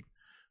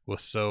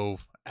was so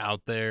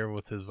out there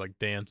with his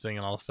dancing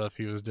and all the stuff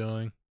he was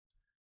doing.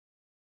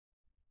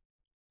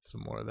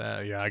 Some more of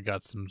that. Yeah, I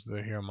got some.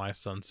 Here are my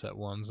sunset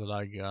ones that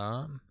I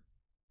got.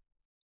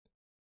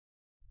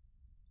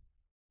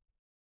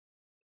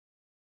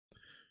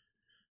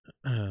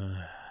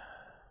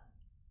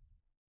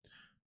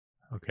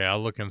 Okay,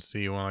 I'll look and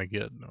see when I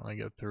get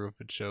through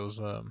if it shows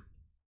up.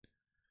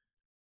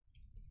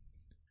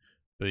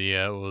 But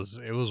yeah, it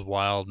was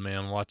wild,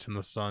 man, watching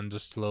the sun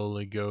just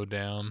slowly go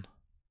down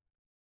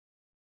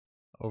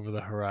over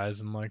the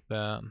horizon like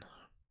that.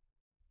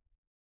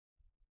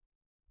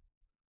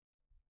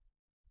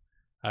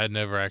 I had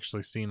never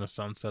actually seen a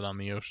sunset on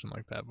the ocean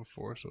like that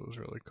before, so it was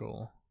really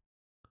cool.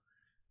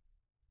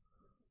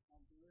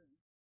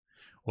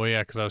 Well,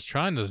 yeah, because I was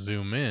trying to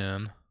zoom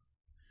in,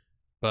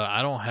 but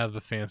I don't have the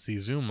fancy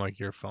zoom like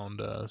your phone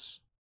does.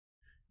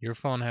 Your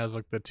phone has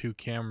like the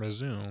 2-camera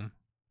zoom,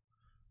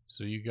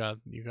 so you got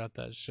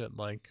that shit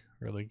like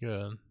really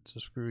good.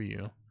 So screw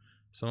you.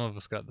 Some of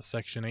us got the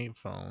Section 8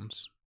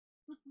 phones.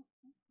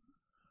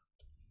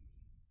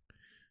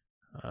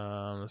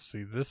 Let's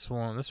see, this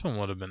one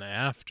would have been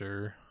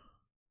after,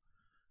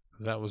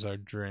 because that was our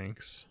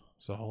drinks.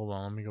 So hold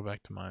on, let me go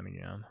back to mine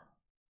again.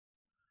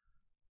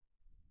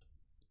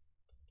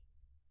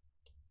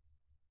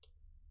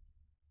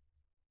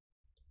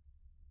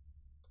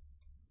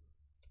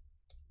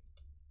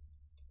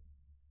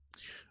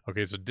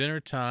 Okay, so dinner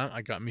time,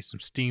 I got me some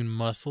steamed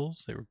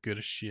mussels. They were good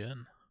as shit.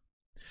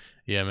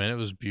 Yeah, man, it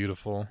was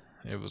beautiful.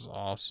 It was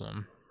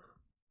awesome.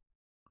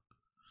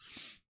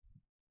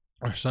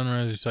 Our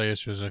sunrise you saw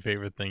yesterday was my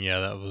favorite thing. Yeah,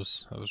 that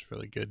was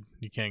really good.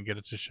 You can't get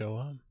it to show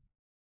up.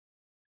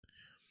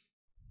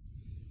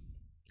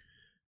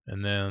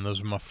 And then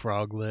those were my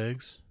frog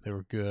legs. They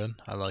were good.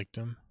 I liked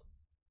them.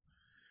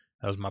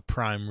 That was my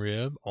prime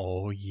rib.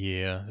 Oh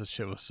yeah, this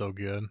shit was so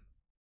good.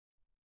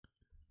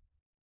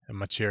 And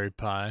my cherry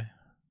pie.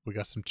 We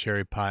got some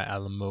cherry pie a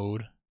la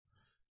mode.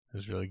 It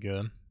was really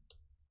good.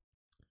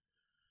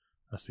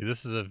 Let's see,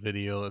 this is a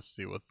video. Let's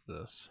see, what's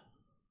this?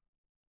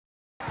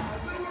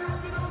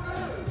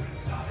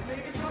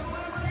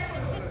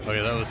 Oh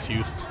yeah, that was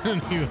Houston.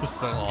 He was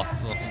so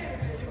awesome.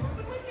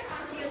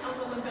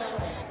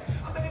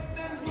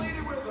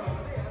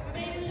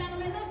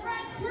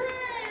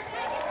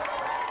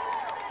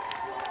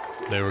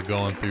 They were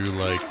going through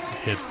like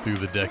hits through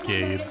the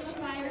decades.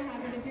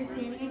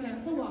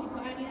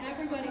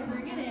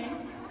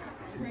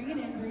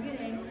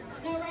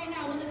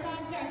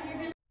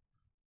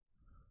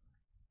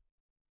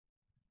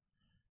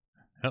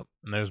 Yep,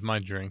 and there's my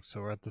drink, so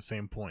we're at the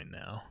same point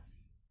now.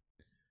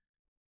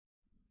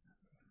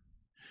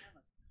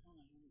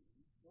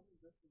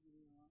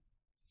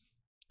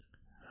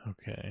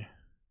 Okay.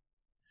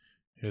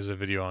 Here's a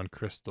video on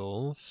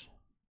crystals.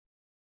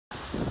 Oh,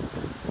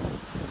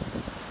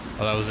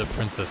 that was at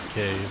Princess K's.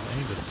 I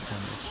need to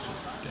turn this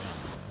shit down,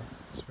 though.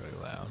 It's very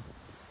loud.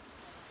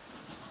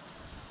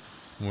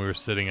 We were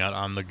sitting out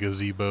on the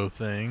gazebo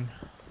thing.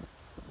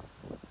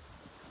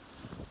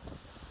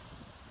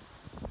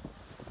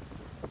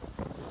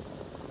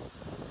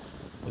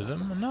 Is it?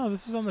 No,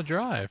 this is on the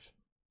drive.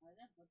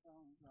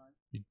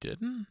 You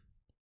didn't?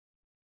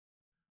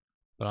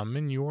 But I'm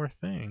in your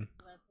thing.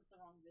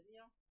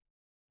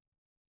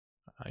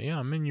 Yeah,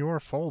 I'm in your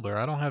folder.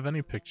 I don't have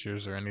any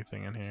pictures or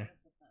anything in here.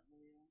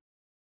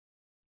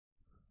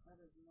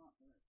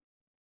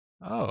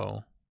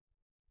 Oh.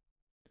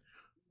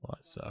 Well,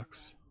 that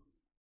sucks.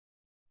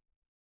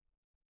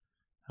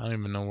 I don't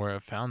even know where I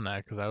found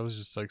that, because I was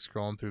just like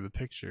scrolling through the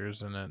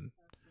pictures and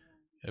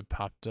it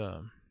popped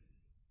up.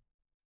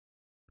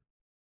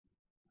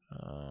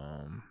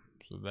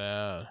 So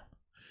that...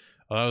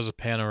 Oh, that was a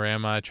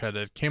panorama. I tried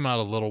to... It came out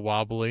a little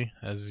wobbly,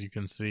 as you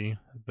can see.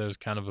 There's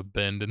kind of a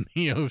bend in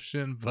the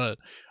ocean, but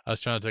I was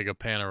trying to take a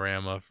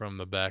panorama from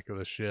the back of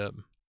the ship.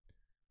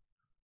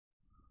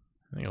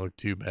 I think it looked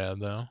too bad,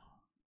 though.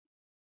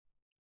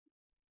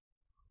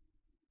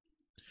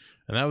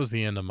 And that was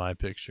the end of my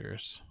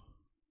pictures.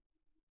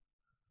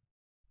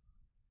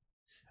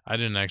 I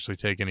didn't actually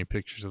take any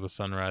pictures of the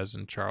sunrise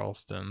in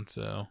Charleston,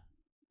 so...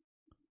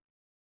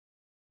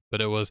 But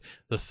it was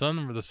the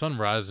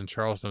sunrise in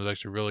Charleston was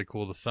actually really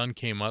cool. The sun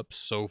came up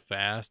so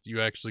fast,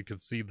 you actually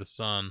could see the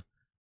sun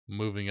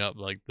moving up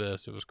like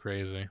this. It was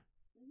crazy.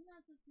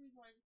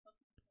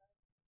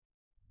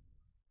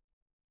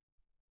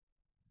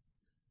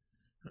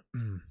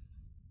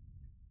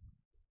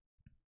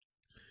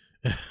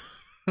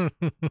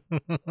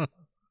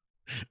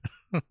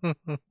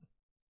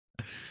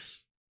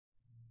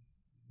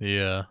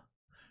 Yeah.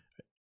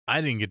 I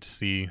didn't get to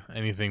see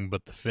anything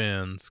but the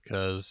fins,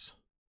 because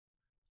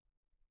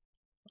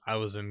I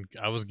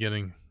was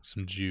getting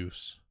some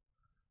juice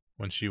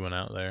when she went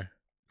out there.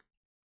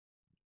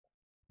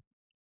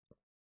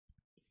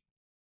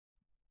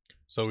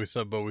 So we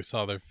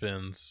saw their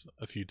fins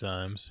a few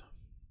times.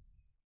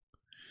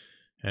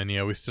 And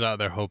yeah, we stood out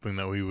there hoping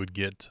that we would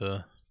get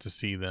to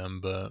see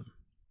them, but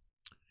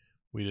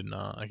we did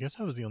not. I guess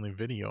that was the only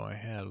video I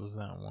had, was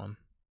that one.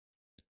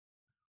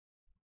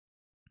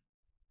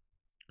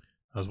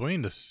 I was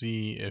waiting to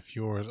see if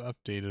yours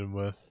updated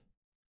with...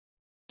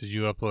 Did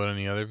you upload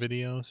any other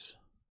videos?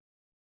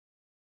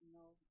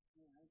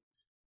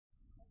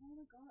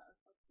 my god!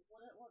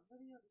 What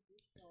video did you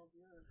show of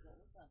yours? What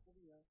was that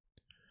video?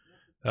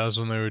 That was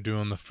when they were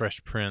doing the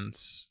Fresh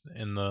Prince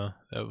in the.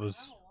 That I was.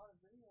 have a lot of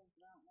videos,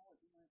 but I don't know what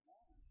you might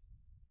want.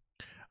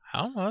 I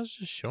don't know. I was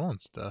just showing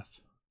stuff.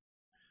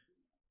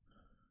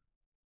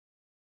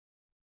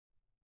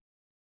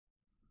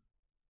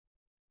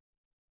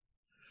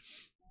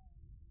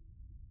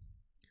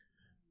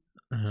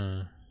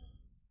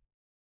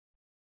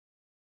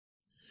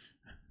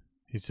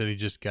 He said he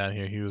just got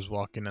here. He was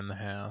walking in the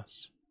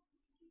house.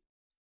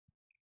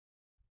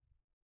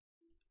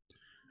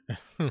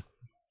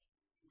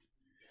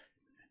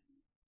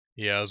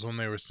 Yeah, it was when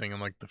they were singing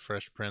like the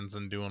Fresh Prince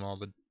and doing all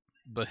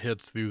the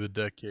hits through the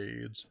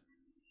decades.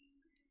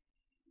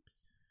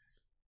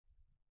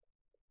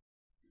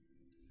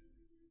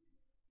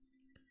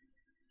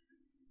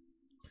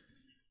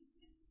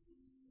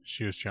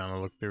 She was trying to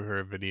look through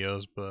her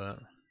videos, but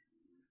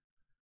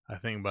I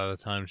think by the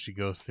time she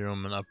goes through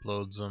them and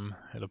uploads them,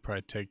 it'll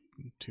probably take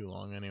too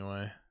long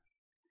anyway.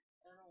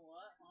 I don't know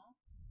what,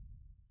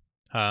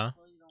 huh? Huh?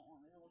 So you don't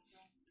want me to look through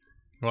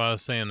 'em? Well, I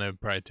was saying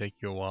it'd probably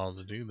take you a while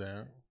to do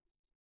that.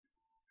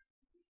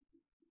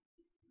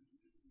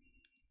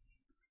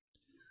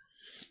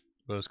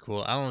 But it was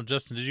cool. I don't know,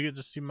 Justin, did you get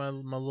to see my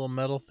little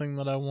medal thing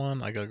that I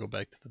won? I gotta go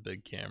back to the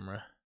big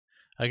camera.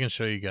 I can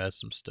show you guys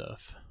some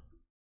stuff.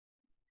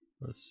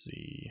 Let's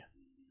see.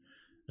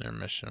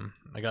 Intermission.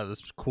 I got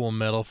this cool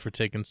medal for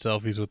taking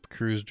selfies with the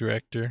cruise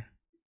director.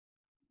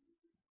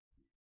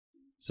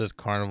 It says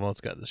Carnival.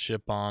 It's got the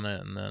ship on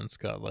it, and then it's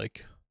got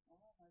like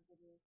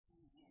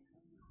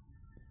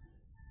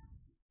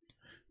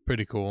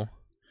pretty cool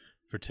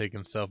for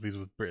taking selfies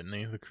with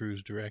Brittany, the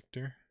cruise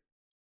director.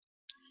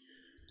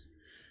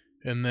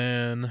 And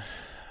then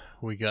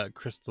we got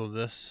Crystal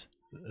this.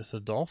 It's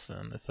a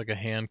dolphin. It's like a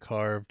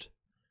hand-carved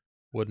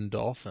wooden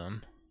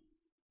dolphin.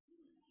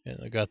 And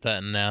I got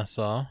that in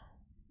Nassau.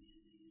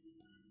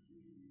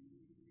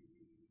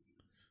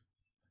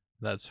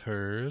 That's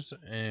hers.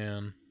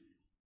 And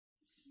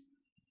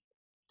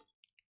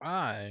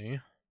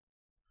I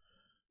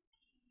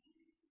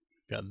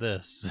got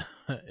this.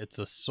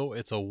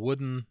 It's a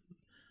wooden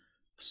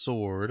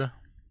sword.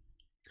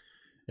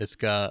 It's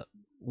got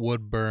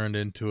wood burned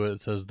into it.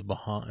 It says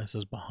Bahamas,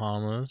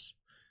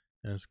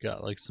 and it's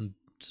got like some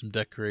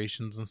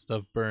decorations and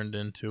stuff burned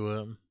into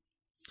it.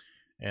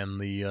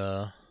 And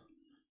the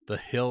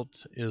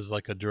hilt is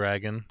like a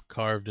dragon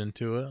carved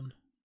into it.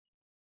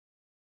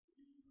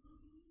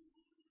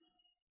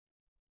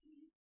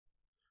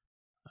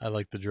 I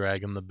like the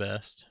dragon the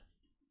best,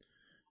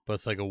 but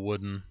it's like a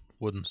wooden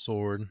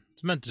sword.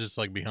 It's meant to just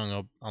like be hung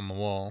up on the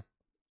wall.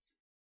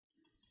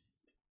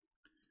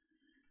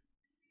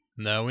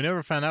 No, we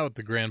never found out what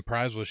the grand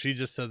prize was. She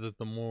just said that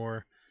the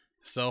more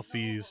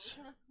selfies.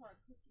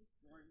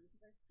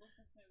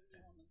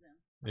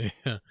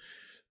 Yeah,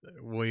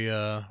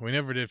 we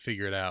never did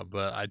figure it out,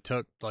 but I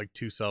took like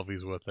 2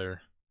 selfies with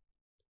her,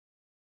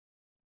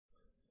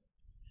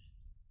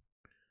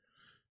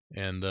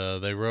 and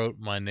they wrote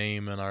my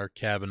name and our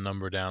cabin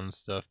number down and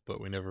stuff, but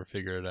we never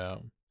figured it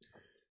out.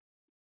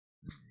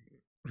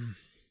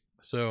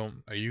 So,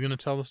 are you gonna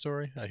tell the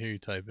story? I hear you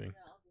typing.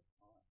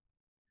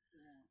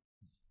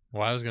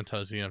 Well, I was gonna tell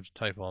you, so you don't have to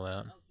type all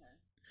that.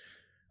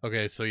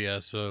 Okay, so yeah,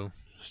 so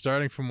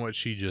starting from what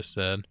she just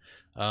said,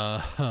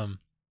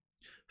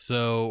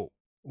 so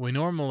we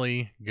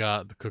normally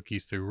got the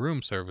cookies through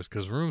room service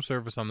because room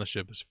service on the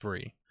ship is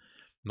free.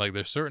 Like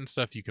there's certain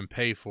stuff you can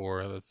pay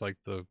for that's like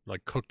the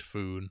cooked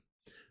food,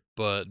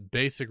 but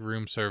basic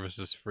room service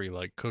is free,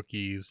 like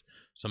cookies,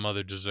 some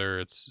other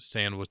desserts,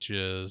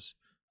 sandwiches,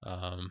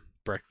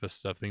 breakfast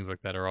stuff, things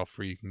like that are all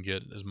free. You can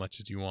get as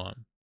much as you want.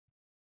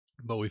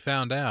 But we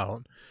found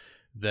out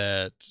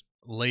that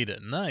late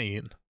at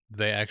night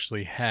they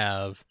actually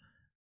have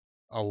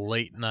a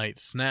late night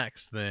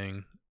snacks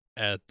thing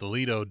at the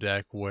Lido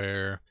deck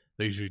where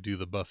they usually do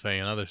the buffet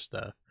and other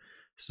stuff.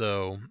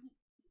 So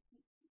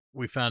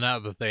we found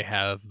out that they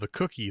have the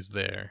cookies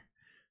there.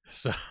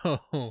 So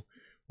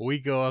we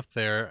go up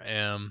there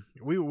and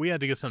we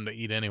had to get something to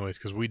eat anyways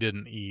because we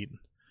didn't eat,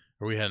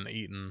 or we hadn't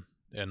eaten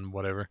and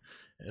whatever.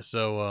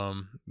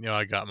 So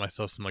I got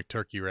myself some like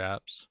turkey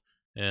wraps,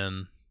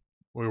 and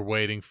we were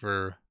waiting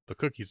for the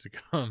cookies to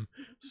come.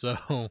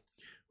 So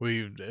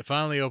it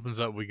finally opens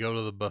up. We go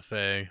to the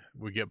buffet.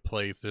 We get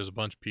plates. There's a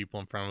bunch of people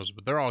in front of us,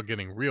 but they're all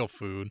getting real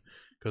food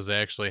because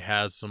they actually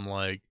had some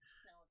like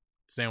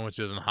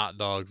sandwiches and hot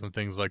dogs and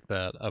things like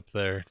that up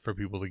there for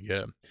people to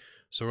get.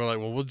 So we're like,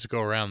 well, we'll just go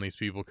around these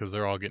people because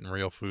they're all getting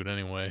real food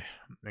anyway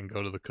and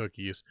go to the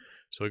cookies.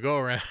 So we go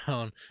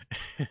around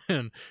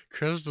and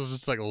Crystal's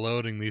just like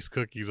loading these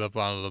cookies up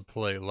onto the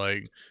plate,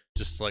 like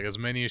just like as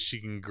many as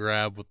she can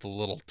grab with the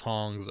little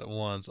tongs at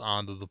once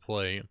onto the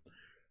plate,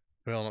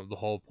 filling up the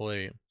whole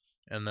plate.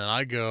 And then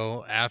I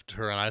go after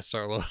her and I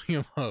start loading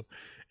them up.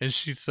 And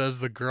she says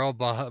the girl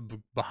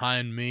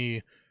behind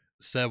me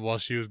said while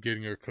she was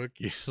getting her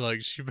cookies,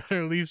 like, she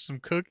better leave some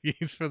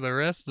cookies for the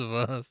rest of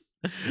us.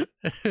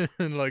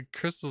 And like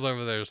Crystal's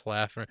over there just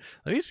laughing.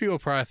 Like, these people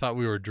probably thought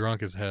we were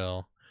drunk as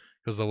hell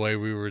because the way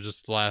we were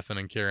just laughing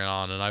and carrying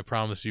on. And I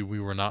promise you, we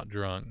were not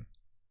drunk.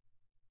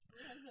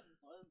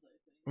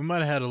 We might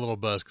have had a little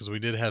buzz because we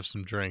did have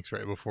some drinks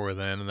right before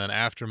then. And then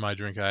after my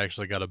drink, I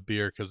actually got a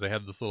beer because they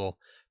had this little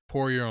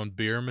pour your own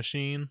beer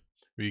machine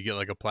where you get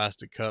like a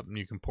plastic cup and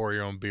you can pour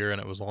your own beer.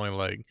 And it was only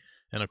like,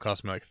 and it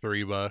cost me like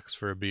 $3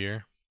 for a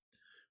beer,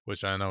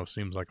 which I know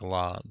seems like a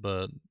lot,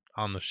 but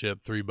on the ship,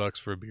 $3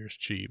 for a beer is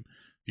cheap.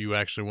 If you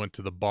actually went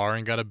to the bar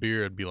and got a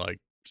beer, it'd be like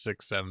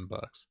 $6-7.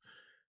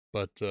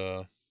 But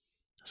so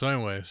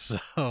anyway,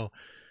 so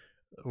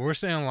we're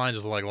standing in line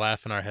just like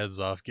laughing our heads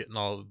off, getting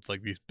all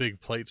like these big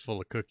plates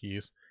full of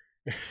cookies,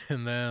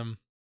 and then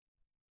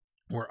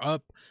we're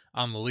up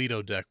on the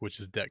Lido deck, which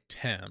is deck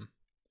 10,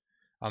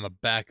 on the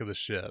back of the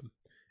ship,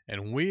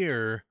 and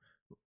we're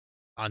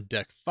on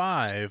deck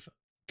 5,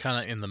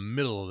 kind of in the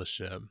middle of the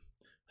ship.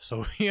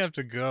 So we have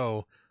to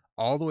go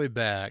all the way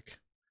back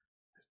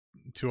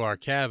to our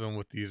cabin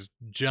with these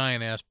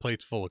giant ass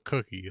plates full of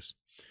cookies.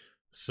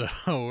 So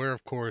we're,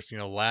 of course,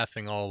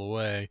 laughing all the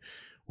way.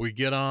 We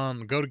go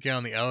to get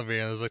on the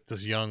elevator, and there's like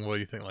this young, what do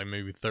you think, like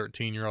maybe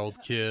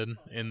 13-year-old kid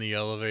in the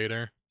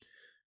elevator.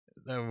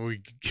 Then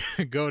we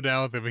go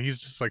down with him, and he's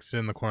just like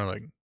sitting in the corner,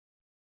 like,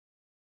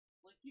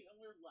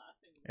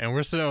 and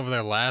we're sitting over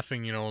there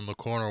laughing, in the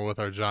corner with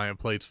our giant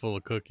plates full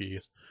of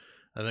cookies.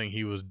 I think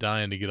he was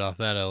dying to get off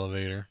that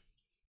elevator.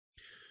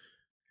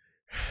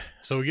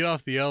 So we get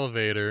off the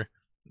elevator,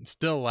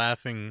 still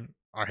laughing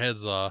our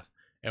heads off,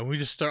 and we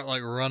just start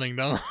like running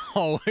down the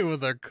hallway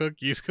with our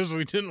cookies because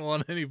we didn't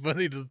want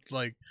anybody to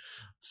like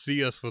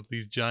see us with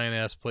these giant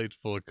ass plates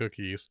full of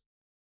cookies.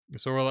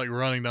 So we're like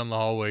running down the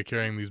hallway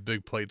carrying these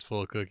big plates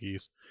full of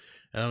cookies.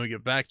 And then we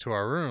get back to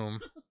our room.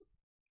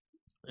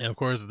 And of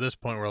course, at this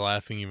point, we're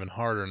laughing even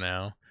harder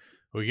now.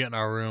 We get in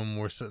our room,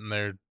 we're sitting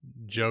there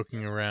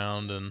joking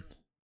around, and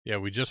yeah,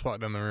 we just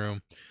walked in the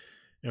room.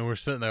 And we're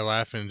sitting there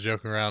laughing and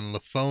joking around, and the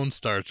phone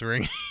starts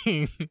ringing.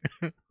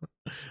 And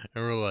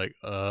we're like,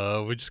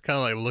 we just kind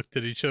of like looked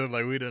at each other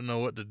like we didn't know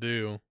what to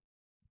do.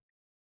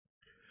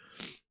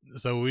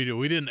 So we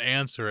didn't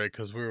answer it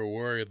because we were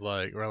worried.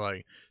 Like, we're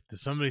like, did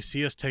somebody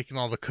see us taking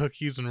all the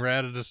cookies and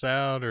ratted us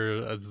out?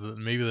 Or is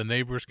maybe the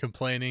neighbors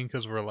complaining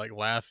because we're like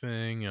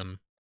laughing and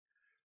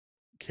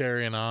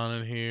carrying on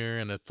in here,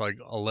 and it's like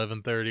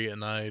 11:30 at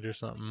night or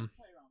something.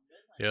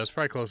 Yeah, it's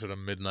probably closer to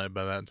midnight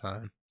by that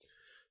time.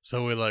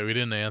 So we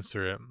didn't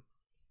answer it.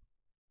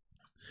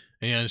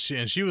 And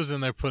she was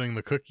in there putting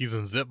the cookies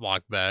in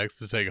Ziploc bags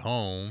to take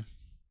home.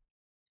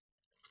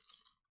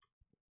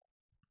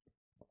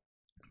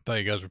 Thought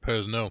you guys were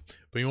pros. No.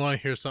 But you want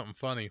to hear something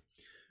funny?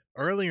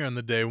 Earlier in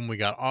the day when we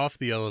got off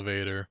the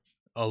elevator,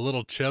 a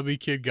little chubby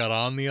kid got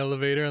on the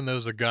elevator, and there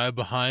was a guy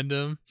behind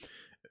him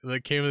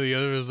that came to the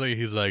elevator.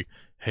 He's like,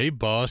 "Hey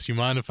boss, you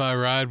mind if I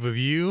ride with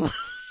you?"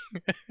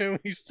 And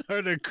we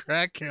started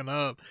cracking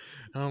up.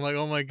 And I'm like,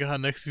 oh my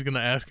god, next he's going to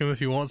ask him if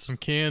he wants some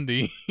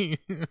candy. It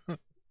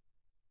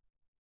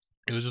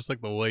was just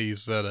like the way he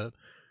said it.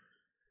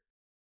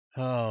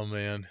 Oh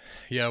man.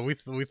 Yeah, we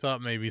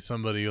thought maybe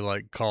somebody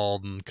like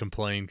called and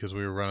complained because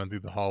we were running through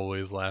the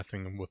hallways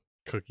laughing with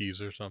cookies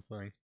or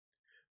something.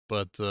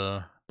 But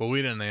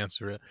we didn't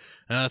answer it.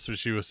 And that's what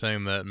she was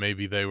saying, that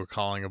maybe they were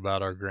calling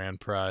about our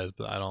grand prize,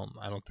 but I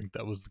don't think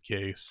that was the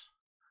case.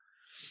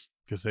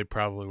 Because they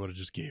probably would have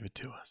just gave it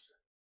to us.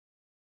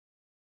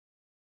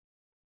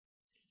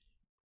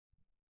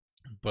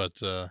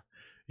 But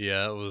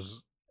yeah, it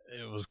was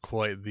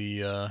quite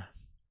the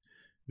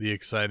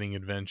exciting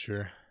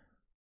adventure.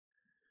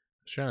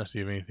 I was trying to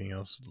see if anything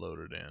else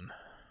loaded in,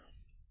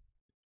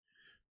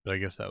 but I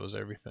guess that was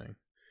everything.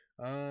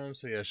 So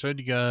yeah, I showed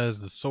you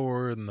guys the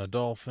sword and the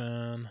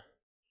dolphin.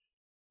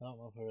 I don't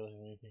know if I really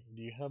have anything.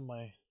 Do you have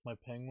my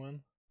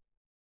penguin?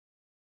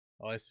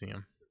 Oh, I see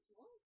him.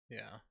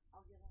 Yeah.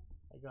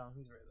 I got him.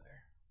 He's right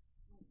there.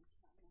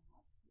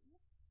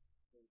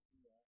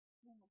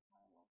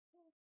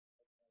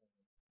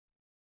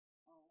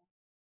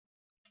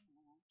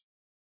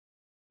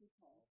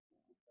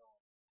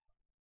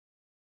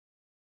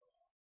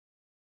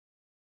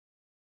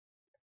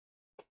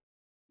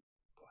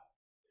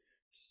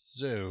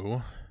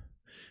 So,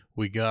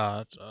 we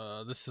got,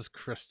 this is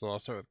Crystal. I'll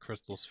start with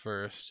Crystal's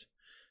first.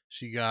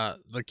 She got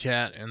the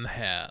cat in the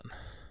hat.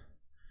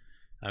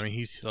 I mean,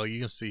 he's, like,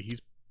 you can see,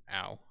 he's,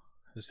 ow.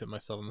 I just hit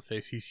myself in the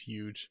face. He's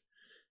huge.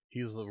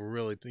 He's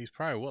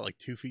probably, what, like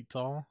 2 feet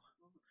tall?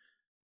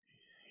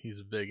 He's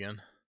a big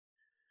one.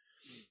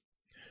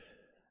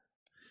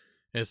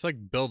 It's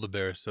like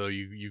Build-A-Bear, so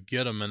you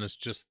get them and it's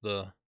just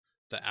the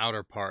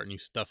outer part, and you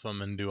stuff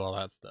them and do all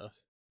that stuff.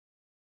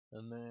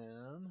 And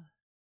then,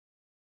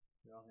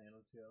 I'll hand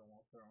him to you. I don't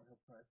want to throw him. He'll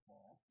probably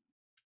fall.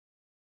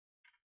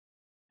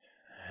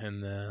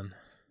 And then,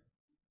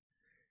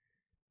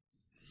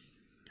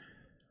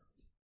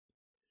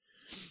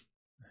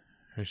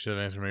 I should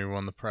answer, maybe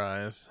won the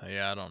prize.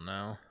 Yeah, I don't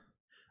know.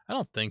 I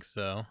don't think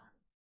so.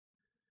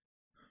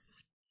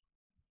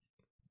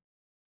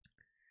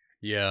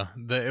 Yeah,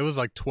 it was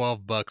like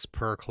 $12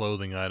 per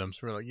clothing item.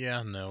 So we're like,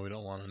 yeah, no, we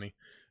don't want any.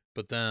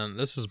 But then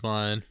this is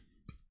mine.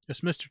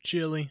 It's Mr.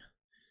 Chili.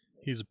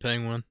 He's a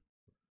penguin.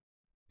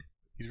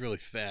 He's really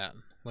fat.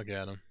 Look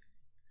at him.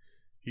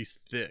 He's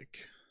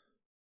thick.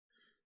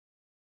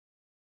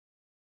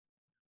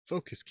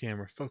 Focus,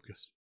 camera,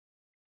 focus.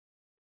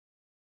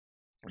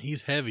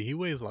 He's heavy. He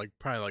weighs like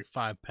probably like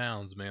 5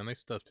 pounds, man. They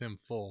stuffed him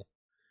full.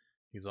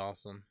 He's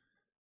awesome.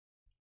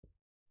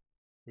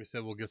 We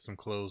said we'll get some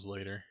clothes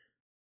later.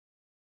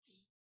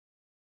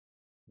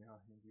 Yeah, I'll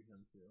hand you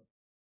him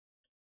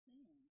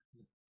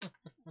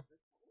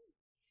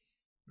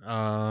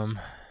too.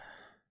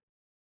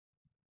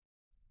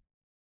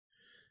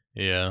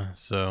 Yeah,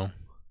 so,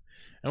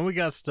 and we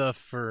got stuff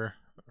for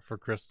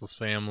Crystal's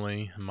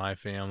family and my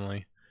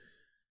family.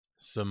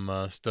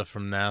 Some stuff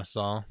from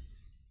Nassau.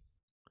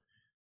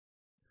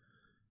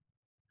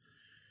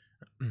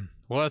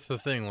 Well, that's the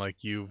thing. Like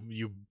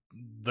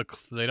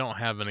they don't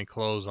have any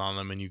clothes on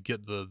them, and you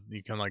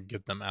can like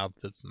get them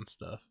outfits and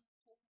stuff.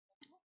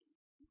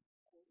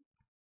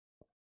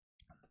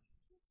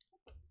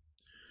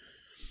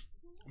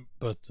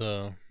 But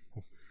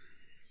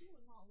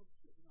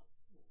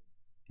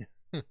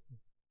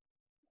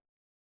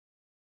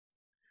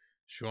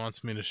she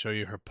wants me to show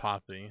you her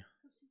Poppy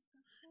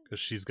because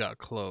she's got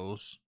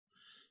clothes.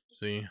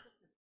 See,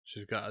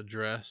 she's got a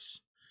dress.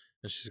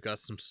 And she's got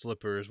some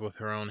slippers with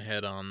her own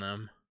head on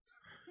them.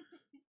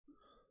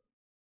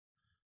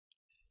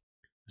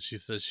 She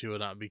says she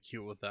would not be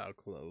cute without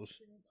clothes.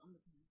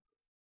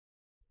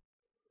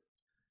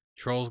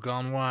 Trolls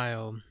gone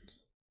wild.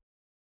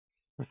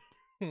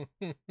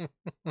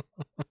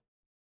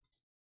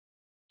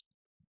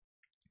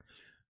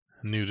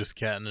 Nudist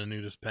cat and a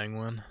nudist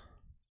penguin.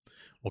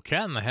 Well,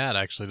 Cat in the Hat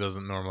actually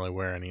doesn't normally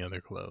wear any other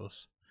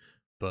clothes.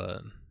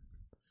 But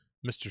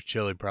Mr.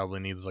 Chili probably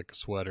needs like a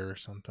sweater or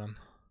something.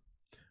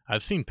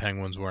 I've seen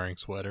penguins wearing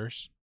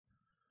sweaters.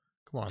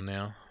 Come on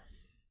now.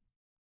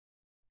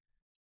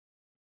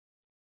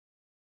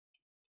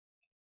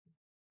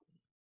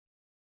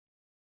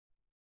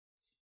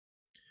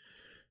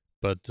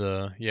 But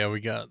yeah, we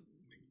got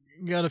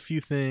a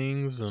few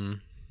things,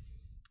 and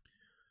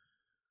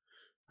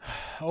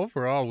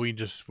overall we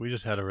just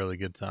had a really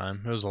good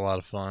time. It was a lot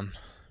of fun.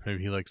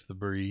 Maybe he likes the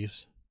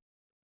breeze.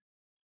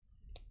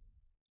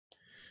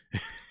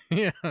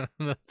 Yeah,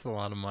 that's a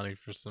lot of money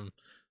for some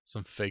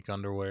fake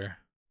underwear.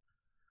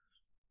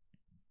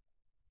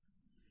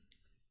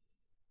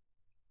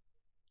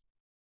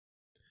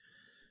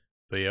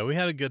 But yeah, we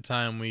had a good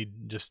time. We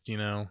just,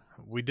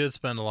 we did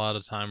spend a lot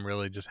of time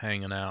really just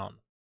hanging out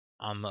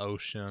on the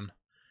ocean,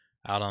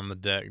 out on the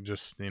deck,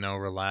 just,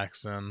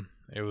 relaxing.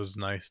 It was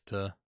nice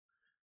to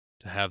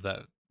have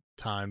that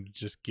time to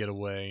just get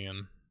away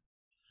and,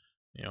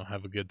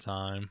 have a good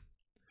time.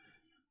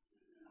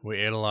 We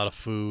ate a lot of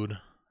food.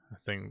 I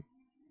think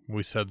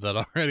we said that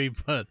already,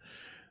 but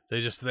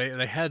they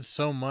had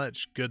so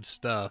much good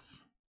stuff.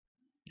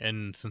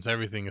 And since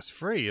everything is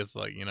free, it's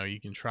like, you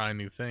can try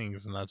new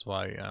things. And that's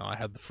why, I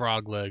had the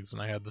frog legs,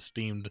 and I had the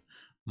steamed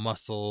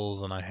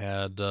mussels, and I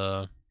had,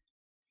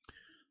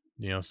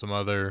 some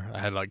other, I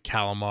had like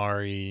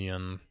calamari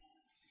and,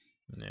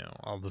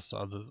 all this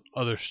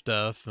other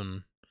stuff.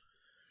 And,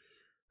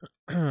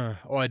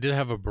 oh, I did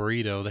have a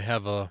burrito. They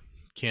have a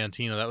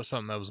cantina. That was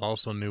something that was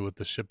also new with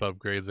the ship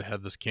upgrades. They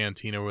had this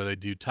cantina where they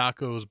do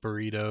tacos,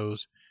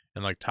 burritos,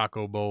 and like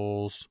taco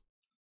bowls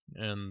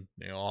and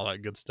all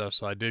that good stuff.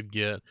 So I did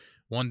get,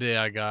 one day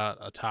I got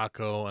a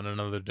taco and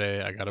another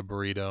day I got a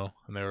burrito,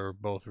 and they were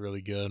both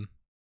really good.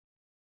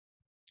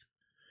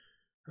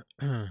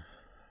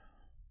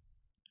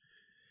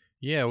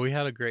 Yeah, we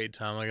had a great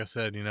time. Like I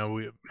said,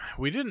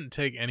 we didn't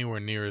take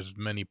anywhere near as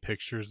many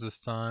pictures this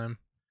time.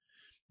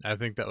 I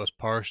think that was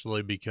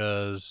partially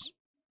because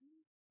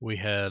we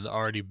had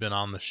already been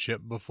on the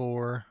ship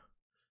before,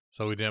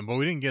 so we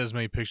didn't get as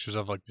many pictures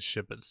of like the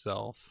ship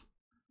itself.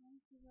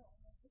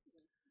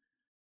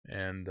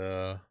 And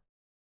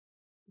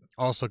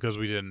also because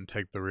we didn't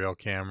take the real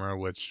camera,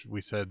 which we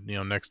said,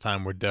 next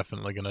time we're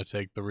definitely going to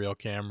take the real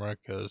camera,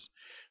 because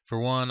for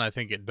one, I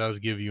think it does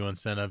give you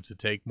incentive to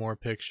take more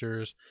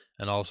pictures,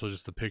 and also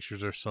just the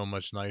pictures are so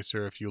much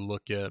nicer. If you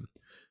look at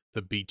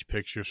the beach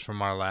pictures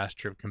from our last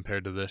trip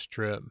compared to this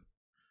trip,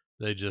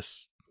 they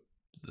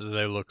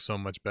look so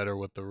much better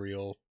with the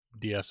real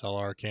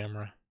DSLR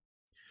camera,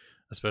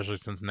 especially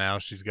since now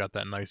she's got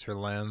that nicer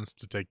lens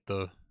to take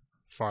the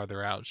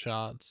farther out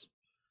shots.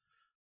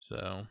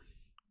 So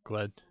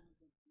glad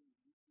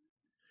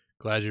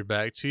you're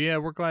back too. Yeah,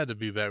 we're glad to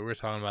be back. We were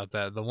talking about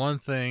that. The one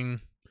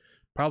thing,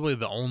 probably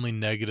the only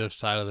negative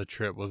side of the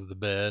trip, was the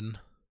bed.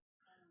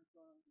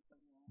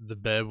 The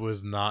bed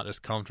was not as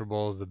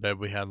comfortable as the bed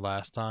we had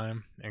last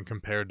time, and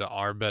compared to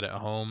our bed at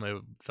home,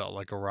 it felt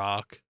like a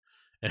rock.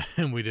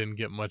 And we didn't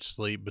get much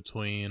sleep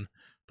between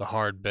the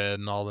hard bed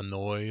and all the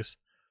noise,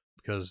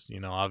 because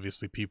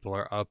obviously people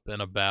are up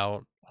and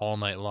about all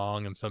night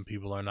long, and some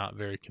people are not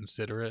very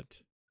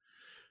considerate.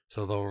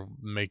 So they'll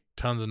make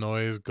tons of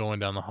noise going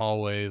down the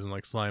hallways and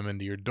like slam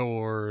into your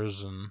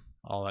doors and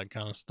all that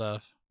kind of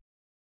stuff.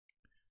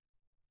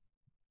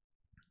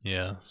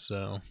 Yeah,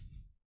 so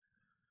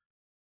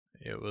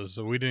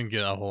we didn't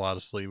get a whole lot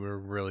of sleep. We were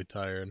really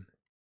tired.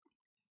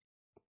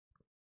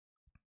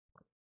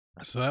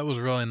 So that was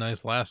really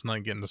nice last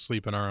night, getting to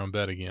sleep in our own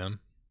bed again.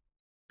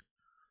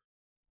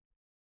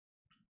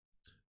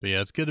 But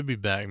yeah, it's good to be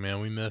back,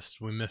 man. We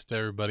missed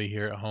everybody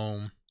here at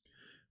home.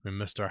 We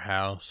missed our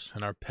house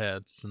and our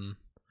pets and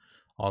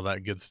all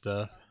that good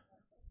stuff.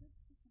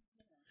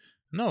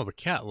 No, the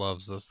cat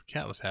loves us. The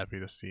cat was happy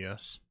to see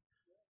us.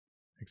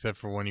 Except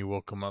for when you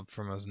woke him up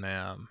from his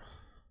nap.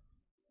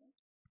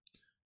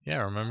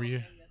 Yeah, remember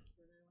you?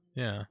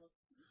 Yeah.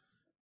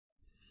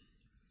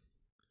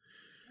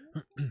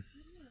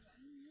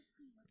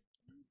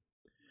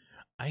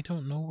 I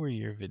don't know where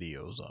your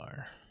videos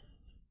are.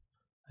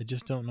 I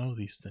just don't know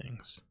these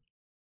things.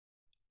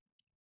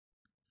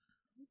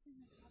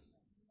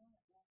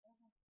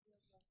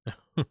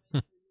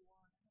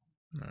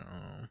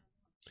 No.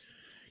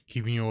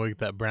 Keeping you awake,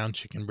 that brown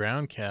chicken,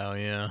 brown cow,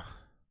 yeah.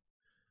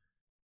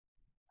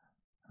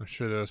 I'm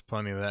sure there was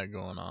plenty of that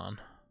going on.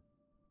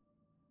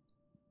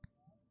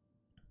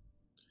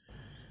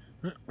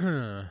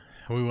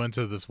 We went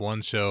to this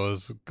one show, it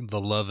was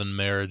the Love and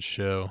Marriage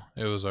show.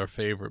 It was our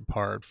favorite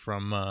part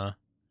from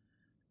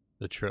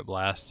the trip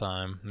last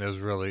time. It was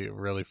really,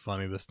 really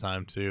funny this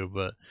time too,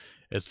 but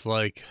it's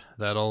like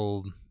that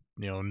old,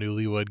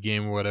 Newlywed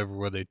Game or whatever,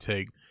 where they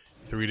take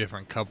 3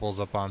 different couples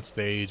up on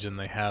stage and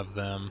they ask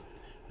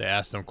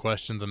them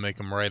questions and make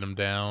them write them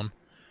down,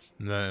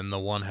 and then the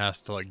one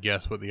has to like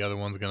guess what the other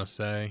one's gonna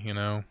say,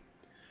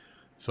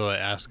 So they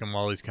ask them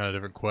all these kind of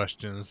different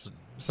questions.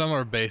 Some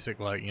are basic,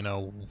 like,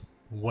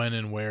 when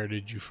and where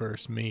did you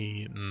first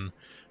meet,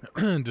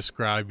 and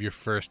describe your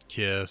first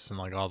kiss and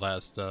like all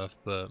that stuff.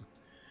 But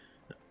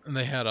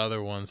they had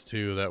other ones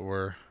too that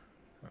were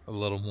a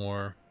little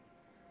more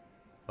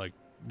like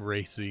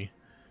racy.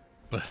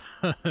 But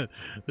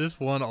this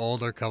one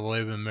older couple,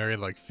 they've been married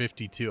like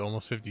 52,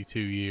 almost 52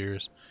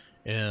 years,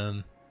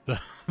 and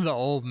the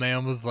old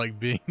man was like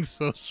being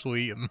so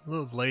sweet, and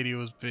the lady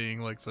was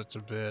being like such a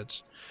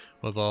bitch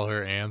with all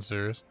her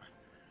answers.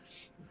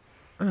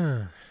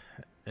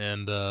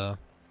 And they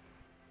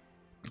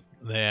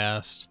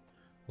asked,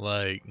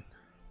 like,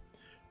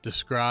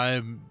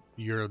 describe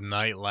your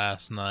night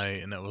last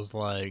night, and it was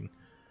like,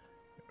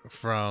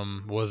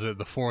 was it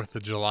the 4th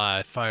of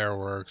July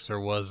fireworks, or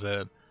was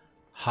it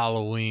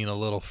Halloween a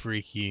little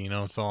freaky,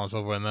 and so on and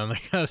so forth. And then they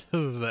got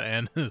to the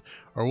end,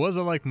 or was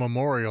it like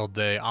Memorial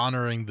Day,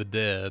 honoring the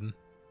dead?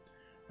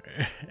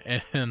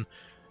 And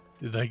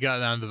they got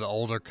down to the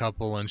older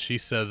couple, and she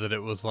said that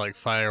it was like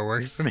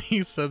fireworks, and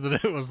he said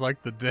that it was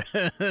like the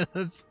dead.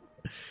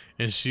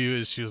 And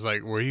she was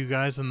like, were you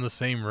guys in the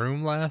same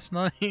room last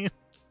night?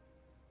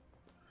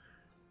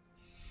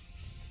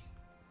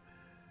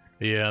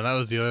 Yeah, that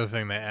was the other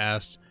thing they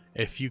asked,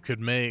 if you could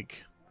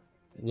make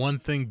one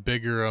thing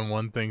bigger and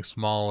one thing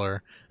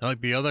smaller. And like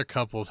the other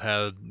couples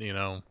had,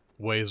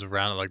 ways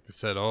around it. Like they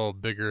said, a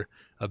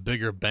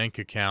bigger bank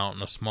account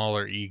and a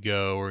smaller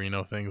ego, or,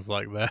 things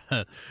like that.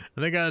 And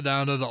they got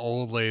down to the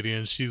old lady,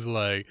 and she's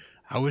like,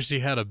 I wish he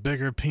had a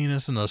bigger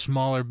penis and a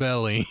smaller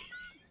belly.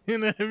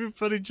 And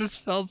everybody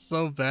just felt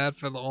so bad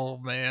for the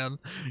old man,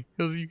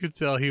 because you could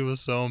tell he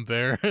was so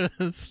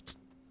embarrassed.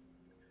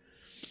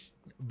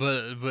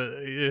 But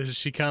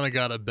she kind of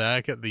got it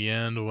back at the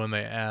end when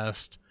they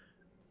asked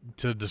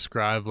to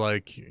describe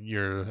like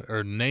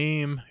your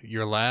name,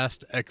 your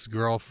last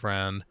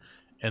ex-girlfriend,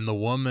 and the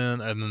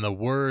woman, and then the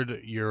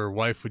word your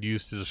wife would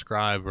use to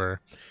describe her.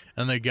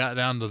 And they got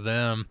down to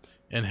them,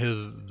 and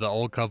the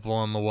old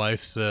couple and the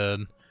wife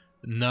said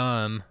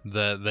none,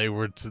 that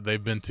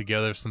they've been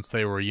together since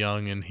they were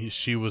young, and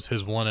she was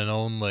his one and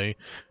only.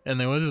 And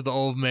they went to the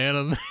old man,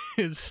 and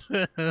they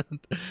said,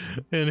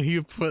 and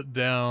he put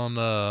down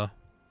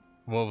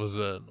what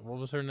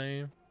was her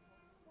name?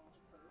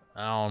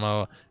 I don't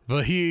know,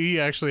 but he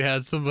actually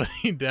had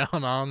somebody down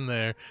on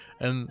there,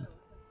 and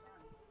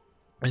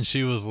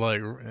she was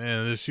like,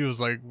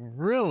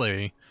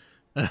 really?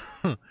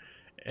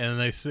 And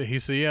he said,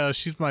 yeah,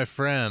 she's my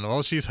friend.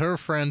 Well, she's her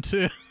friend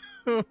too.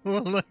 Like,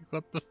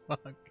 what the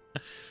fuck?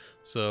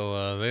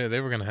 So they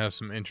were gonna have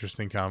some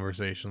interesting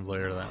conversations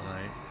later that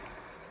night.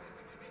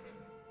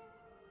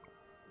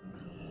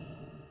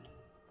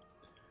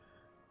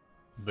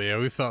 But yeah,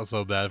 we felt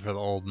so bad for the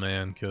old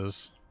man,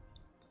 because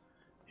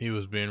he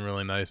was being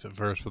really nice at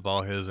first with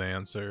all his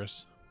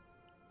answers.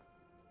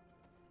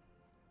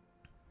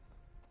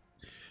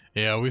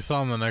 Yeah, we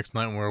saw him the next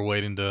night when we were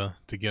waiting to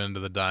get into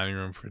the dining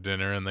room for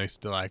dinner, and they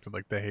still acted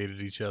like they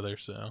hated each other,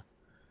 so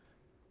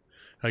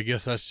I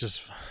guess that's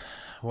just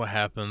what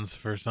happens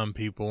for some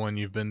people when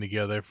you've been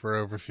together for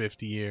over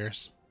 50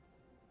 years.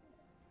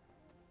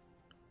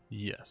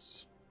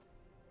 Yes.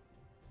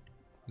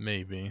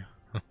 Maybe.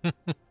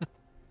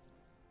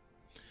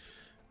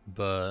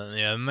 But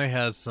yeah, and they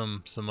had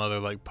some other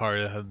like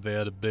party. They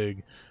had a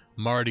big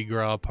Mardi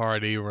Gras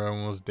party where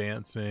everyone was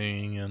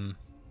dancing, and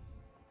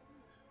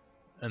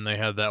they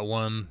had that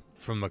one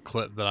from the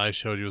clip that I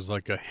showed you, was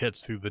like a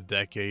hits through the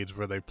decades,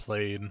 where they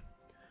played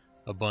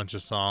a bunch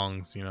of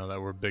songs,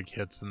 that were big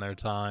hits in their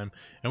time.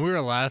 And we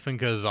were laughing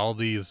because all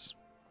these,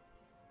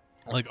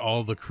 like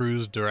all the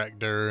cruise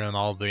director and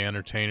all the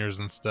entertainers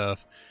and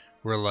stuff,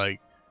 were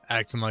like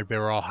acting like they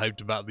were all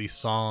hyped about these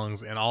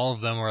songs, and all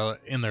of them were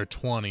in their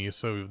 20s,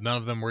 so none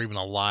of them were even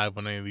alive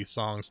when any of these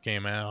songs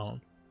came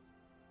out.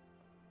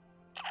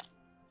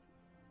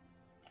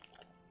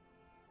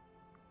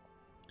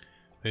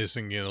 They just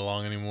didn't get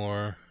along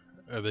anymore,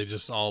 or they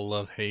just all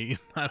love hate.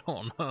 I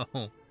don't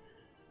know.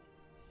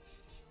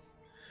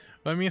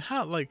 But I mean,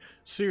 how, like,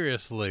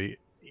 seriously,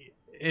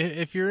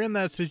 if you're in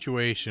that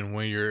situation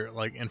where you're,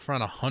 like, in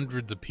front of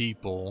hundreds of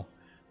people,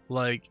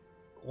 like,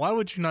 why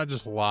would you not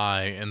just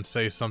lie and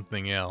say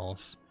something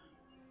else?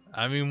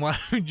 I mean, why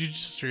would you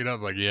just straight up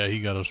like, yeah, he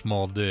got a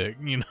small dick,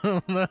 you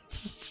know?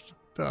 That's just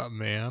fucked up,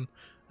 man.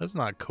 That's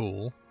not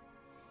cool.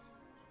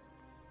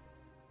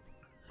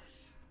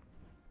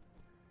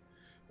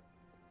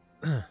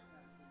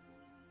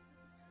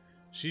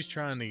 She's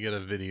trying to get a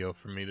video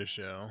for me to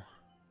show,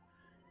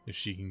 if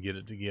she can get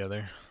it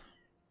together.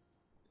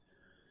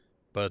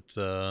 But,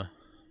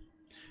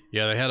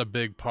 yeah, they had a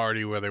big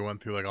party where they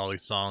went through like all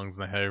these songs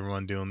and they had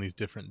everyone doing these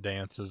different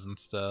dances and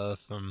stuff.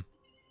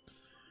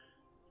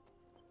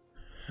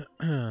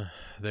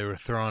 They were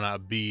throwing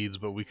out beads,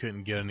 but we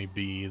couldn't get any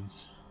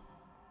beads.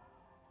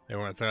 They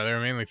weren't they were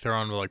mainly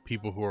throwing to like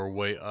people who were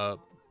way up.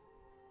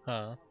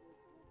 Huh?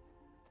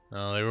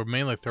 No, they were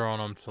mainly throwing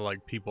them to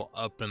like people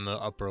up in the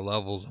upper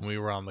levels, and we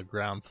were on the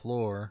ground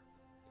floor.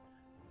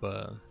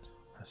 But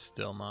that's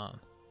still not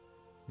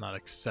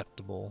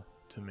acceptable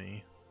to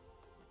me.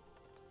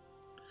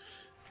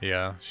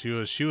 Yeah, she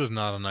was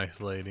not a nice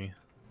lady.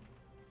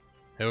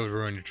 It would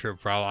ruin your trip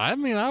probably. I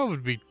mean, I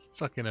would be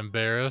fucking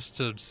embarrassed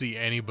to see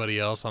anybody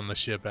else on the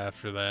ship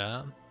after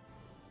that.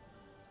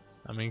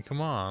 I mean,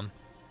 come on.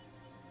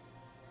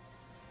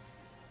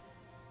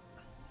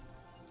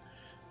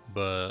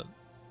 But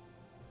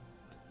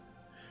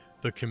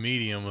the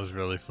comedian was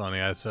really funny.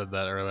 I said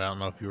that earlier. I don't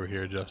know if you were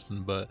here,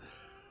 Justin, but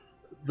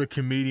the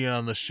comedian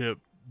on the ship,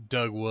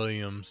 Doug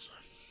Williams,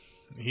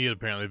 he had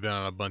apparently been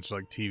on a bunch of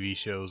like TV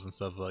shows and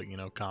stuff like, you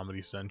know,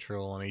 Comedy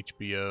Central and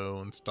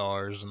HBO and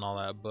Stars and all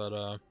that,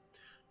 but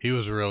he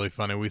was really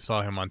funny. We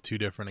saw him on 2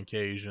 different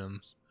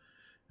occasions,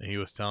 and he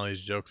was telling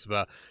these jokes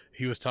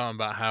he was talking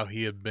about how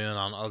he had been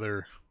on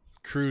other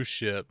cruise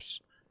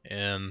ships,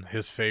 and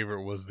his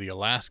favorite was the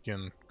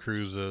Alaskan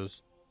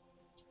cruises,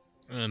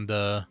 and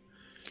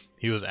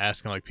he was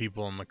asking like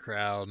people in the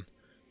crowd,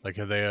 like,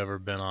 have they ever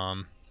been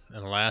on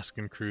an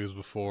Alaskan cruise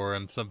before,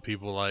 and some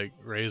people like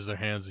raised their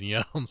hands and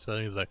yelled and stuff.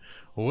 He's like,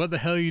 well, what the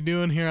hell are you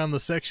doing here on the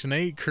Section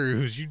 8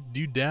 cruise?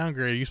 You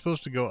downgrade. You're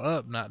supposed to go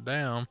up, not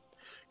down.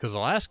 Because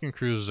Alaskan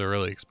cruises are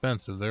really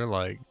expensive. They're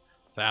like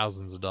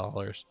thousands of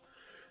dollars.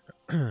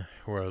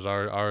 Whereas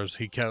ours,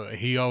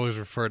 he always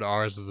referred to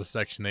ours as the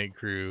Section 8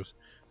 cruise,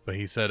 but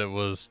he said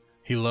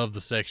he loved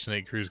the Section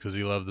 8 cruise because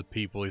he loved the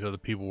people. He said the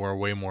people were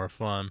way more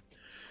fun.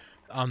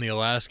 On the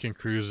Alaskan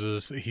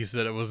cruises, he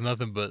said it was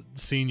nothing but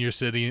senior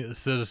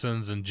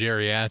citizens and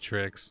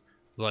geriatrics.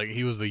 It's like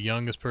he was the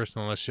youngest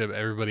person on the ship.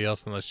 Everybody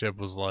else on the ship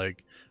was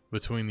like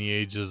between the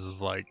ages of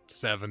like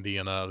 70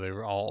 and up. They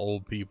were all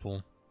old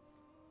people.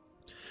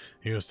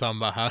 He was talking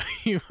about how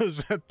he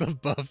was at the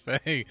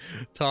buffet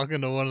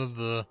talking to one of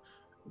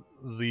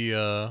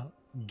the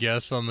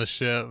guests on the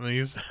ship,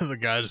 and the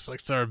guy just like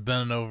started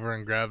bending over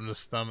and grabbing his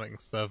stomach and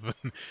stuff,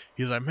 and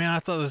he's like, man, I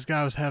thought this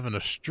guy was having a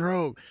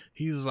stroke.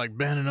 He was like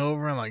bending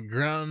over and like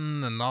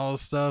grunting and all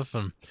this stuff,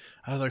 and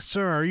I was like,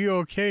 sir, are you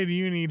okay? Do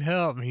you need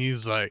help? And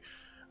he's like,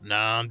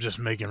 nah, I'm just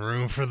making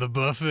room for the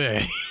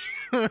buffet.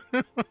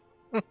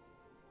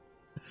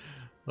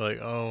 Like,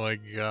 oh my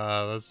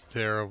god, that's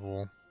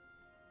terrible.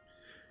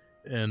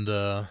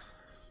 And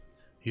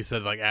he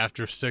said like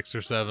after 6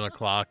 or 7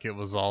 o'clock it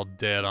was all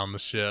dead on the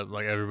ship.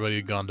 Like everybody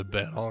had gone to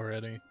bed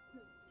already.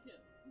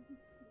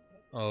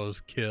 Oh, it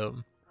was Kip.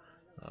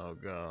 Oh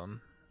god.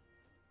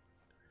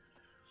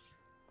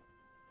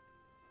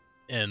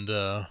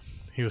 And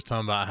he was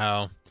talking about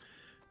how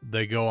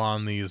they go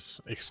on these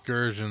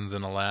excursions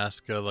in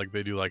Alaska, like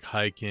they do like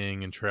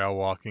hiking and trail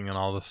walking and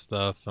all this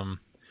stuff.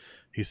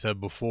 He said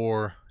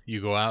before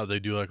you go out they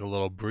do like a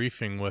little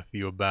briefing with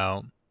you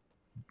about,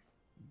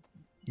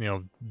 you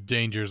know,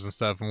 dangers and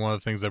stuff, and one of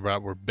the things they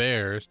brought were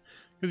bears,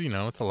 because, you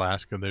know, it's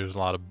Alaska, there's a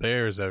lot of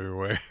bears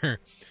everywhere.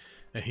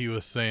 And he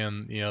was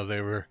saying, you know,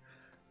 they were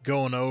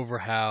going over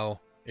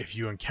how if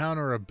you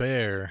encounter a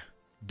bear,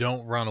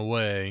 don't run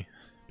away,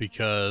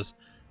 because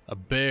a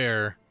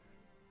bear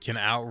can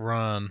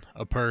outrun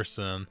a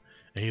person.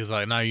 And he was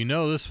like, now, you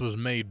know, this was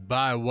made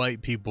by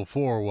white people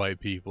for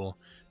white people.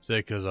 Say,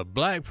 because a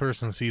black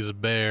person sees a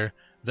bear,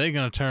 they're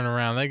gonna turn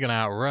around, they're gonna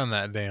outrun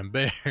that damn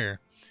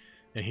bear.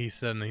 And he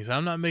said,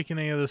 I'm not making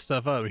any of this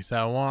stuff up. He said,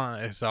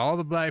 I said, all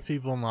the black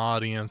people in the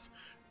audience,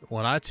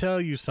 when I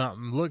tell you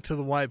something, look to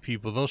the white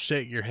people. They'll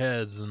shake your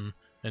heads and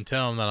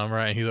tell them that I'm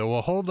right. And he's like,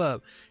 well, hold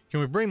up. Can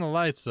we bring the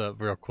lights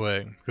up real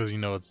quick? Because, you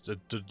know, it's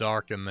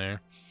dark in there.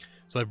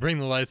 So I bring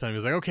the lights on. He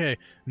was like, okay,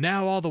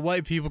 now all the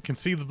white people can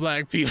see the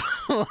black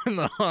people in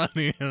the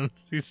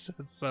audience. He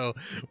said, so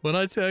when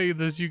I tell you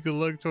this, you can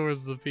look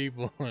towards the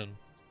people. And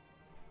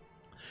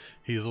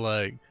he's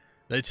like,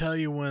 they tell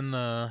you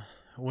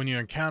when you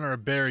encounter a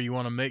bear, you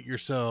want to make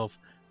yourself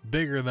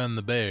bigger than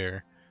the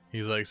bear.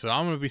 He's like, so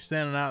I'm gonna be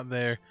standing out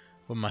there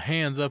with my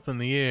hands up in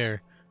the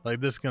air, like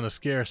this gonna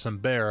scare some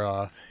bear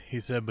off. He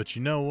said, but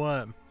you know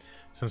what?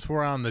 Since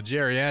we're on the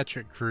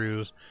geriatric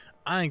cruise,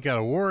 I ain't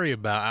gotta worry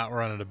about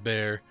outrunning a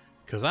bear,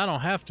 because I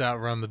don't have to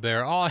outrun the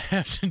bear. All I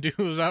have to do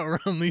is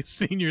outrun these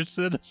senior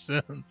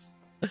citizens.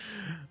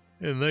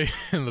 And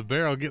the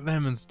bear will get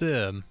them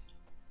instead.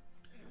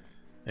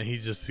 And he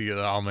just,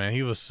 oh man,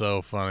 he was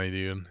so funny,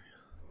 dude.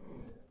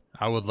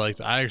 I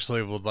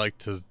actually would like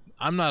to,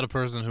 I'm not a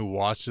person who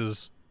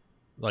watches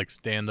like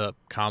stand-up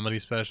comedy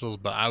specials,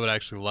 but I would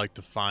actually like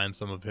to find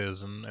some of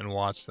his and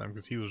watch them,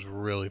 because he was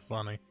really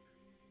funny.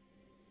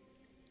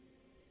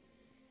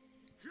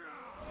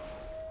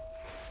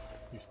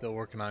 You still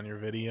working on your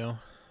video?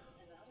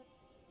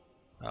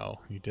 Oh,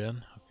 you did?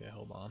 Okay,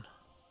 hold on.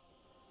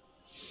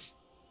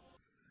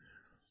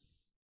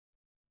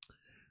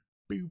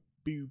 Boop,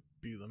 boop,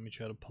 boop. Let me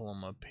try to pull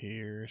them up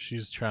here.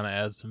 She's trying to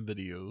add some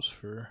videos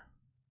for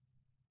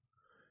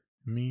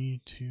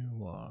me to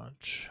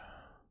watch.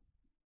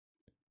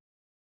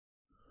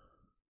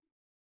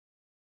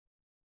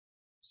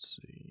 Let's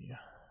see.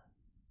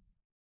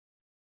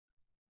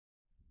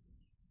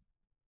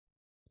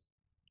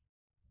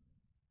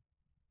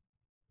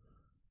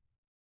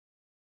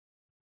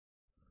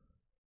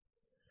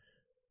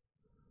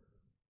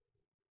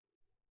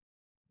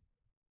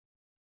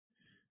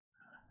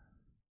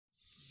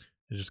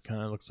 It just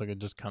kind of looks like it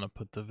just kind of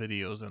put the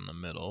videos in the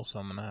middle, so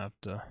I'm gonna have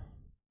to.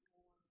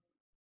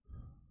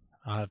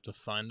 I'll have to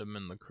find them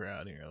in the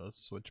crowd here. Let's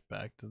switch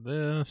back to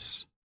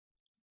this.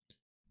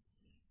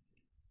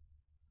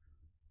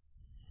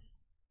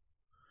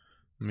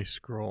 Let me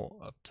scroll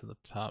up to the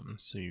top and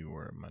see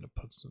where it might have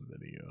put some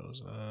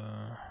videos.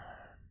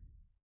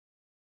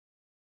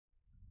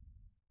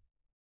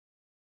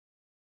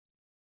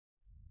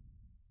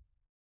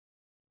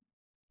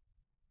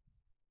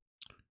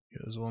 Yeah,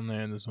 there's one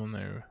there and there's one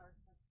there.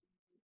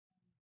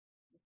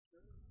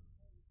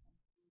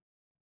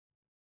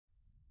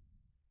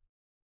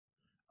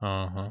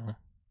 Uh-huh.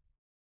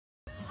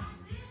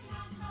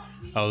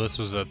 Oh, this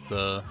was at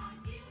the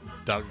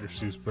Dr.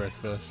 Seuss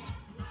breakfast.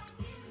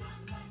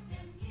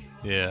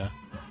 Yeah.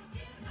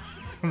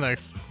 That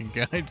fucking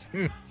guy,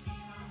 dude.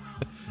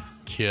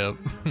 Kip.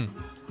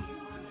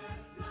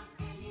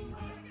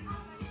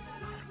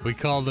 We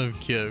called him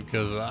Kip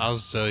because I'll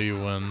show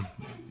you when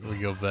we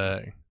go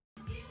back.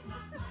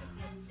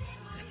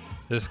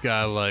 This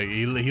guy, like,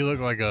 he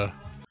looked like a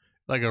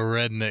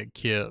redneck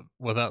Kip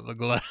without the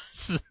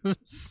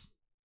glasses.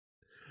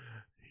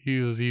 He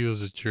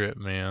was a trip,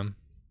 man.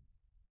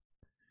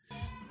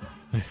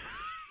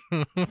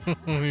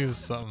 He was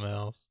something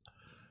else.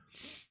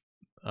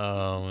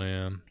 Oh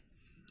man.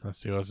 Let's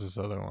see, what's this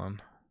other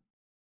one?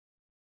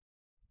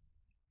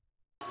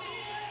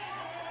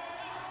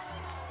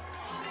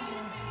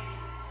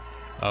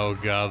 Oh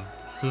god,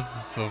 this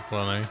is so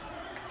funny.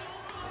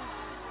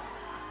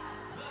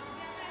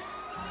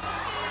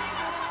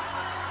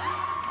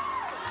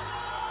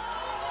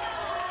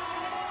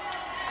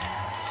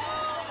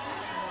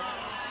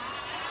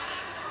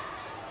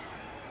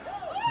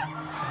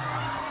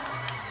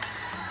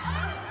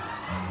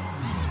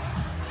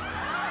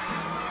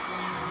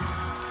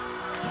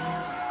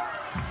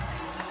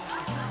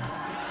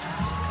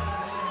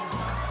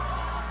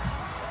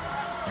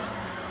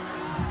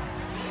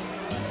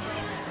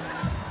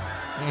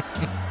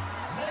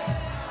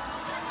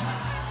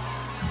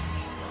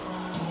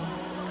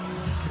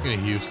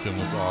 Houston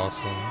was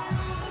awesome.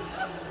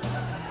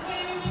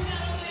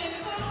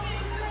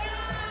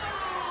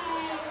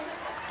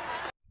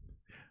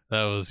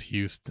 That was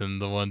Houston,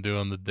 the one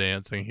doing the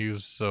dancing. He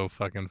was so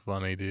fucking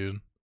funny, dude.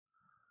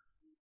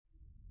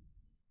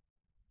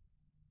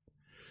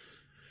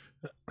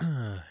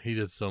 He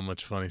did so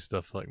much funny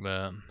stuff like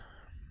that.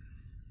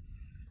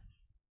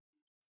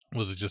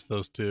 Was it just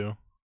those two?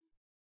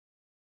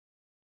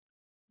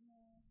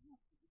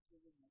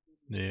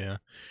 Yeah.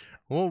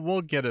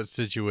 We'll get it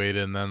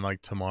situated, and then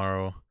like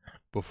tomorrow,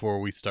 before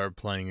we start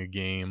playing a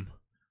game,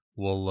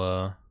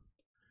 we'll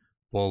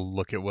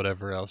look at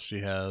whatever else she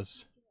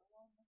has.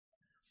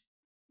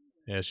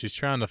 Yeah, she's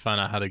trying to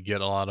find out how to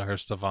get a lot of her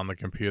stuff on the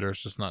computer.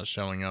 It's just not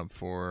showing up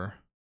for her.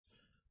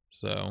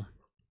 So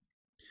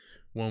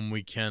when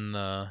we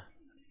can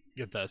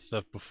get that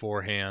stuff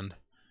beforehand,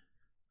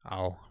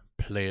 I'll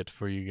play it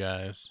for you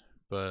guys.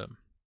 But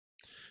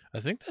I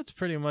think that's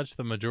pretty much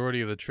the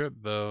majority of the trip,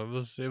 though.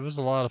 It was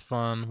a lot of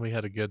fun. We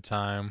had a good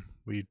time.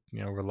 We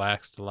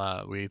relaxed a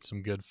lot. We ate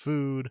some good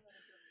food.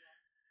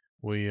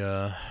 We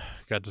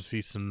got to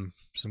see some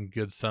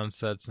good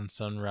sunsets and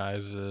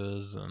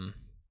sunrises, and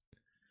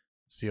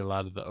see a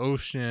lot of the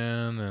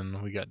ocean.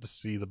 And we got to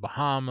see the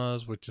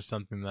Bahamas, which is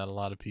something that a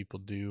lot of people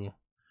do,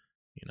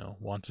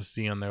 want to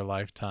see in their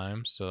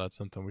lifetime. So that's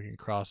something we can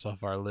cross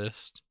off our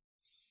list.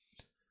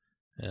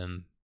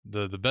 And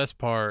the best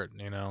part,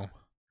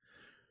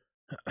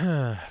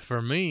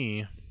 for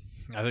me,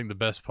 I think the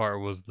best part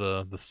was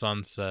the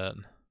sunset.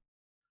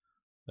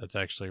 That's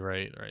actually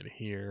right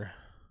here.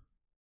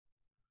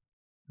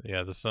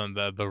 Yeah,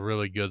 the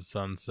really good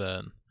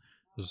sunset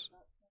was.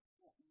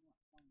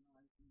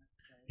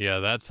 Yeah,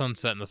 that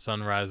sunset and the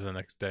sunrise the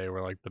next day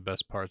were like the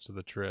best parts of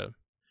the trip.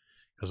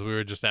 Because we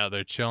were just out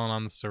there chilling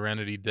on the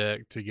Serenity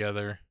deck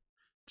together,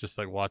 just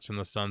like watching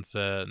the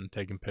sunset and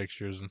taking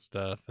pictures and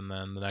stuff. And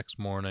then the next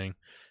morning,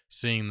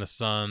 seeing the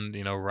sun,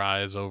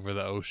 rise over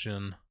the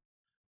ocean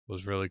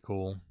was really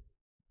cool.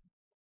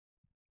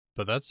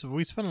 But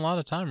we spent a lot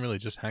of time really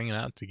just hanging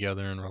out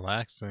together and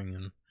relaxing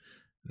and,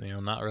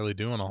 not really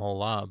doing a whole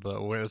lot.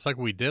 But it's like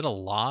we did a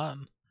lot,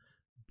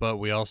 but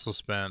we also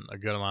spent a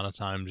good amount of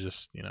time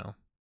just,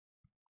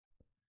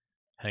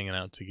 hanging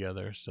out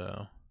together.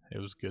 So it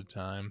was good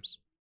times.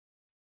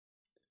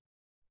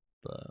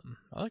 But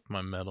I like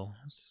my medal.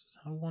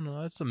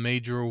 That's a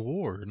major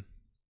award.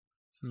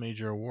 It's a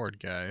major award,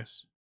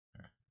 guys.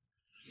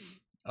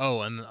 Oh,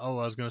 I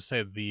was gonna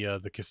say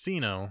the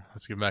casino.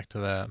 Let's get back to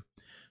that.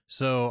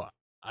 So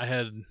I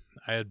had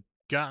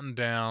gotten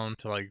down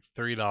to like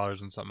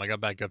 $3 and something. I got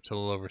back up to a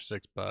little over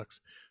 $6.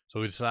 So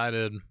we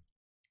decided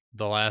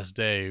the last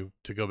day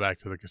to go back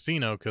to the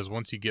casino because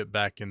once you get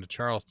back into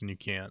Charleston, you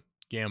can't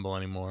gamble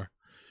anymore.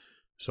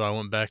 So I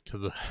went back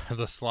to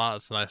the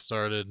slots and I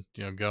started,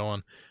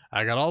 going.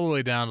 I got all the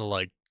way down to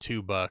like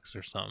 $2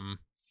 or something.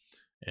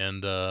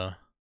 And the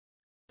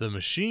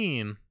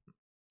machine,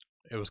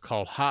 it was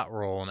called Hot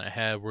Roll, and it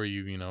had where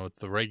it's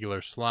the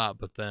regular slot,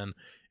 but then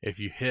if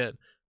you hit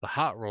the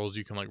hot rolls,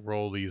 you can like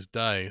roll these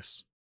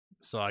dice.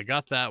 So I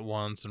got that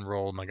once and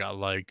rolled, and I got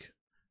like,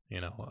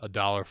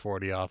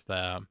 $1.40 off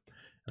that. And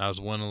I was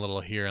winning a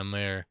little here and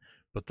there.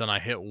 But then I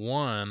hit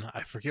one,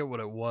 I forget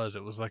what it was.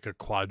 It was like a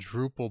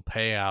quadruple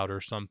payout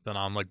or something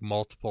on like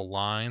multiple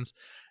lines.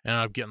 And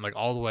I'm getting like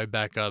all the way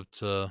back up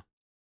to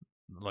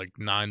like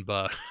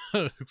 $9,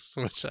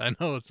 which I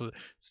know it's a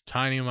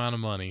tiny amount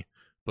of money.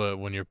 But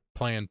when you're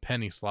playing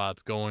penny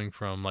slots, going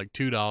from like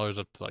 $2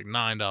 up to like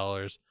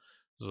 $9 is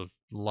a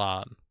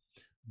lot.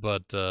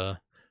 But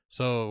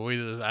so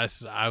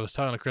I was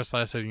talking to Chris.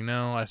 I said,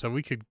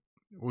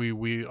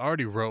 we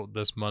already wrote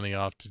this money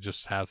off to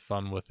just have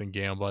fun with and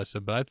gamble. I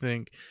said, but I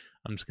think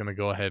I'm just gonna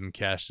go ahead and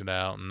cash it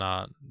out and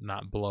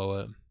not blow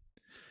it.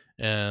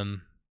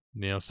 And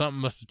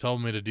something must have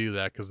told me to do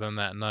that, because then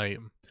that night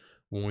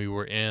when we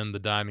were in the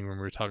dining room,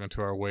 we were talking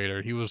to our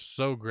waiter. He was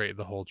so great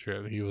the whole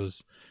trip. He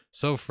was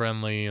so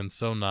friendly and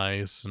so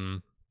nice,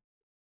 and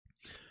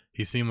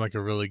he seemed like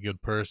a really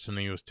good person.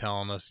 He was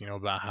telling us,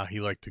 about how he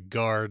liked to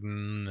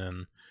garden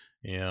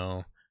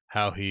and,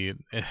 how this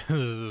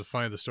is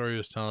funny. The story he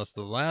was telling us,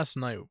 the last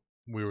night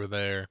we were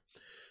there,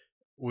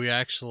 we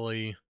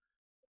actually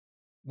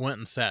went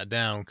and sat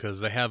down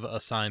because they have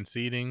assigned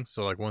seating.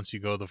 So like once you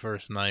go the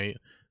first night,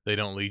 they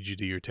don't lead you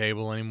to your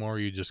table anymore.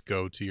 You just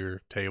go to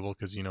your table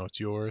because it's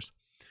yours.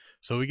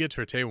 So we get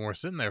to our table and we're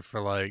sitting there for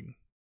like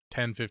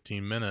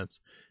 10-15 minutes,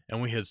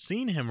 and we had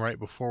seen him right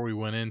before we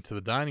went into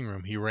the dining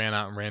room. He ran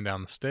out and ran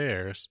down the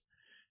stairs,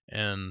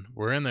 and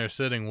we're in there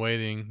sitting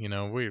waiting.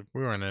 We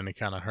weren't in any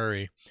kind of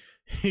hurry.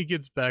 He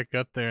gets back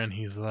up there and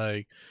he's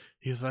like,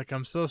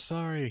 I'm so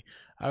sorry.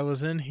 I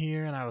was in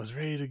here and I was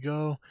ready to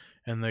go,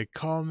 and they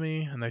call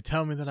me and they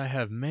tell me that I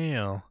have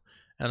mail,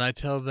 and I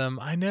tell them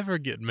I never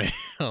get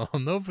mail.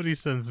 Nobody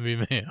sends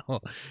me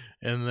mail.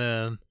 And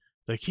then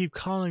they keep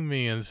calling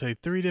me and say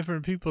 3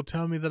 different people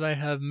tell me that I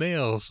have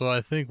mail. So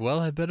I think, well,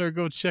 I better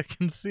go check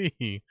and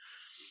see.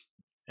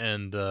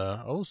 And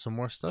some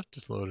more stuff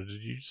just loaded.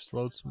 Did you just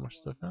load some more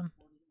stuff in?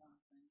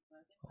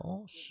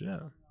 Oh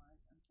shit.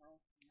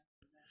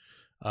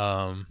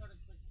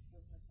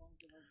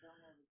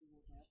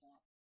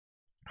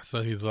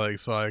 So he's like,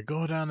 so I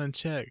go down and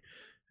check,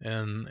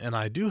 and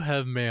I do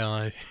have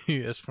mail.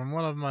 It's from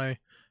one of my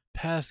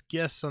past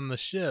guests on the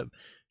ship.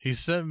 He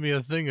sent me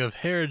a thing of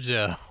hair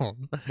gel,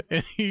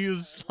 and he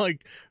was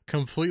like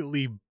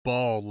completely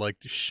bald, like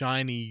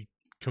shiny,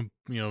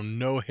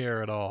 no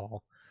hair at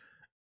all,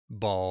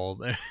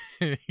 bald.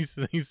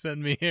 He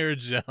sent me hair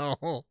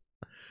gel.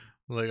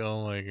 Like,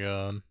 oh my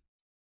god.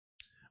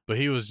 But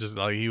he was just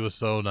like, he was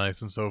so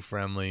nice and so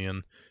friendly,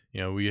 and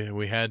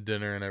we had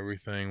dinner and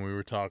everything. We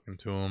were talking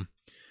to him,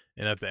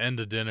 and at the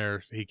end of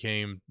dinner, he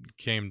came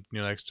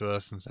next to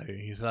us and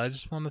he said, I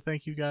just want to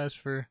thank you guys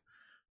for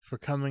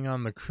coming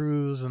on the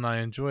cruise, and I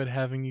enjoyed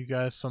having you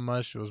guys so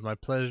much. It was my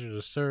pleasure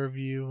to serve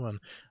you, and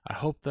I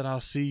hope that I'll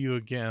see you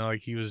again.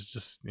 Like, he was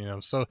just,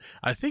 so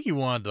I think he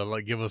wanted to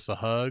like give us a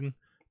hug,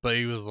 but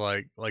he was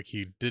like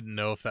he didn't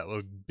know if that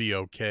would be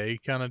okay,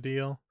 kind of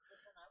deal.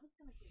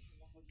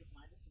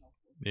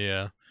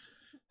 Yeah.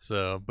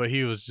 So, but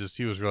he was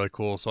really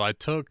cool. So I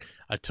took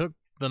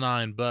the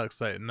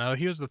 $9. Now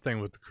here's the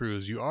thing with the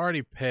cruise: you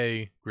already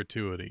pay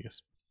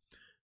gratuities.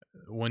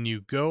 When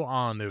you go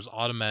on, there's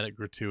automatic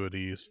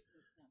gratuities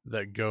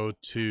that go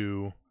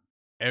to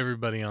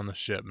everybody on the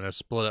ship, and it's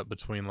split up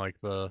between like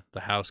the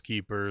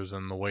housekeepers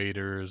and the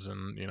waiters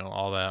and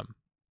all that.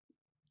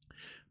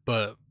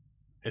 But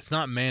it's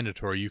not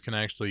mandatory. You can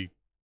actually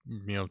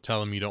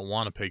tell them you don't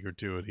want to pay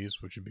gratuities,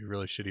 which would be a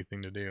really shitty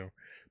thing to do.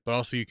 But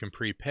also you can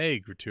prepay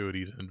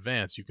gratuities in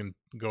advance. You can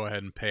go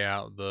ahead and pay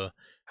out the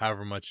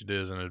however much it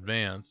is in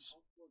advance.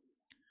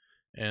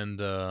 And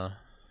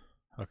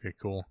okay,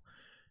 cool.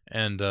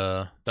 And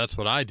that's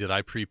what I did.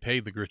 I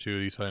prepaid the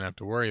gratuity so I didn't have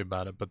to worry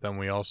about it. But then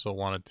we also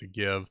wanted to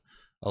give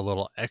a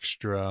little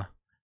extra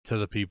to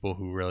the people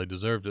who really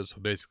deserved it.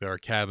 So basically our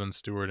cabin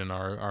steward and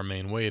our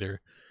main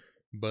waiter.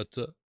 But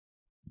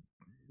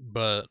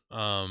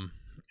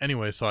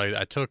anyway, so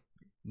I took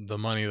the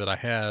money that I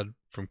had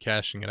from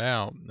cashing it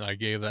out, and I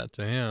gave that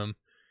to him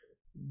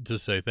to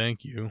say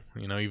thank you.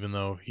 You know, even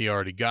though he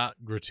already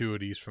got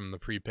gratuities from the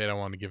prepaid, I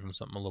wanted to give him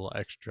something a little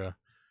extra.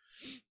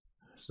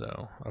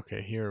 So,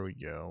 okay, here we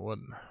go.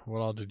 What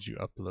all did you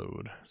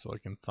upload so I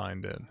can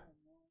find it?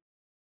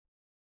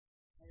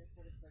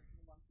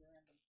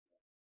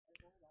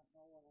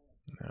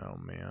 Oh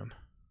man.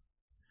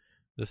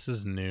 This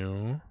is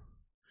new.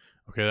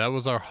 Okay, that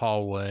was our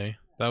hallway.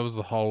 That was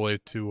the hallway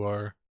to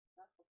our...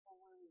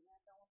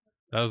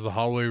 That was the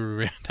hallway we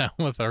ran down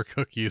with our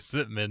cookies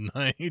at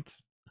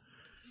midnight.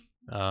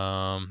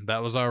 That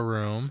was our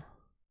room.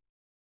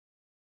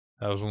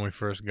 That was when we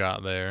first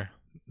got there.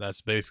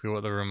 That's basically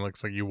what the room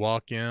looks like. You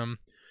walk in,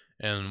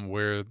 and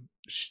where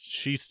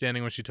she's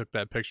standing when she took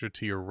that picture,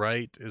 to your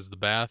right is the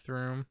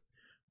bathroom,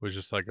 which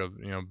is like a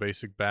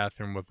basic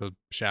bathroom with a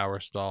shower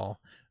stall,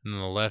 and on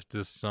the left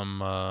is some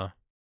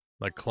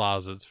like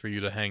closets for you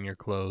to hang your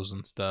clothes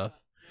and stuff.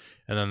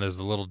 And then there's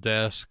a little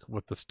desk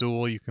with the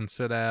stool you can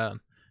sit at,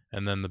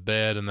 and then the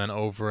bed, and then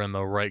over in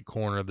the right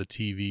corner the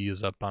TV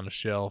is up on a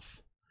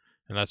shelf.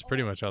 And that's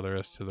pretty much all there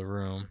is to the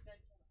room.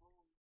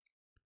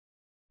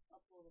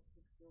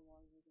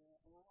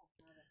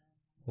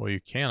 Well, you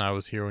can. I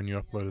was here when you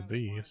uploaded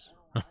these.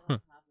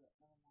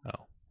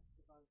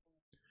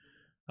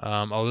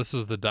 Oh, this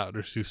was the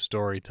Dr. Seuss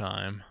story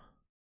time.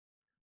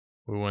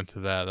 We went to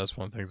that. That's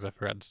one of the things I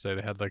forgot to say.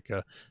 They had like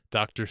a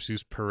Dr.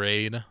 Seuss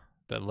parade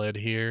that led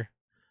here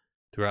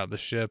throughout the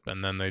ship,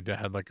 and then they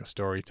had like a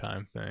story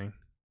time thing.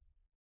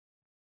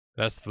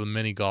 That's the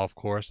mini golf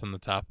course on the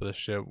top of the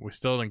ship. We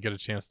still didn't get a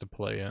chance to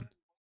play it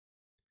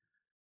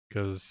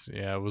because,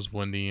 yeah, it was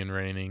windy and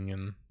raining,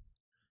 and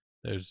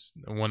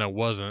when it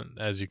wasn't,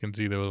 as you can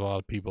see, there was a lot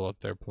of people up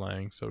there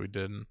playing, so we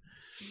didn't.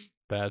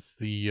 That's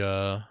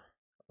the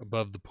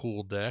above the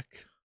pool deck.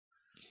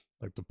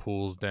 Like the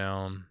pool's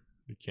down.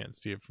 You can't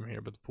see it from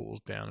here, but the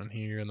pool's down in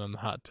here, and then the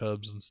hot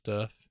tubs and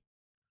stuff.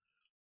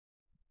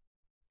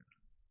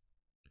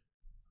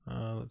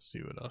 Let's see,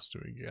 what else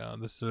do we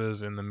got? This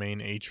is in the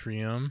main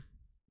atrium.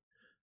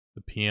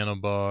 The piano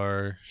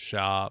bar,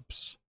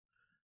 shops,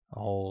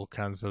 all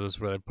kinds of this,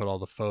 where they put all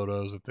the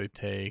photos that they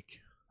take.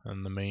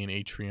 And the main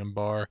atrium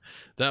bar.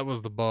 That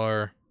was the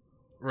bar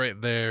right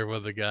there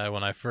with the guy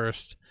when I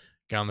first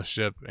got on the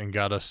ship and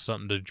got us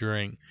something to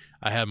drink.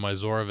 I had my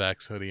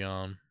Zorvax hoodie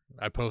on.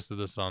 I posted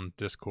this on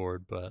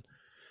Discord, but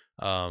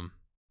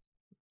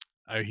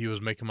he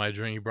was making my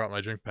drink. He brought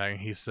my drink back, and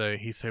he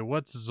say,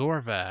 "What's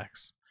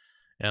Zorvax?"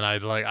 And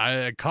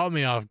it caught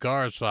me off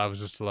guard, so I was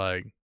just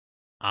like,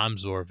 "I'm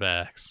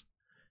Zorvax."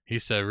 He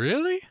said,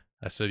 "Really?"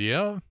 I said,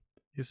 "Yeah."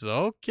 He said,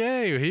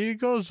 "Okay, here you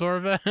go,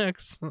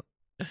 Zorvax."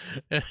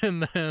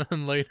 And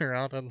then later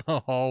out in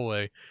the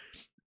hallway,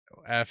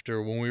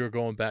 when we were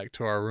going back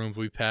to our rooms,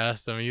 we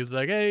passed him. He was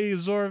like, "Hey,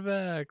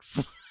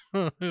 Zorvax."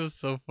 It was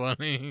so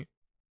funny.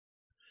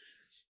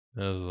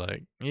 I was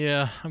like,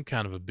 yeah, I'm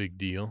kind of a big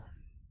deal.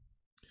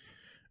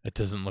 It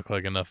doesn't look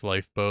like enough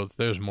lifeboats.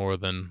 There's more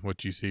than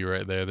what you see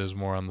right there. There's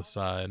more on the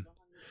side.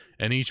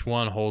 And each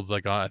one holds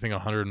like, I think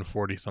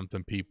 140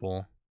 something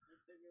people.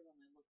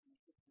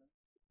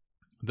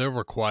 They're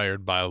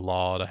required by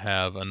law to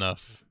have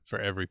enough for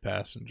every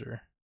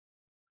passenger.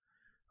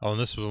 Oh, and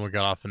this was when we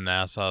got off in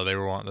Nassau. They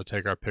were wanting to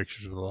take our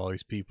pictures with all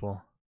these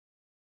people,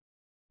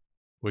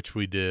 which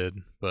we did,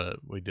 but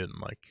we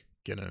didn't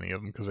get any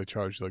of them because they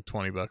charge you like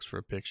 $20 for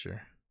a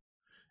picture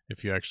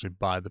if you actually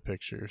buy the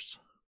pictures.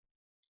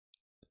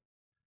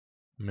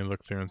 Let me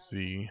look through and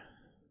see.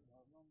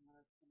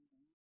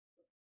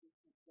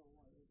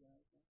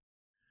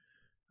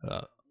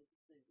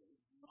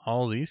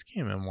 All these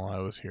came in while I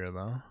was here,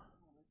 though.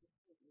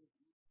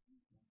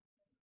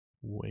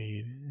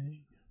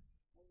 Waiting.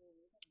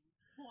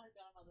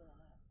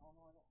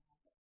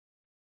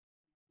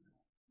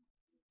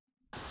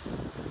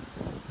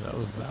 That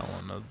was that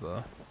one of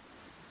the...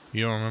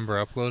 You don't remember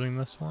uploading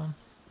this one?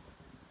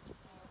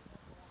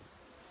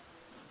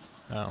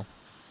 Oh.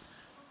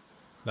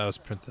 That was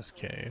Princess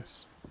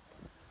K's.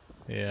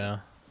 Yeah.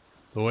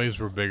 The waves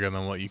were bigger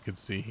than what you could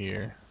see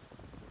here.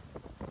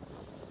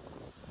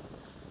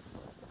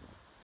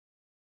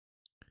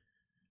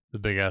 The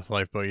big ass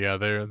lifeboat, yeah,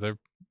 they're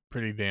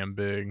pretty damn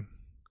big.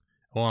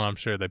 Well, I'm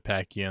sure they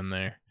pack you in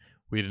there.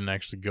 We didn't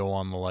actually go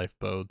on the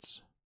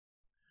lifeboats.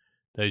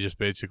 They just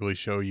basically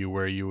show you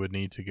where you would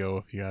need to go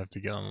if you have to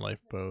get on the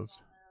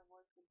lifeboats.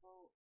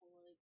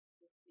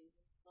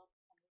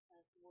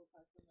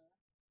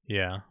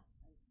 Yeah.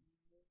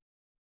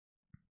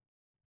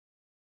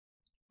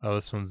 Oh,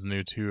 this one's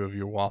new too, of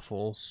your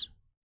waffles.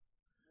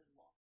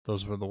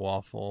 Those were the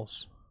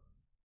waffles.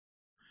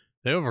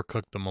 They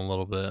overcooked them a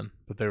little bit,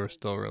 but they were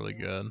still really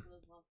good.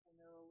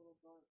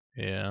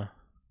 Yeah.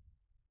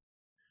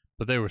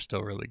 But they were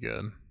still really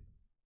good.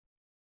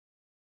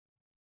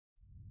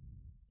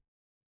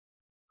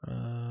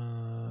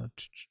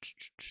 Let's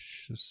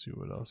see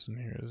what else in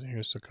here is.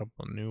 Here's a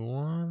couple new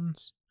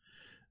ones.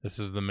 This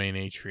is the main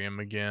atrium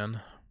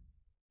again.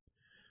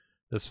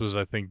 This was,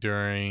 I think,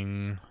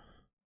 during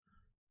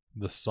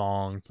the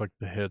songs, like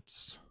the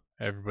hits.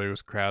 Everybody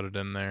was crowded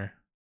in there.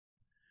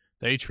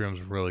 The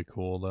atrium's really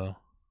cool, though.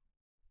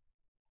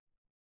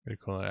 Pretty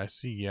cool. I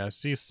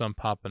see some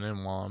popping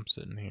in while I'm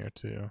sitting here,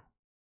 too.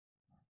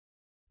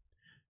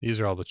 These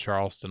are all the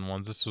Charleston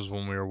ones. This was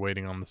when we were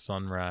waiting on the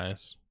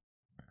sunrise.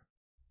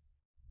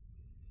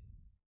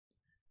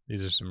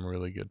 These are some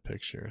really good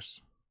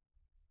pictures.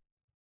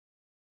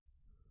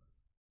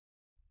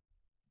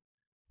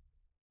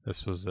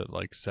 This was at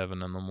like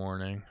 7 in the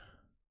morning.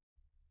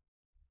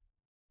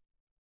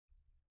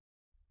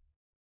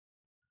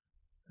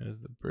 There's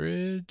the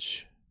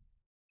bridge.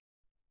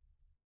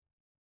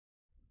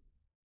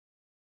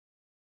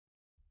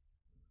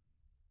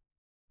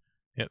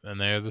 Yep,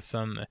 and there's the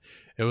sun.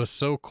 It was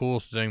so cool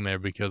sitting there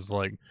because,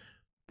 like,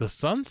 the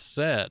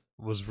sunset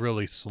was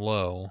really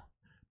slow,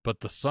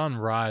 but the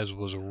sunrise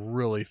was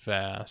really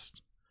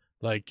fast.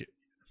 Like,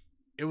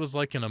 it was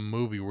like in a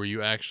movie where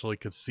you actually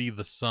could see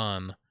the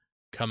sun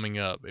coming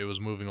up. It was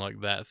moving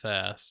like that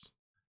fast.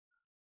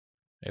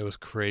 It was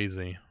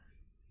crazy.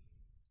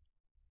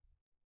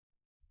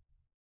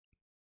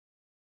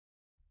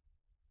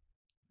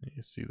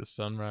 You see the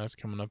sunrise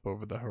coming up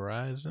over the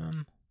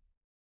horizon.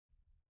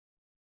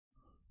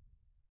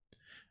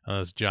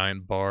 This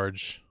giant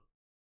barge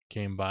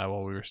came by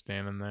while we were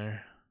standing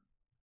there.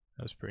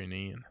 That was pretty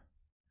neat.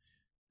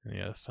 And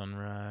yeah, the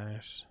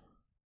sunrise.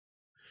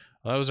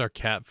 Well, that was our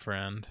cat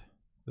friend.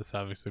 This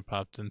obviously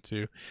popped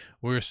into.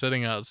 We were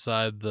sitting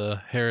outside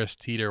the Harris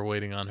Teeter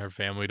waiting on her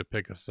family to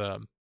pick us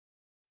up.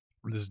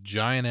 This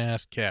giant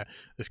ass cat.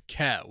 This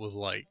cat was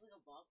like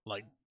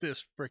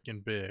this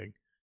freaking big.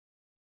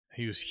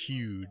 He was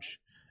huge.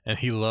 And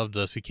he loved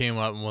us. He came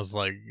up and was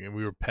like,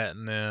 we were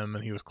petting him,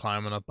 and he was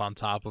climbing up on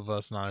top of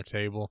us and on our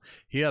table.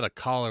 He had a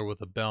collar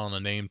with a bell and a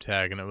name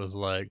tag, and it was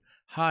like,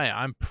 "Hi,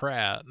 I'm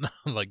Pratt,"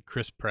 like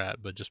Chris Pratt,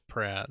 but just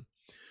Pratt.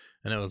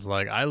 And it was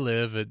like, I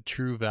live at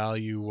True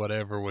Value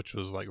whatever, which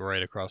was like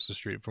right across the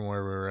street from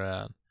where we were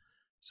at.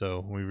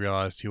 So we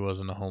realized he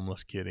wasn't a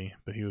homeless kitty,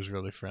 but he was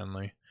really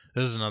friendly.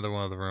 This is another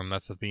one of the room.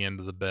 That's at the end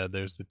of the bed.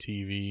 There's the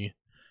TV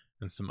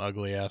and some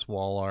ugly ass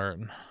wall art.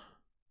 And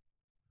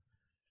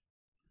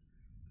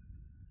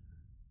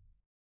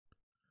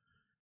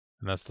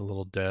that's the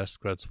little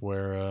desk. That's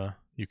where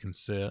you can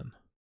sit.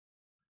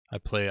 I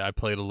played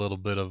a little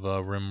bit of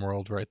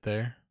RimWorld right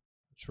there.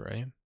 That's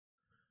right.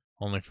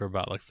 Only for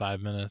about like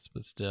 5 minutes,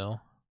 but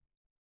still.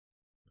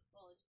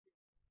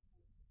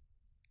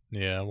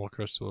 Yeah, while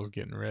Crystal was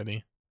getting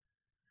ready.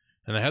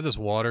 And they had this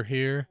water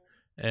here,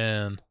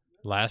 and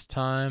last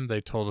time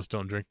they told us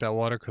don't drink that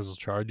water because they'll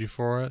charge you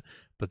for it.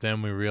 But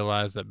then we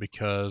realized that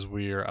because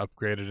we are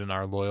upgraded in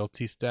our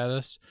loyalty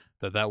status,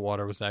 that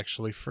water was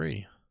actually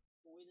free.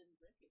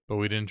 But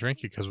we didn't drink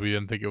it because we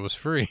didn't think it was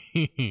free.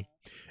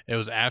 It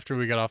was after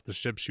we got off the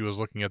ship, she was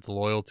looking at the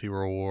loyalty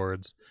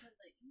rewards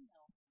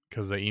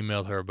because they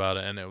emailed her about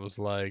it, and it was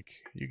like,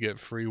 you get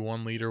free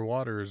 1 liter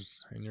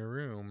waters in your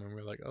room. And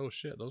we're like, oh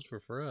shit, those were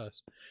for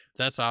us.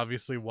 That's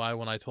obviously why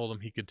when I told him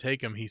he could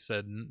take them, he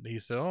said,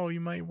 oh, you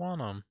might want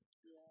them.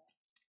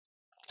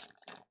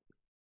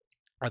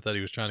 I thought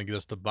he was trying to get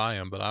us to buy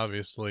them, but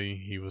obviously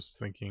he was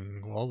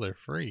thinking, well, they're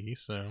free.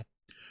 So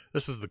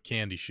this is the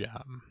candy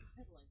shop.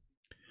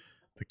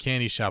 The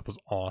candy shop was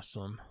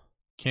awesome.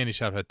 Candy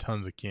shop had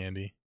tons of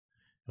candy,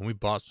 and we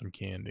bought some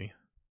candy.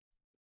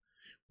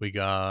 We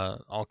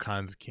got all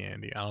kinds of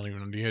candy. I don't even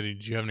know.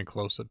 Did you have any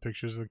close-up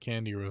pictures of the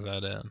candy, or was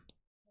that it?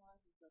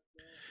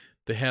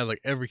 They had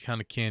like every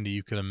kind of candy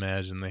you could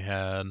imagine. They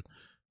had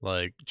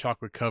like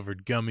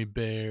chocolate-covered gummy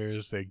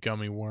bears. They had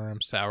gummy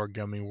worms, sour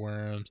gummy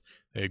worms.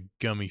 They had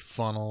gummy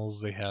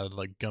funnels. They had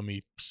like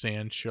gummy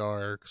sand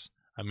sharks.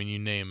 I mean, you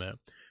name it.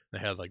 They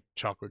had like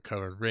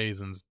chocolate-covered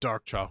raisins,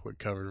 dark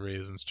chocolate-covered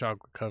raisins,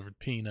 chocolate-covered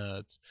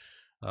peanuts,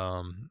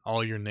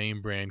 all your name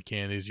brand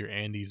candies, your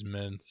Andes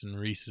Mints and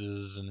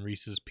Reese's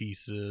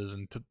Pieces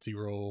and Tootsie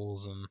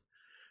Rolls and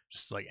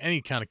just like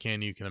any kind of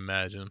candy you can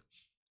imagine.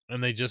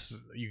 And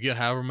you get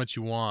however much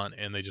you want,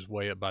 and they just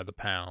weigh it by the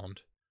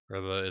pound,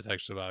 or it's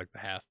actually about like the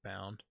half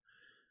pound.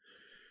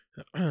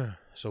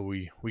 So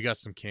we got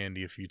some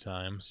candy a few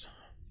times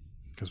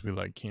because we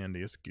like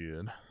candy. It's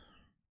good.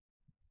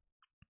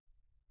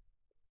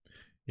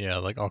 Yeah,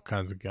 like all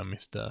kinds of gummy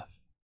stuff.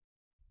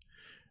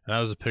 And that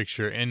was a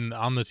picture. And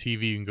on the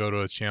TV, you can go to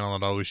a channel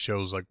that always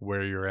shows like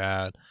where you're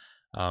at,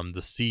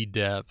 the sea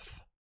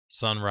depth,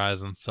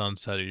 sunrise and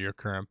sunset at your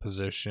current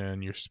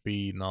position, your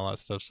speed, and all that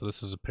stuff. So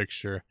this is a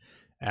picture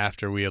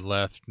after we had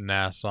left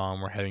Nassau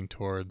and we're heading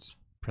towards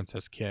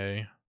Princess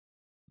K.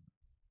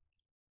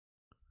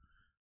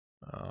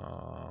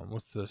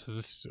 What's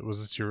this?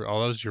 Was this your?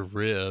 Oh, that was your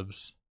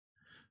ribs.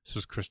 This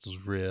was Crystal's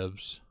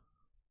ribs.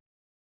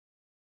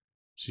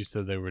 She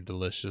said they were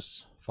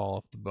delicious, fall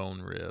off the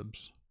bone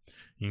ribs.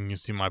 You can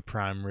see my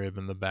prime rib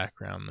in the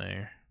background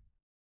there.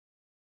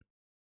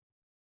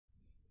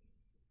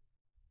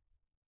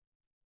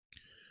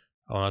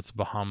 Oh, that's a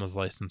Bahamas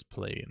license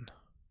plate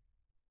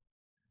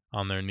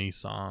on their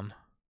Nissan.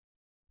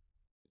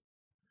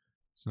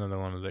 It's another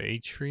one of the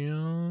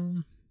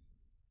Atrium.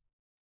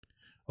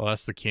 Well,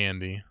 that's the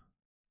candy.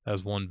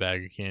 That's one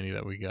bag of candy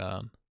that we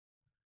got.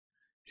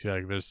 See,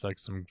 like, there's like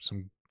some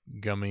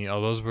gummy.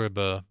 Oh, those were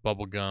the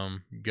bubblegum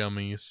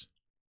gummies.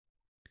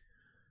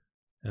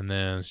 And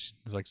then there's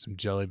like some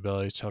Jelly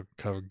Bellies, chocolate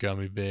covered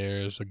gummy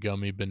bears, a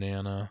gummy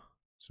banana,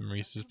 some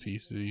Reese's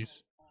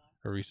Pieces,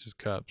 or Reese's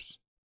Cups.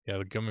 Yeah,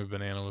 the gummy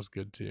banana was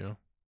good too.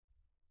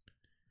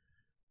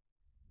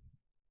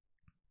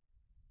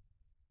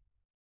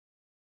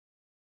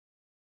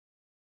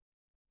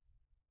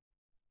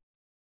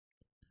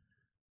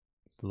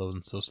 It's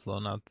loading so slow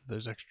now that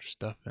there's extra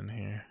stuff in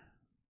here.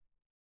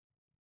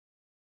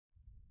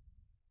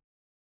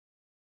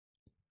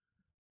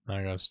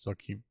 I gotta still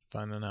keep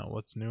finding out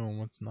what's new and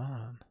what's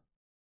not.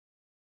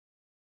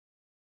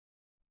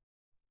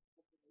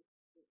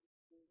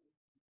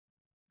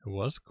 It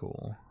was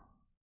cool.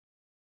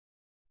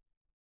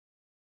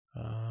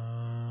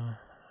 Oh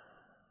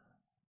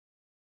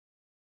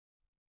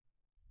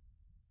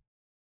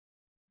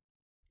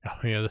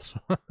yeah, this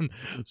one.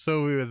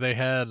 So they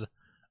had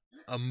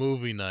a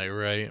movie night,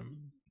 right?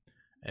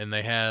 And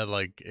they had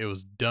like, it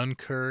was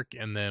Dunkirk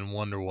and then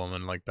Wonder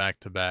Woman, like back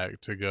to back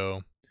to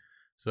go.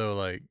 So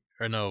like,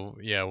 or no,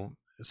 yeah.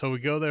 So we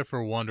go there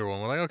for Wonder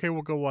Woman. We're like, okay,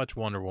 we'll go watch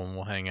Wonder Woman.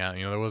 We'll hang out.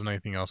 You know, there wasn't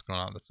anything else going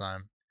on at the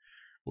time.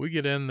 We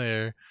get in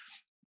there,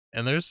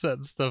 and they're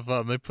setting stuff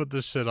up. And they put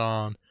this shit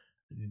on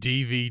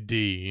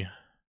DVD.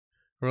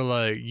 We're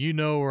like, you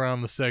know, we're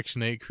on the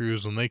Section 8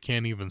 cruise when they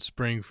can't even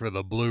spring for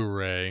the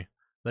Blu-ray.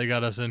 They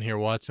got us in here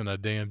watching a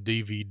damn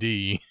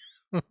DVD.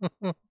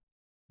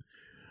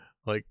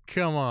 Like,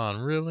 come on,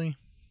 really?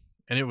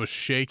 And it was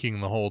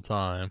shaking the whole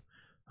time.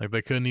 Like,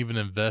 they couldn't even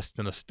invest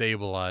in a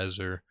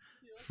stabilizer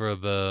for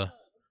the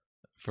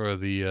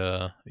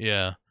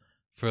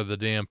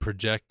damn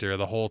projector.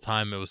 The whole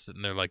time it was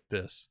sitting there like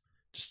this,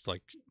 just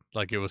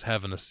like it was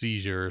having a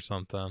seizure or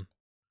something.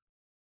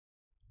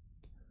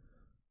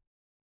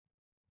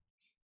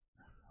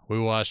 We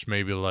watched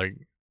maybe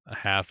like a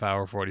half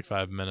hour,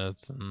 45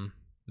 minutes, and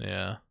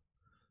yeah,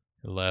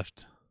 it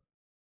left.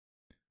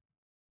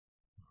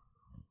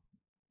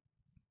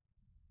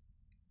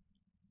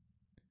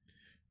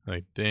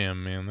 Like,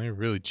 damn, man, they're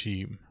really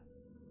cheap.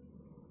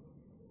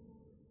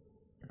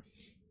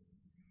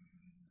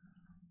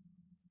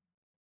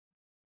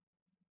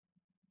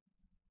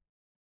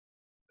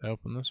 Did I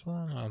open this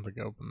one? I don't think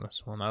I opened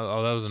this one.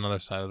 Oh, that was another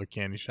side of the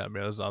candy shop.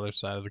 Yeah, that was the other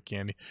side of the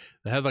candy.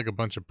 They had like a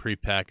bunch of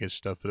prepackaged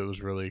stuff, but it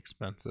was really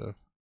expensive.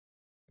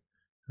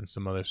 And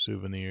some other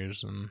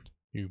souvenirs, and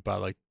you buy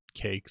like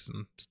cakes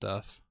and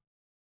stuff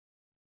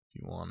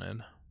if you wanted.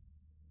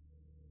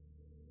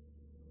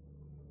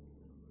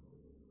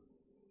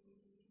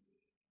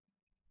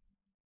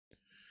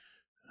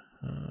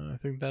 I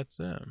think that's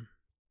it.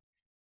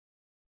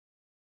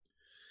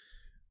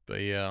 But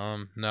yeah,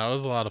 no, it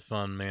was a lot of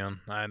fun, man.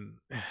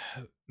 The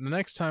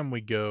next time we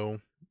go,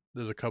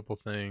 there's a couple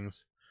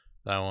things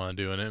that I want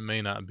to do, and it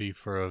may not be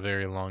for a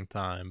very long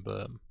time,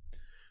 but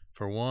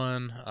for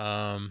one,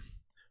 well,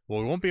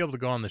 we won't be able to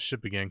go on the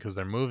ship again because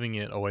they're moving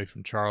it away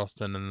from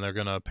Charleston, and they're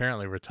gonna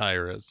apparently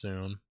retire it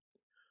soon.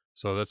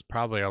 So that's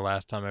probably our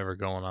last time ever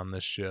going on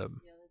this ship.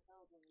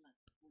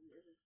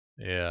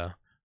 Yeah,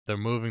 they're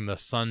moving the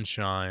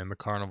Sunshine, the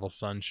Carnival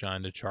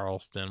Sunshine, to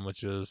Charleston,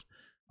 which is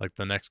like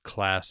the next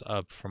class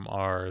up from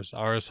ours.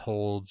 Ours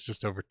holds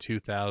just over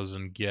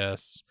 2,000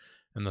 guests,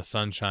 and the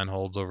Sunshine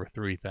holds over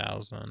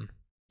 3,000.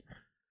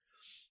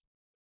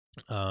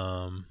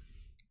 But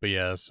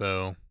yeah,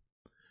 so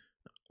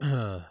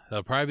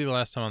that'll probably be the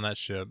last time on that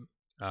ship.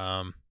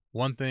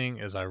 One thing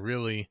is I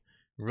really,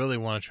 really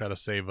want to try to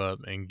save up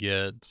and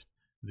get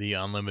the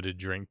unlimited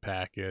drink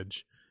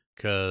package,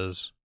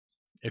 because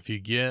if you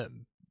get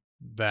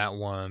that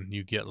one,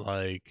 you get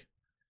like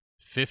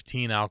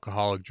 15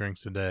 alcoholic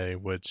drinks a day,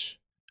 which,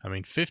 I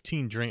mean,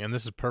 15 drink, and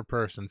this is per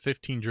person,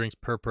 15 drinks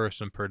per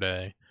person per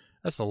day.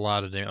 That's a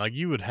lot of like,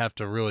 you would have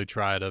to really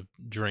try to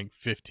drink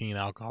 15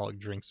 alcoholic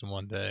drinks in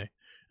one day,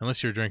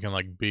 unless you're drinking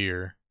like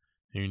beer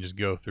and you can just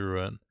go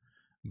through it.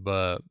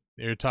 But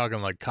you're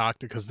talking like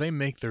cocktail, because they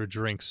make their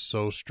drinks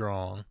so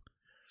strong,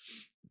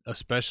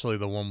 especially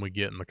the one we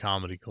get in the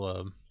comedy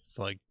club. It's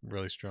like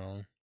really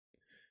strong.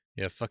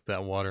 Yeah, fuck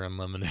that water and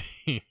lemonade.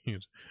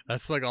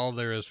 That's like all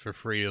there is for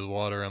free is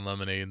water and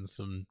lemonade and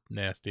some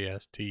nasty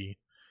ass tea.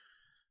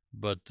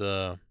 But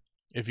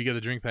if you get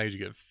the drink package, you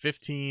get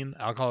 15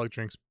 alcoholic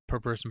drinks per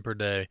person per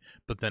day,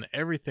 but then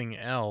everything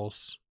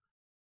else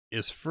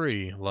is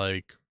free,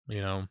 like,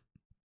 you know,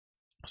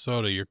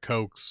 soda, your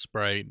Coke,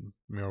 Sprite,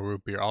 you know,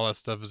 root beer, all that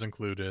stuff is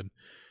included.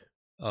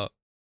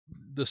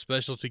 The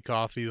specialty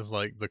coffees,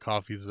 like the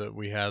coffees that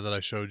we had that I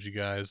showed you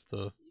guys,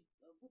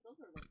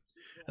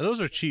 and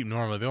those are cheap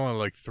normally. They're only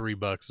like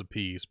 $3 a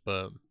piece,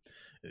 but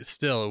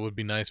still, it would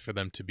be nice for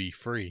them to be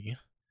free.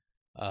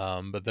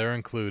 But they're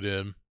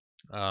included.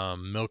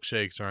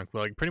 Milkshakes are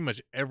included. Like pretty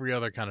much every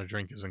other kind of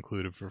drink is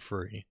included for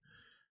free.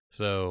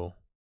 So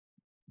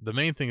the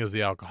main thing is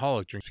the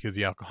alcoholic drinks, because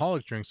the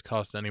alcoholic drinks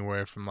cost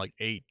anywhere from like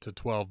 $8 to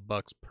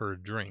 $12 per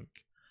drink.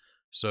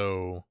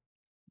 So,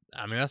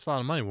 I mean, that's a lot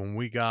of money. When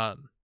we got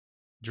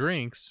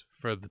drinks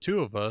for the two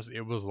of us,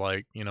 it was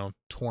like, you know,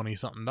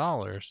 $20-something.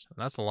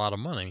 That's a lot of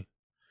money,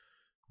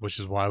 which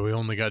is why we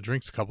only got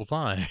drinks a couple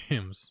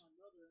times.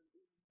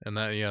 And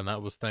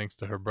that was thanks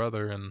to her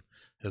brother and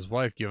his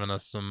wife giving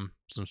us some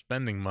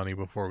spending money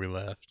before we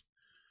left.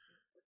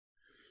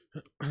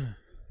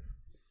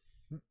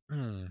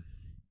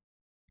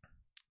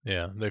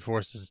 Yeah, they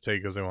forced us to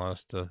take because they want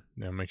us to,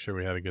 you know, make sure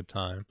we had a good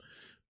time.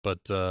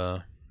 But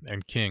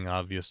and King,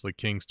 obviously,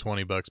 King's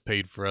 $20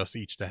 paid for us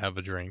each to have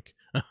a drink.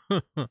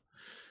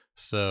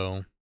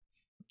 So,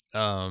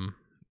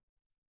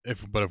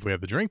 if we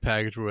had the drink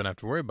package, we wouldn't have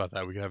to worry about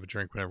that. We could have a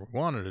drink whenever we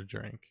wanted a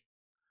drink.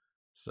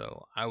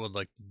 So I would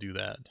like to do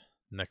that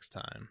next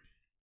time.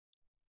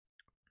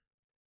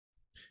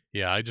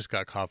 Yeah, I just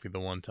got coffee the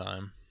one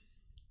time.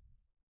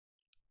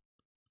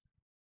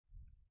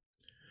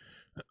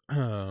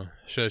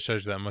 Should I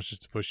charge that much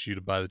just to push you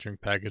to buy the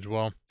drink package?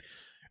 Well,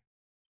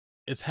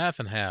 it's half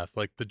and half.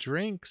 Like, the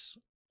drinks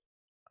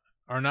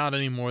are not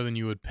any more than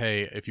you would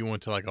pay if you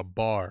went to like a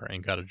bar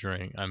and got a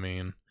drink. I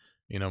mean,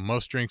 you know,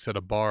 most drinks at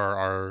a bar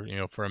are, you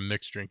know, for a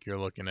mixed drink, you're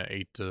looking at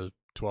 $8 to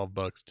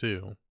 $12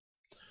 too.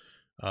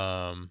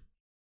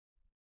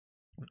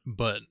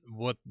 But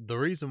the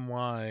reason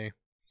why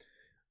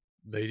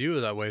they do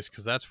it that way is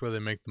because that's where they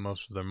make the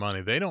most of their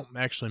money. They don't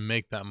actually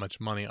make that much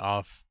money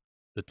off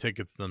the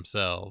tickets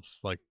themselves,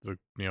 like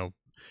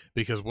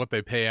because what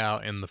they pay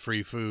out in the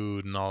free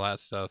food and all that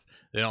stuff,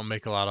 they don't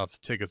make a lot off the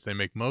tickets. They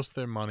make most of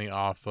their money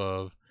off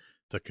of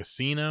the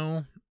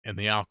casino and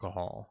the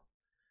alcohol,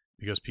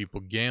 because people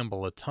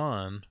gamble a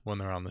ton when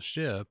they're on the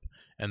ship,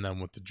 and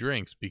then with the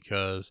drinks,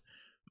 because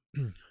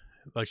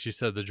like she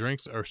said, the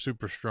drinks are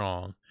super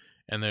strong.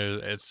 And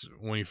it's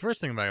when you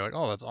first think about it, you're like,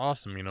 oh, that's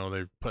awesome. You know,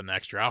 they're putting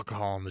extra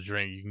alcohol in the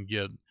drink. You can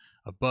get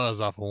a buzz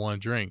off of one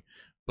drink.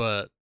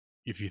 But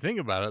if you think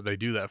about it, they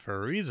do that for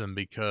a reason,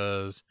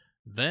 because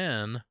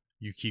then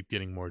you keep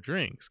getting more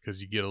drinks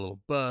because you get a little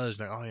buzz.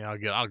 Like, oh yeah,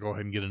 I'll go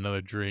ahead and get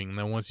another drink. And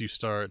then once you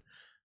start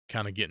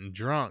kind of getting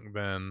drunk,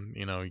 then,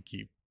 you know, you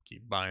keep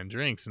buying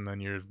drinks, and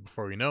then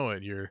before you know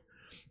it,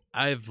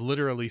 I've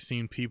literally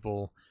seen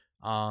people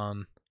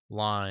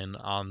online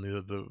on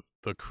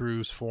the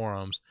cruise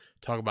forums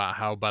talk about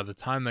how by the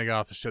time they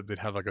got off the ship, they'd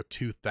have like a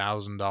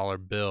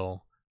 $2,000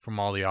 bill from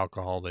all the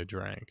alcohol they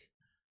drank.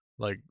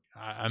 Like,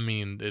 I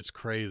mean, it's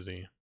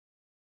crazy.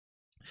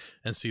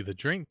 And see, the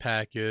drink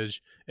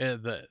package,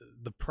 the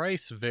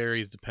price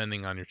varies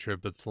depending on your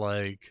trip. It's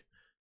like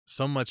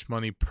so much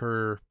money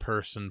per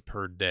person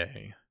per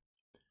day.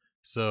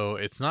 So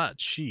it's not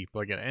cheap.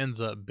 Like, it ends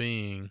up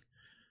being,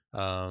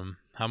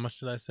 how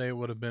much did I say it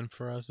would have been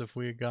for us if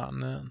we had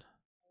gotten it?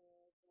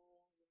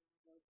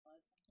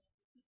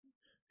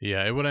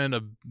 Yeah, it would end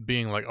up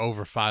being like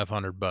over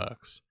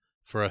 $500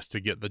 for us to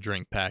get the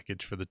drink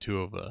package for the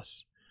two of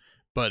us.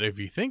 But if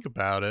you think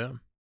about it,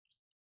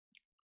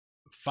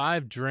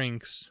 5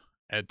 drinks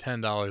at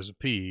 $10 a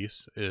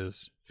piece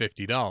is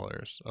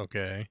 $50,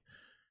 okay?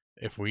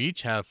 If we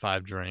each have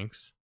 5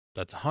 drinks,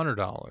 that's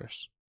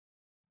 $100.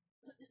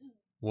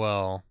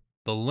 Well,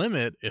 the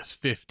limit is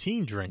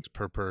 15 drinks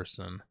per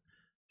person.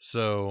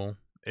 So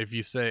if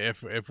you say,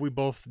 if we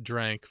both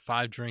drank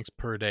 5 drinks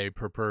per day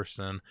per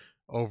person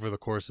over the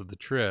course of the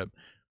trip,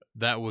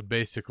 that would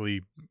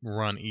basically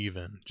run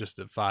even just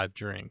at 5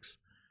 drinks.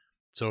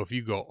 So if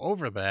you go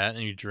over that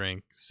and you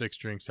drink 6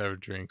 drinks, 7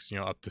 drinks, you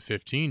know, up to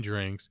 15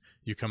 drinks,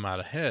 you come out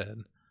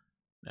ahead.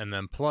 And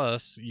then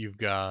plus you've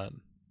got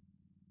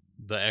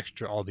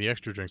all the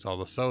extra drinks, all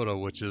the soda,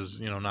 which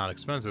is, you know, not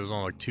expensive. It was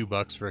only like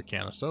 $2 for a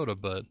can of soda,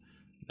 but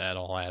that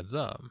all adds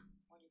up.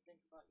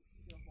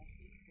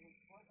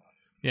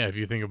 Yeah, if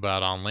you think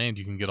about on land,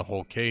 you can get a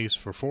whole case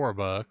for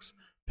 $4,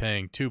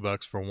 paying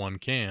 $2 for one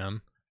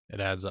can. It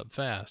adds up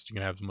fast. You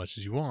can have as much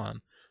as you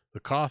want. The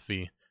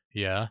coffee,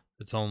 yeah,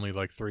 it's only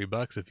like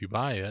 $3 if you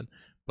buy it,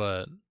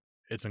 but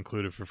it's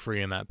included for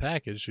free in that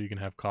package, so you can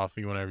have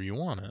coffee whenever you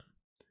want it.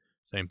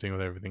 Same thing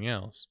with everything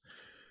else.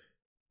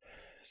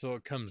 So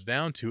it comes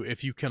down to,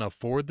 if you can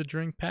afford the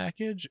drink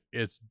package,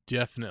 it's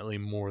definitely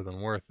more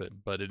than worth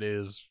it, but it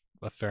is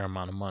a fair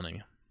amount of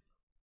money.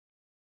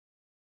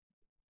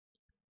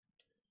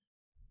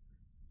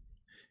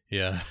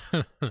 Yeah.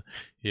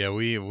 Yeah,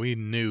 we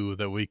knew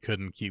that we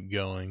couldn't keep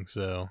going,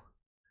 so,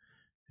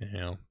 you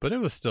know, but it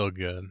was still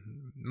good.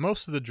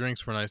 Most of the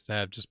drinks were nice to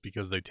have just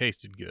because they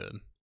tasted good.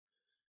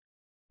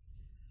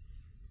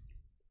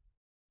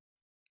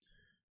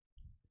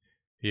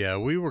 Yeah,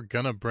 we were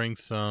gonna bring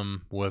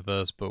some with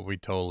us, but we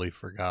totally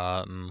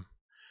forgot, and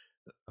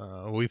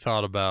we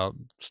thought about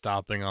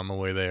stopping on the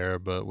way there,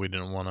 but we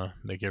didn't want to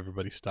make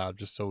everybody stop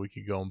just so we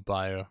could go and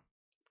buy a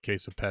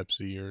case of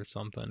Pepsi or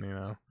something, you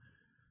know.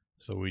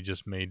 So we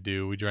just made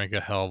do. We drank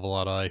a hell of a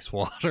lot of ice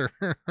water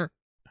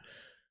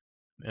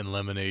and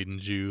lemonade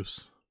and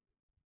juice,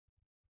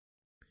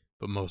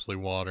 but mostly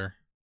water.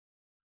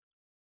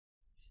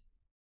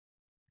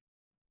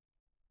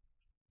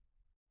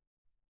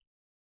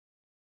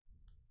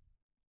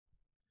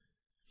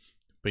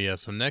 But yeah,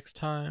 so next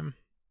time,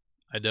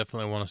 I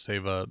definitely want to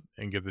save up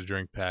and get the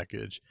drink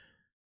package.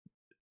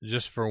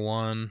 Just for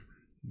one,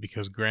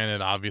 because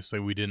granted, obviously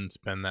we didn't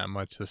spend that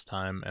much this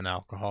time in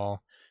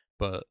alcohol,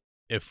 but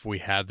if we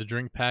had the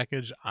drink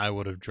package,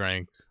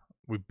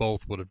 we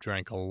both would have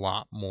drank a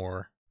lot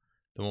more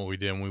than what we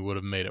did, and we would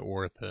have made it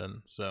worth it.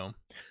 So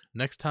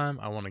next time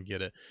I want to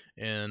get it.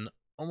 And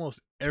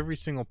almost every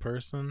single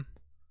person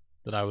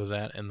that I was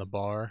at in the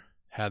bar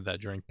had that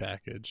drink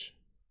package.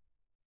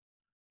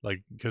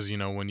 Like, because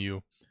when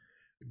you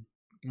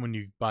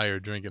buy your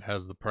drink, it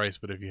has the price,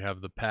 but if you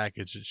have the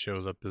package, it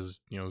shows up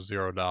as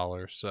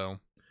 $0. So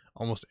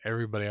almost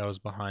everybody I was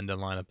behind in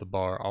line at the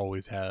bar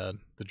always had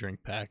the drink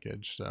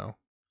package. So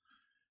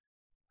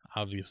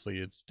obviously,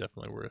 it's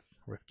definitely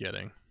worth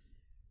getting.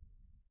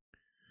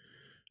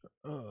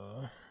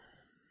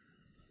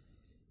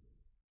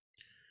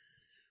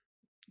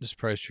 Just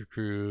price your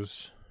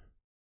cruise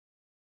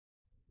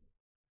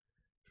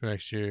for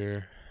next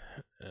year.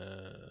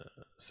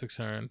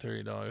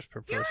 $630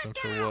 per person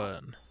for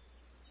what?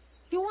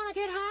 You want to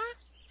get high?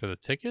 For the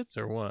tickets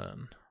or what?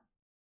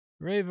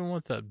 Raven,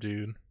 what's up,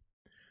 dude?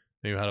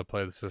 Knew how to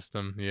play the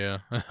system. Yeah.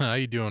 How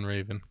you doing,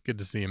 Raven? Good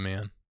to see you,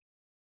 man.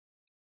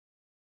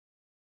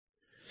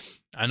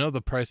 I know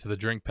the price of the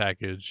drink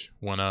package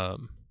went up.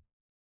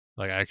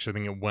 Like, I actually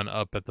think it went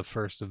up at the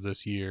first of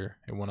this year.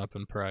 It went up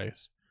in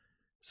price.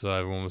 So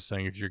everyone was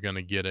saying if you're going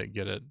to get it,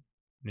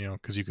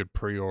 because you could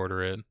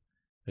pre-order it.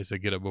 They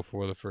said get it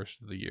before the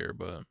first of the year,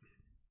 but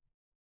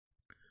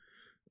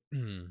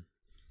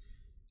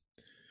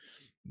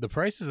the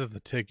prices of the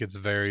tickets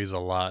varies a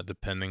lot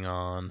depending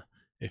on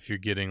if you're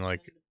getting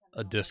like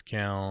a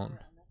discount.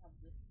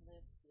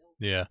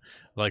 Yeah,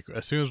 like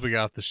as soon as we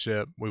got off the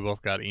ship, we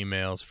both got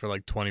emails for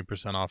like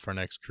 20% off our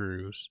next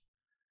cruise.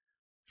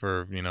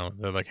 For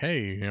they're like,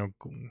 hey,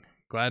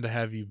 glad to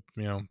have you.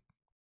 We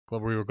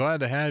were glad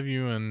to have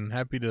you and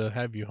happy to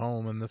have you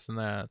home and this and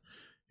that.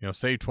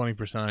 Save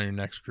 20% on your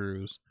next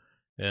cruise.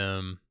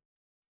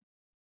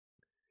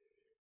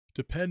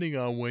 Depending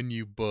on when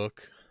you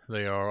book,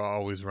 they are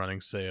always running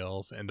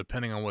sales, and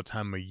depending on what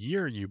time of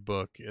year you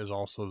book is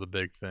also the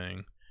big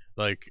thing.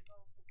 Like,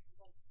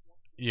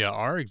 yeah,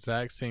 our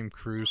exact same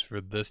cruise for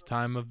this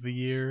time of the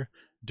year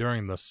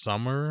during the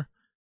summer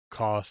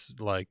costs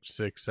like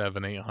 $600,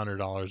 $700,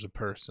 $800 a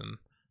person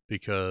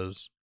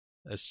because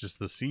it's just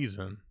the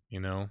season,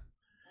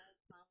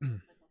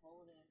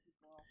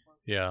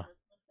 Yeah.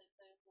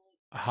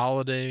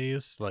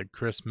 Holidays like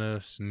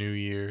Christmas, New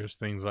Year's,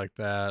 things like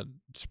that,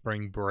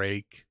 spring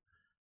break,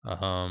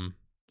 and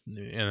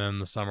then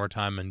the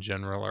summertime in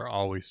general are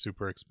always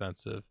super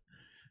expensive.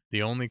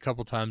 The only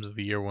couple times of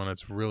the year when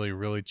it's really,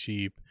 really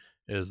cheap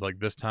is like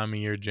this time of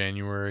year,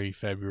 January,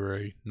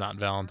 February, not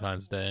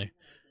Valentine's Day,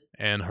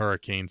 and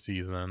hurricane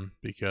season,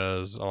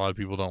 because a lot of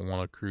people don't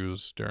want to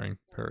cruise during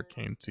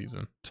hurricane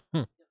season.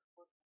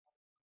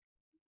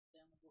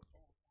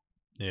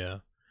 Yeah.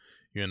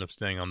 You end up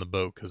staying on the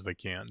boat because they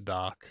can't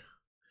dock.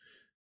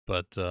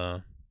 But,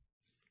 so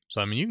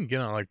I mean, you can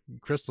get on, like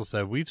Crystal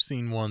said, we've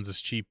seen ones as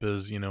cheap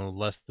as,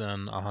 less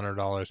than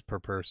 $100 per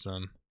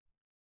person.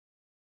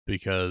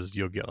 Because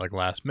you'll get like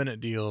last minute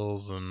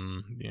deals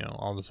and,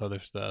 all this other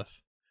stuff.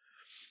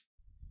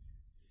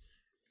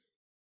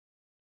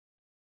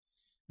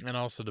 And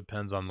also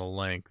depends on the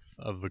length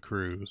of the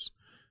cruise.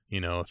 A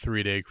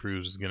 3-day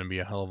cruise is going to be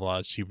a hell of a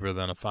lot cheaper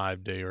than a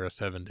 5-day or a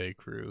 7-day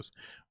cruise,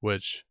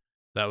 which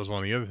that was one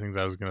of the other things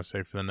I was going to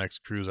say for the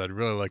next cruise. I'd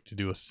really like to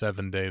do a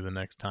 7-day the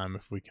next time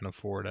if we can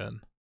afford it.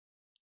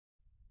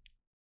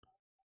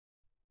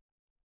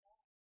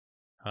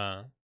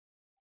 I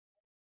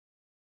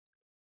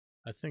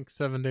think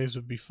 7 days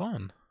would be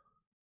fun.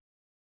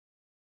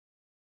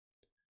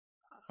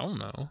 I don't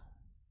know.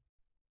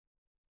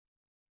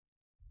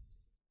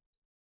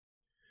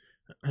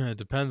 It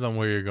depends on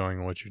where you're going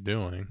and what you're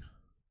doing.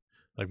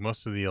 Like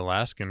most of the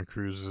Alaskan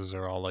cruises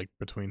are all like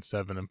between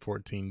 7 and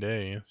 14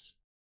 days.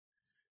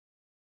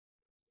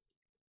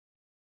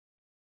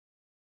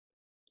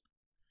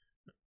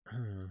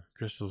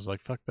 Crystal's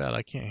like, fuck that,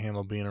 I can't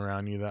handle being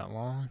around you that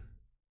long.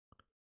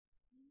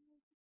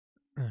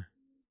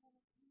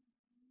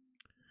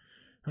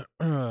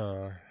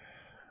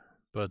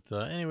 But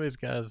anyways,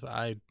 guys,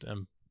 I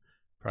am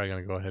probably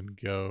gonna go ahead and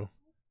go.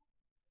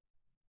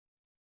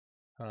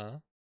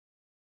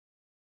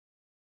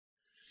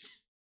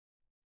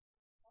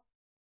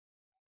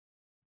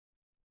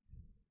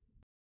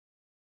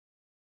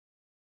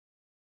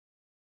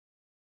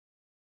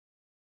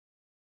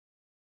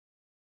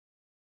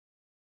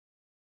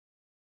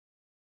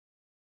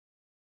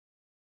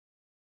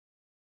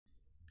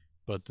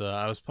 But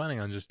I was planning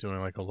on just doing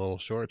like a little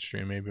short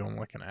stream, maybe on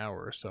like an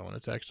hour or so, and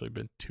it's actually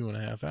been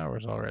 2.5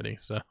 hours already,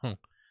 so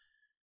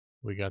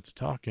we got to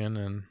talking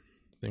and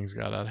things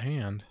got out of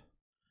hand.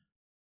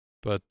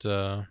 But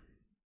yeah,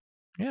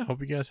 I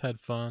hope you guys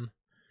had fun.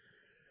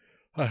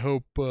 I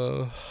hope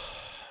you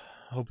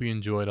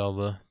enjoyed all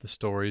the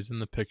stories and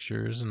the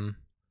pictures and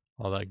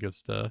all that good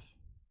stuff.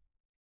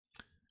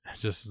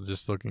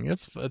 Just looking,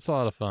 it's a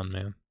lot of fun,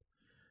 man.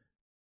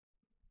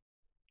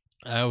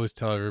 I always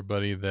tell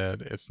everybody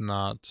that it's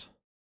not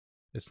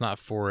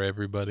for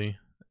everybody.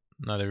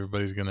 Not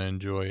everybody's gonna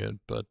enjoy it,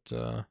 but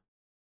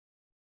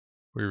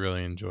we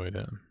really enjoyed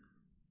it.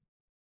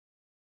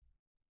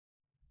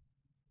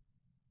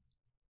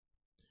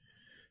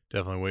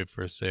 Definitely wait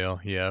for a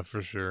sale. Yeah,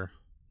 for sure.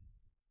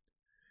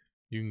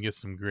 You can get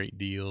some great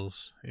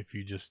deals if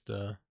you just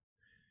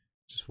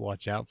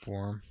watch out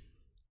for them.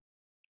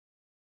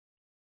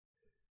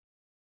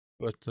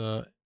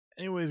 But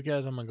anyways,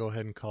 guys, I'm gonna go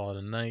ahead and call it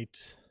a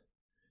night.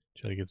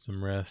 Try to get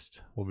some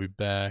rest. We'll be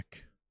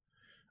back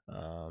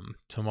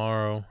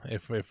tomorrow.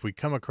 If we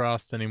come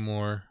across any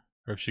more,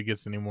 or if she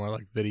gets any more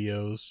like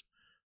videos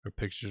or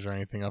pictures or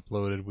anything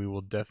uploaded, we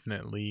will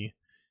definitely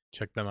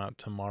check them out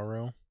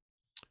tomorrow.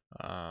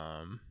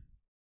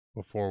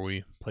 Before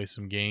we play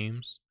some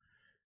games.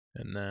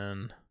 And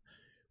then,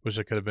 wish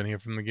I could have been here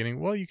from the beginning.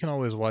 Well, you can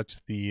always watch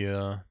the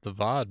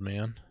VOD,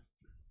 man.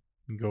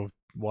 You can go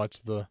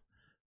watch the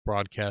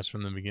broadcast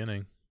from the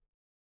beginning.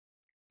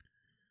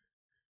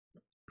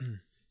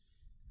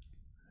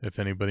 If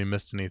anybody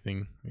missed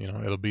anything, you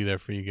know, it'll be there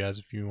for you guys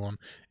if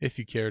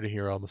you care to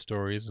hear all the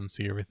stories and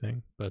see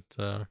everything. But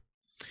thank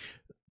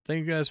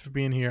you guys for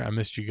being here. I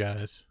missed you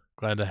guys.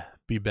 Glad to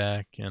be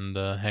back and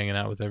hanging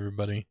out with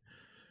everybody.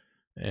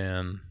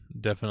 And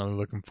definitely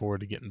looking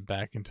forward to getting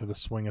back into the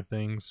swing of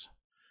things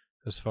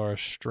as far as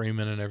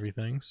streaming and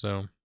everything.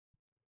 So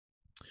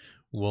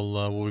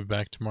we'll be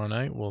back tomorrow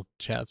night. We'll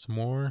chat some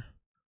more,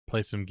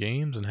 play some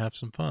games, and have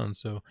some fun.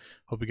 So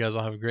hope you guys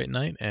all have a great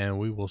night, and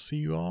we will see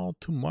you all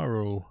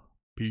tomorrow.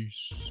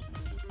 Peace.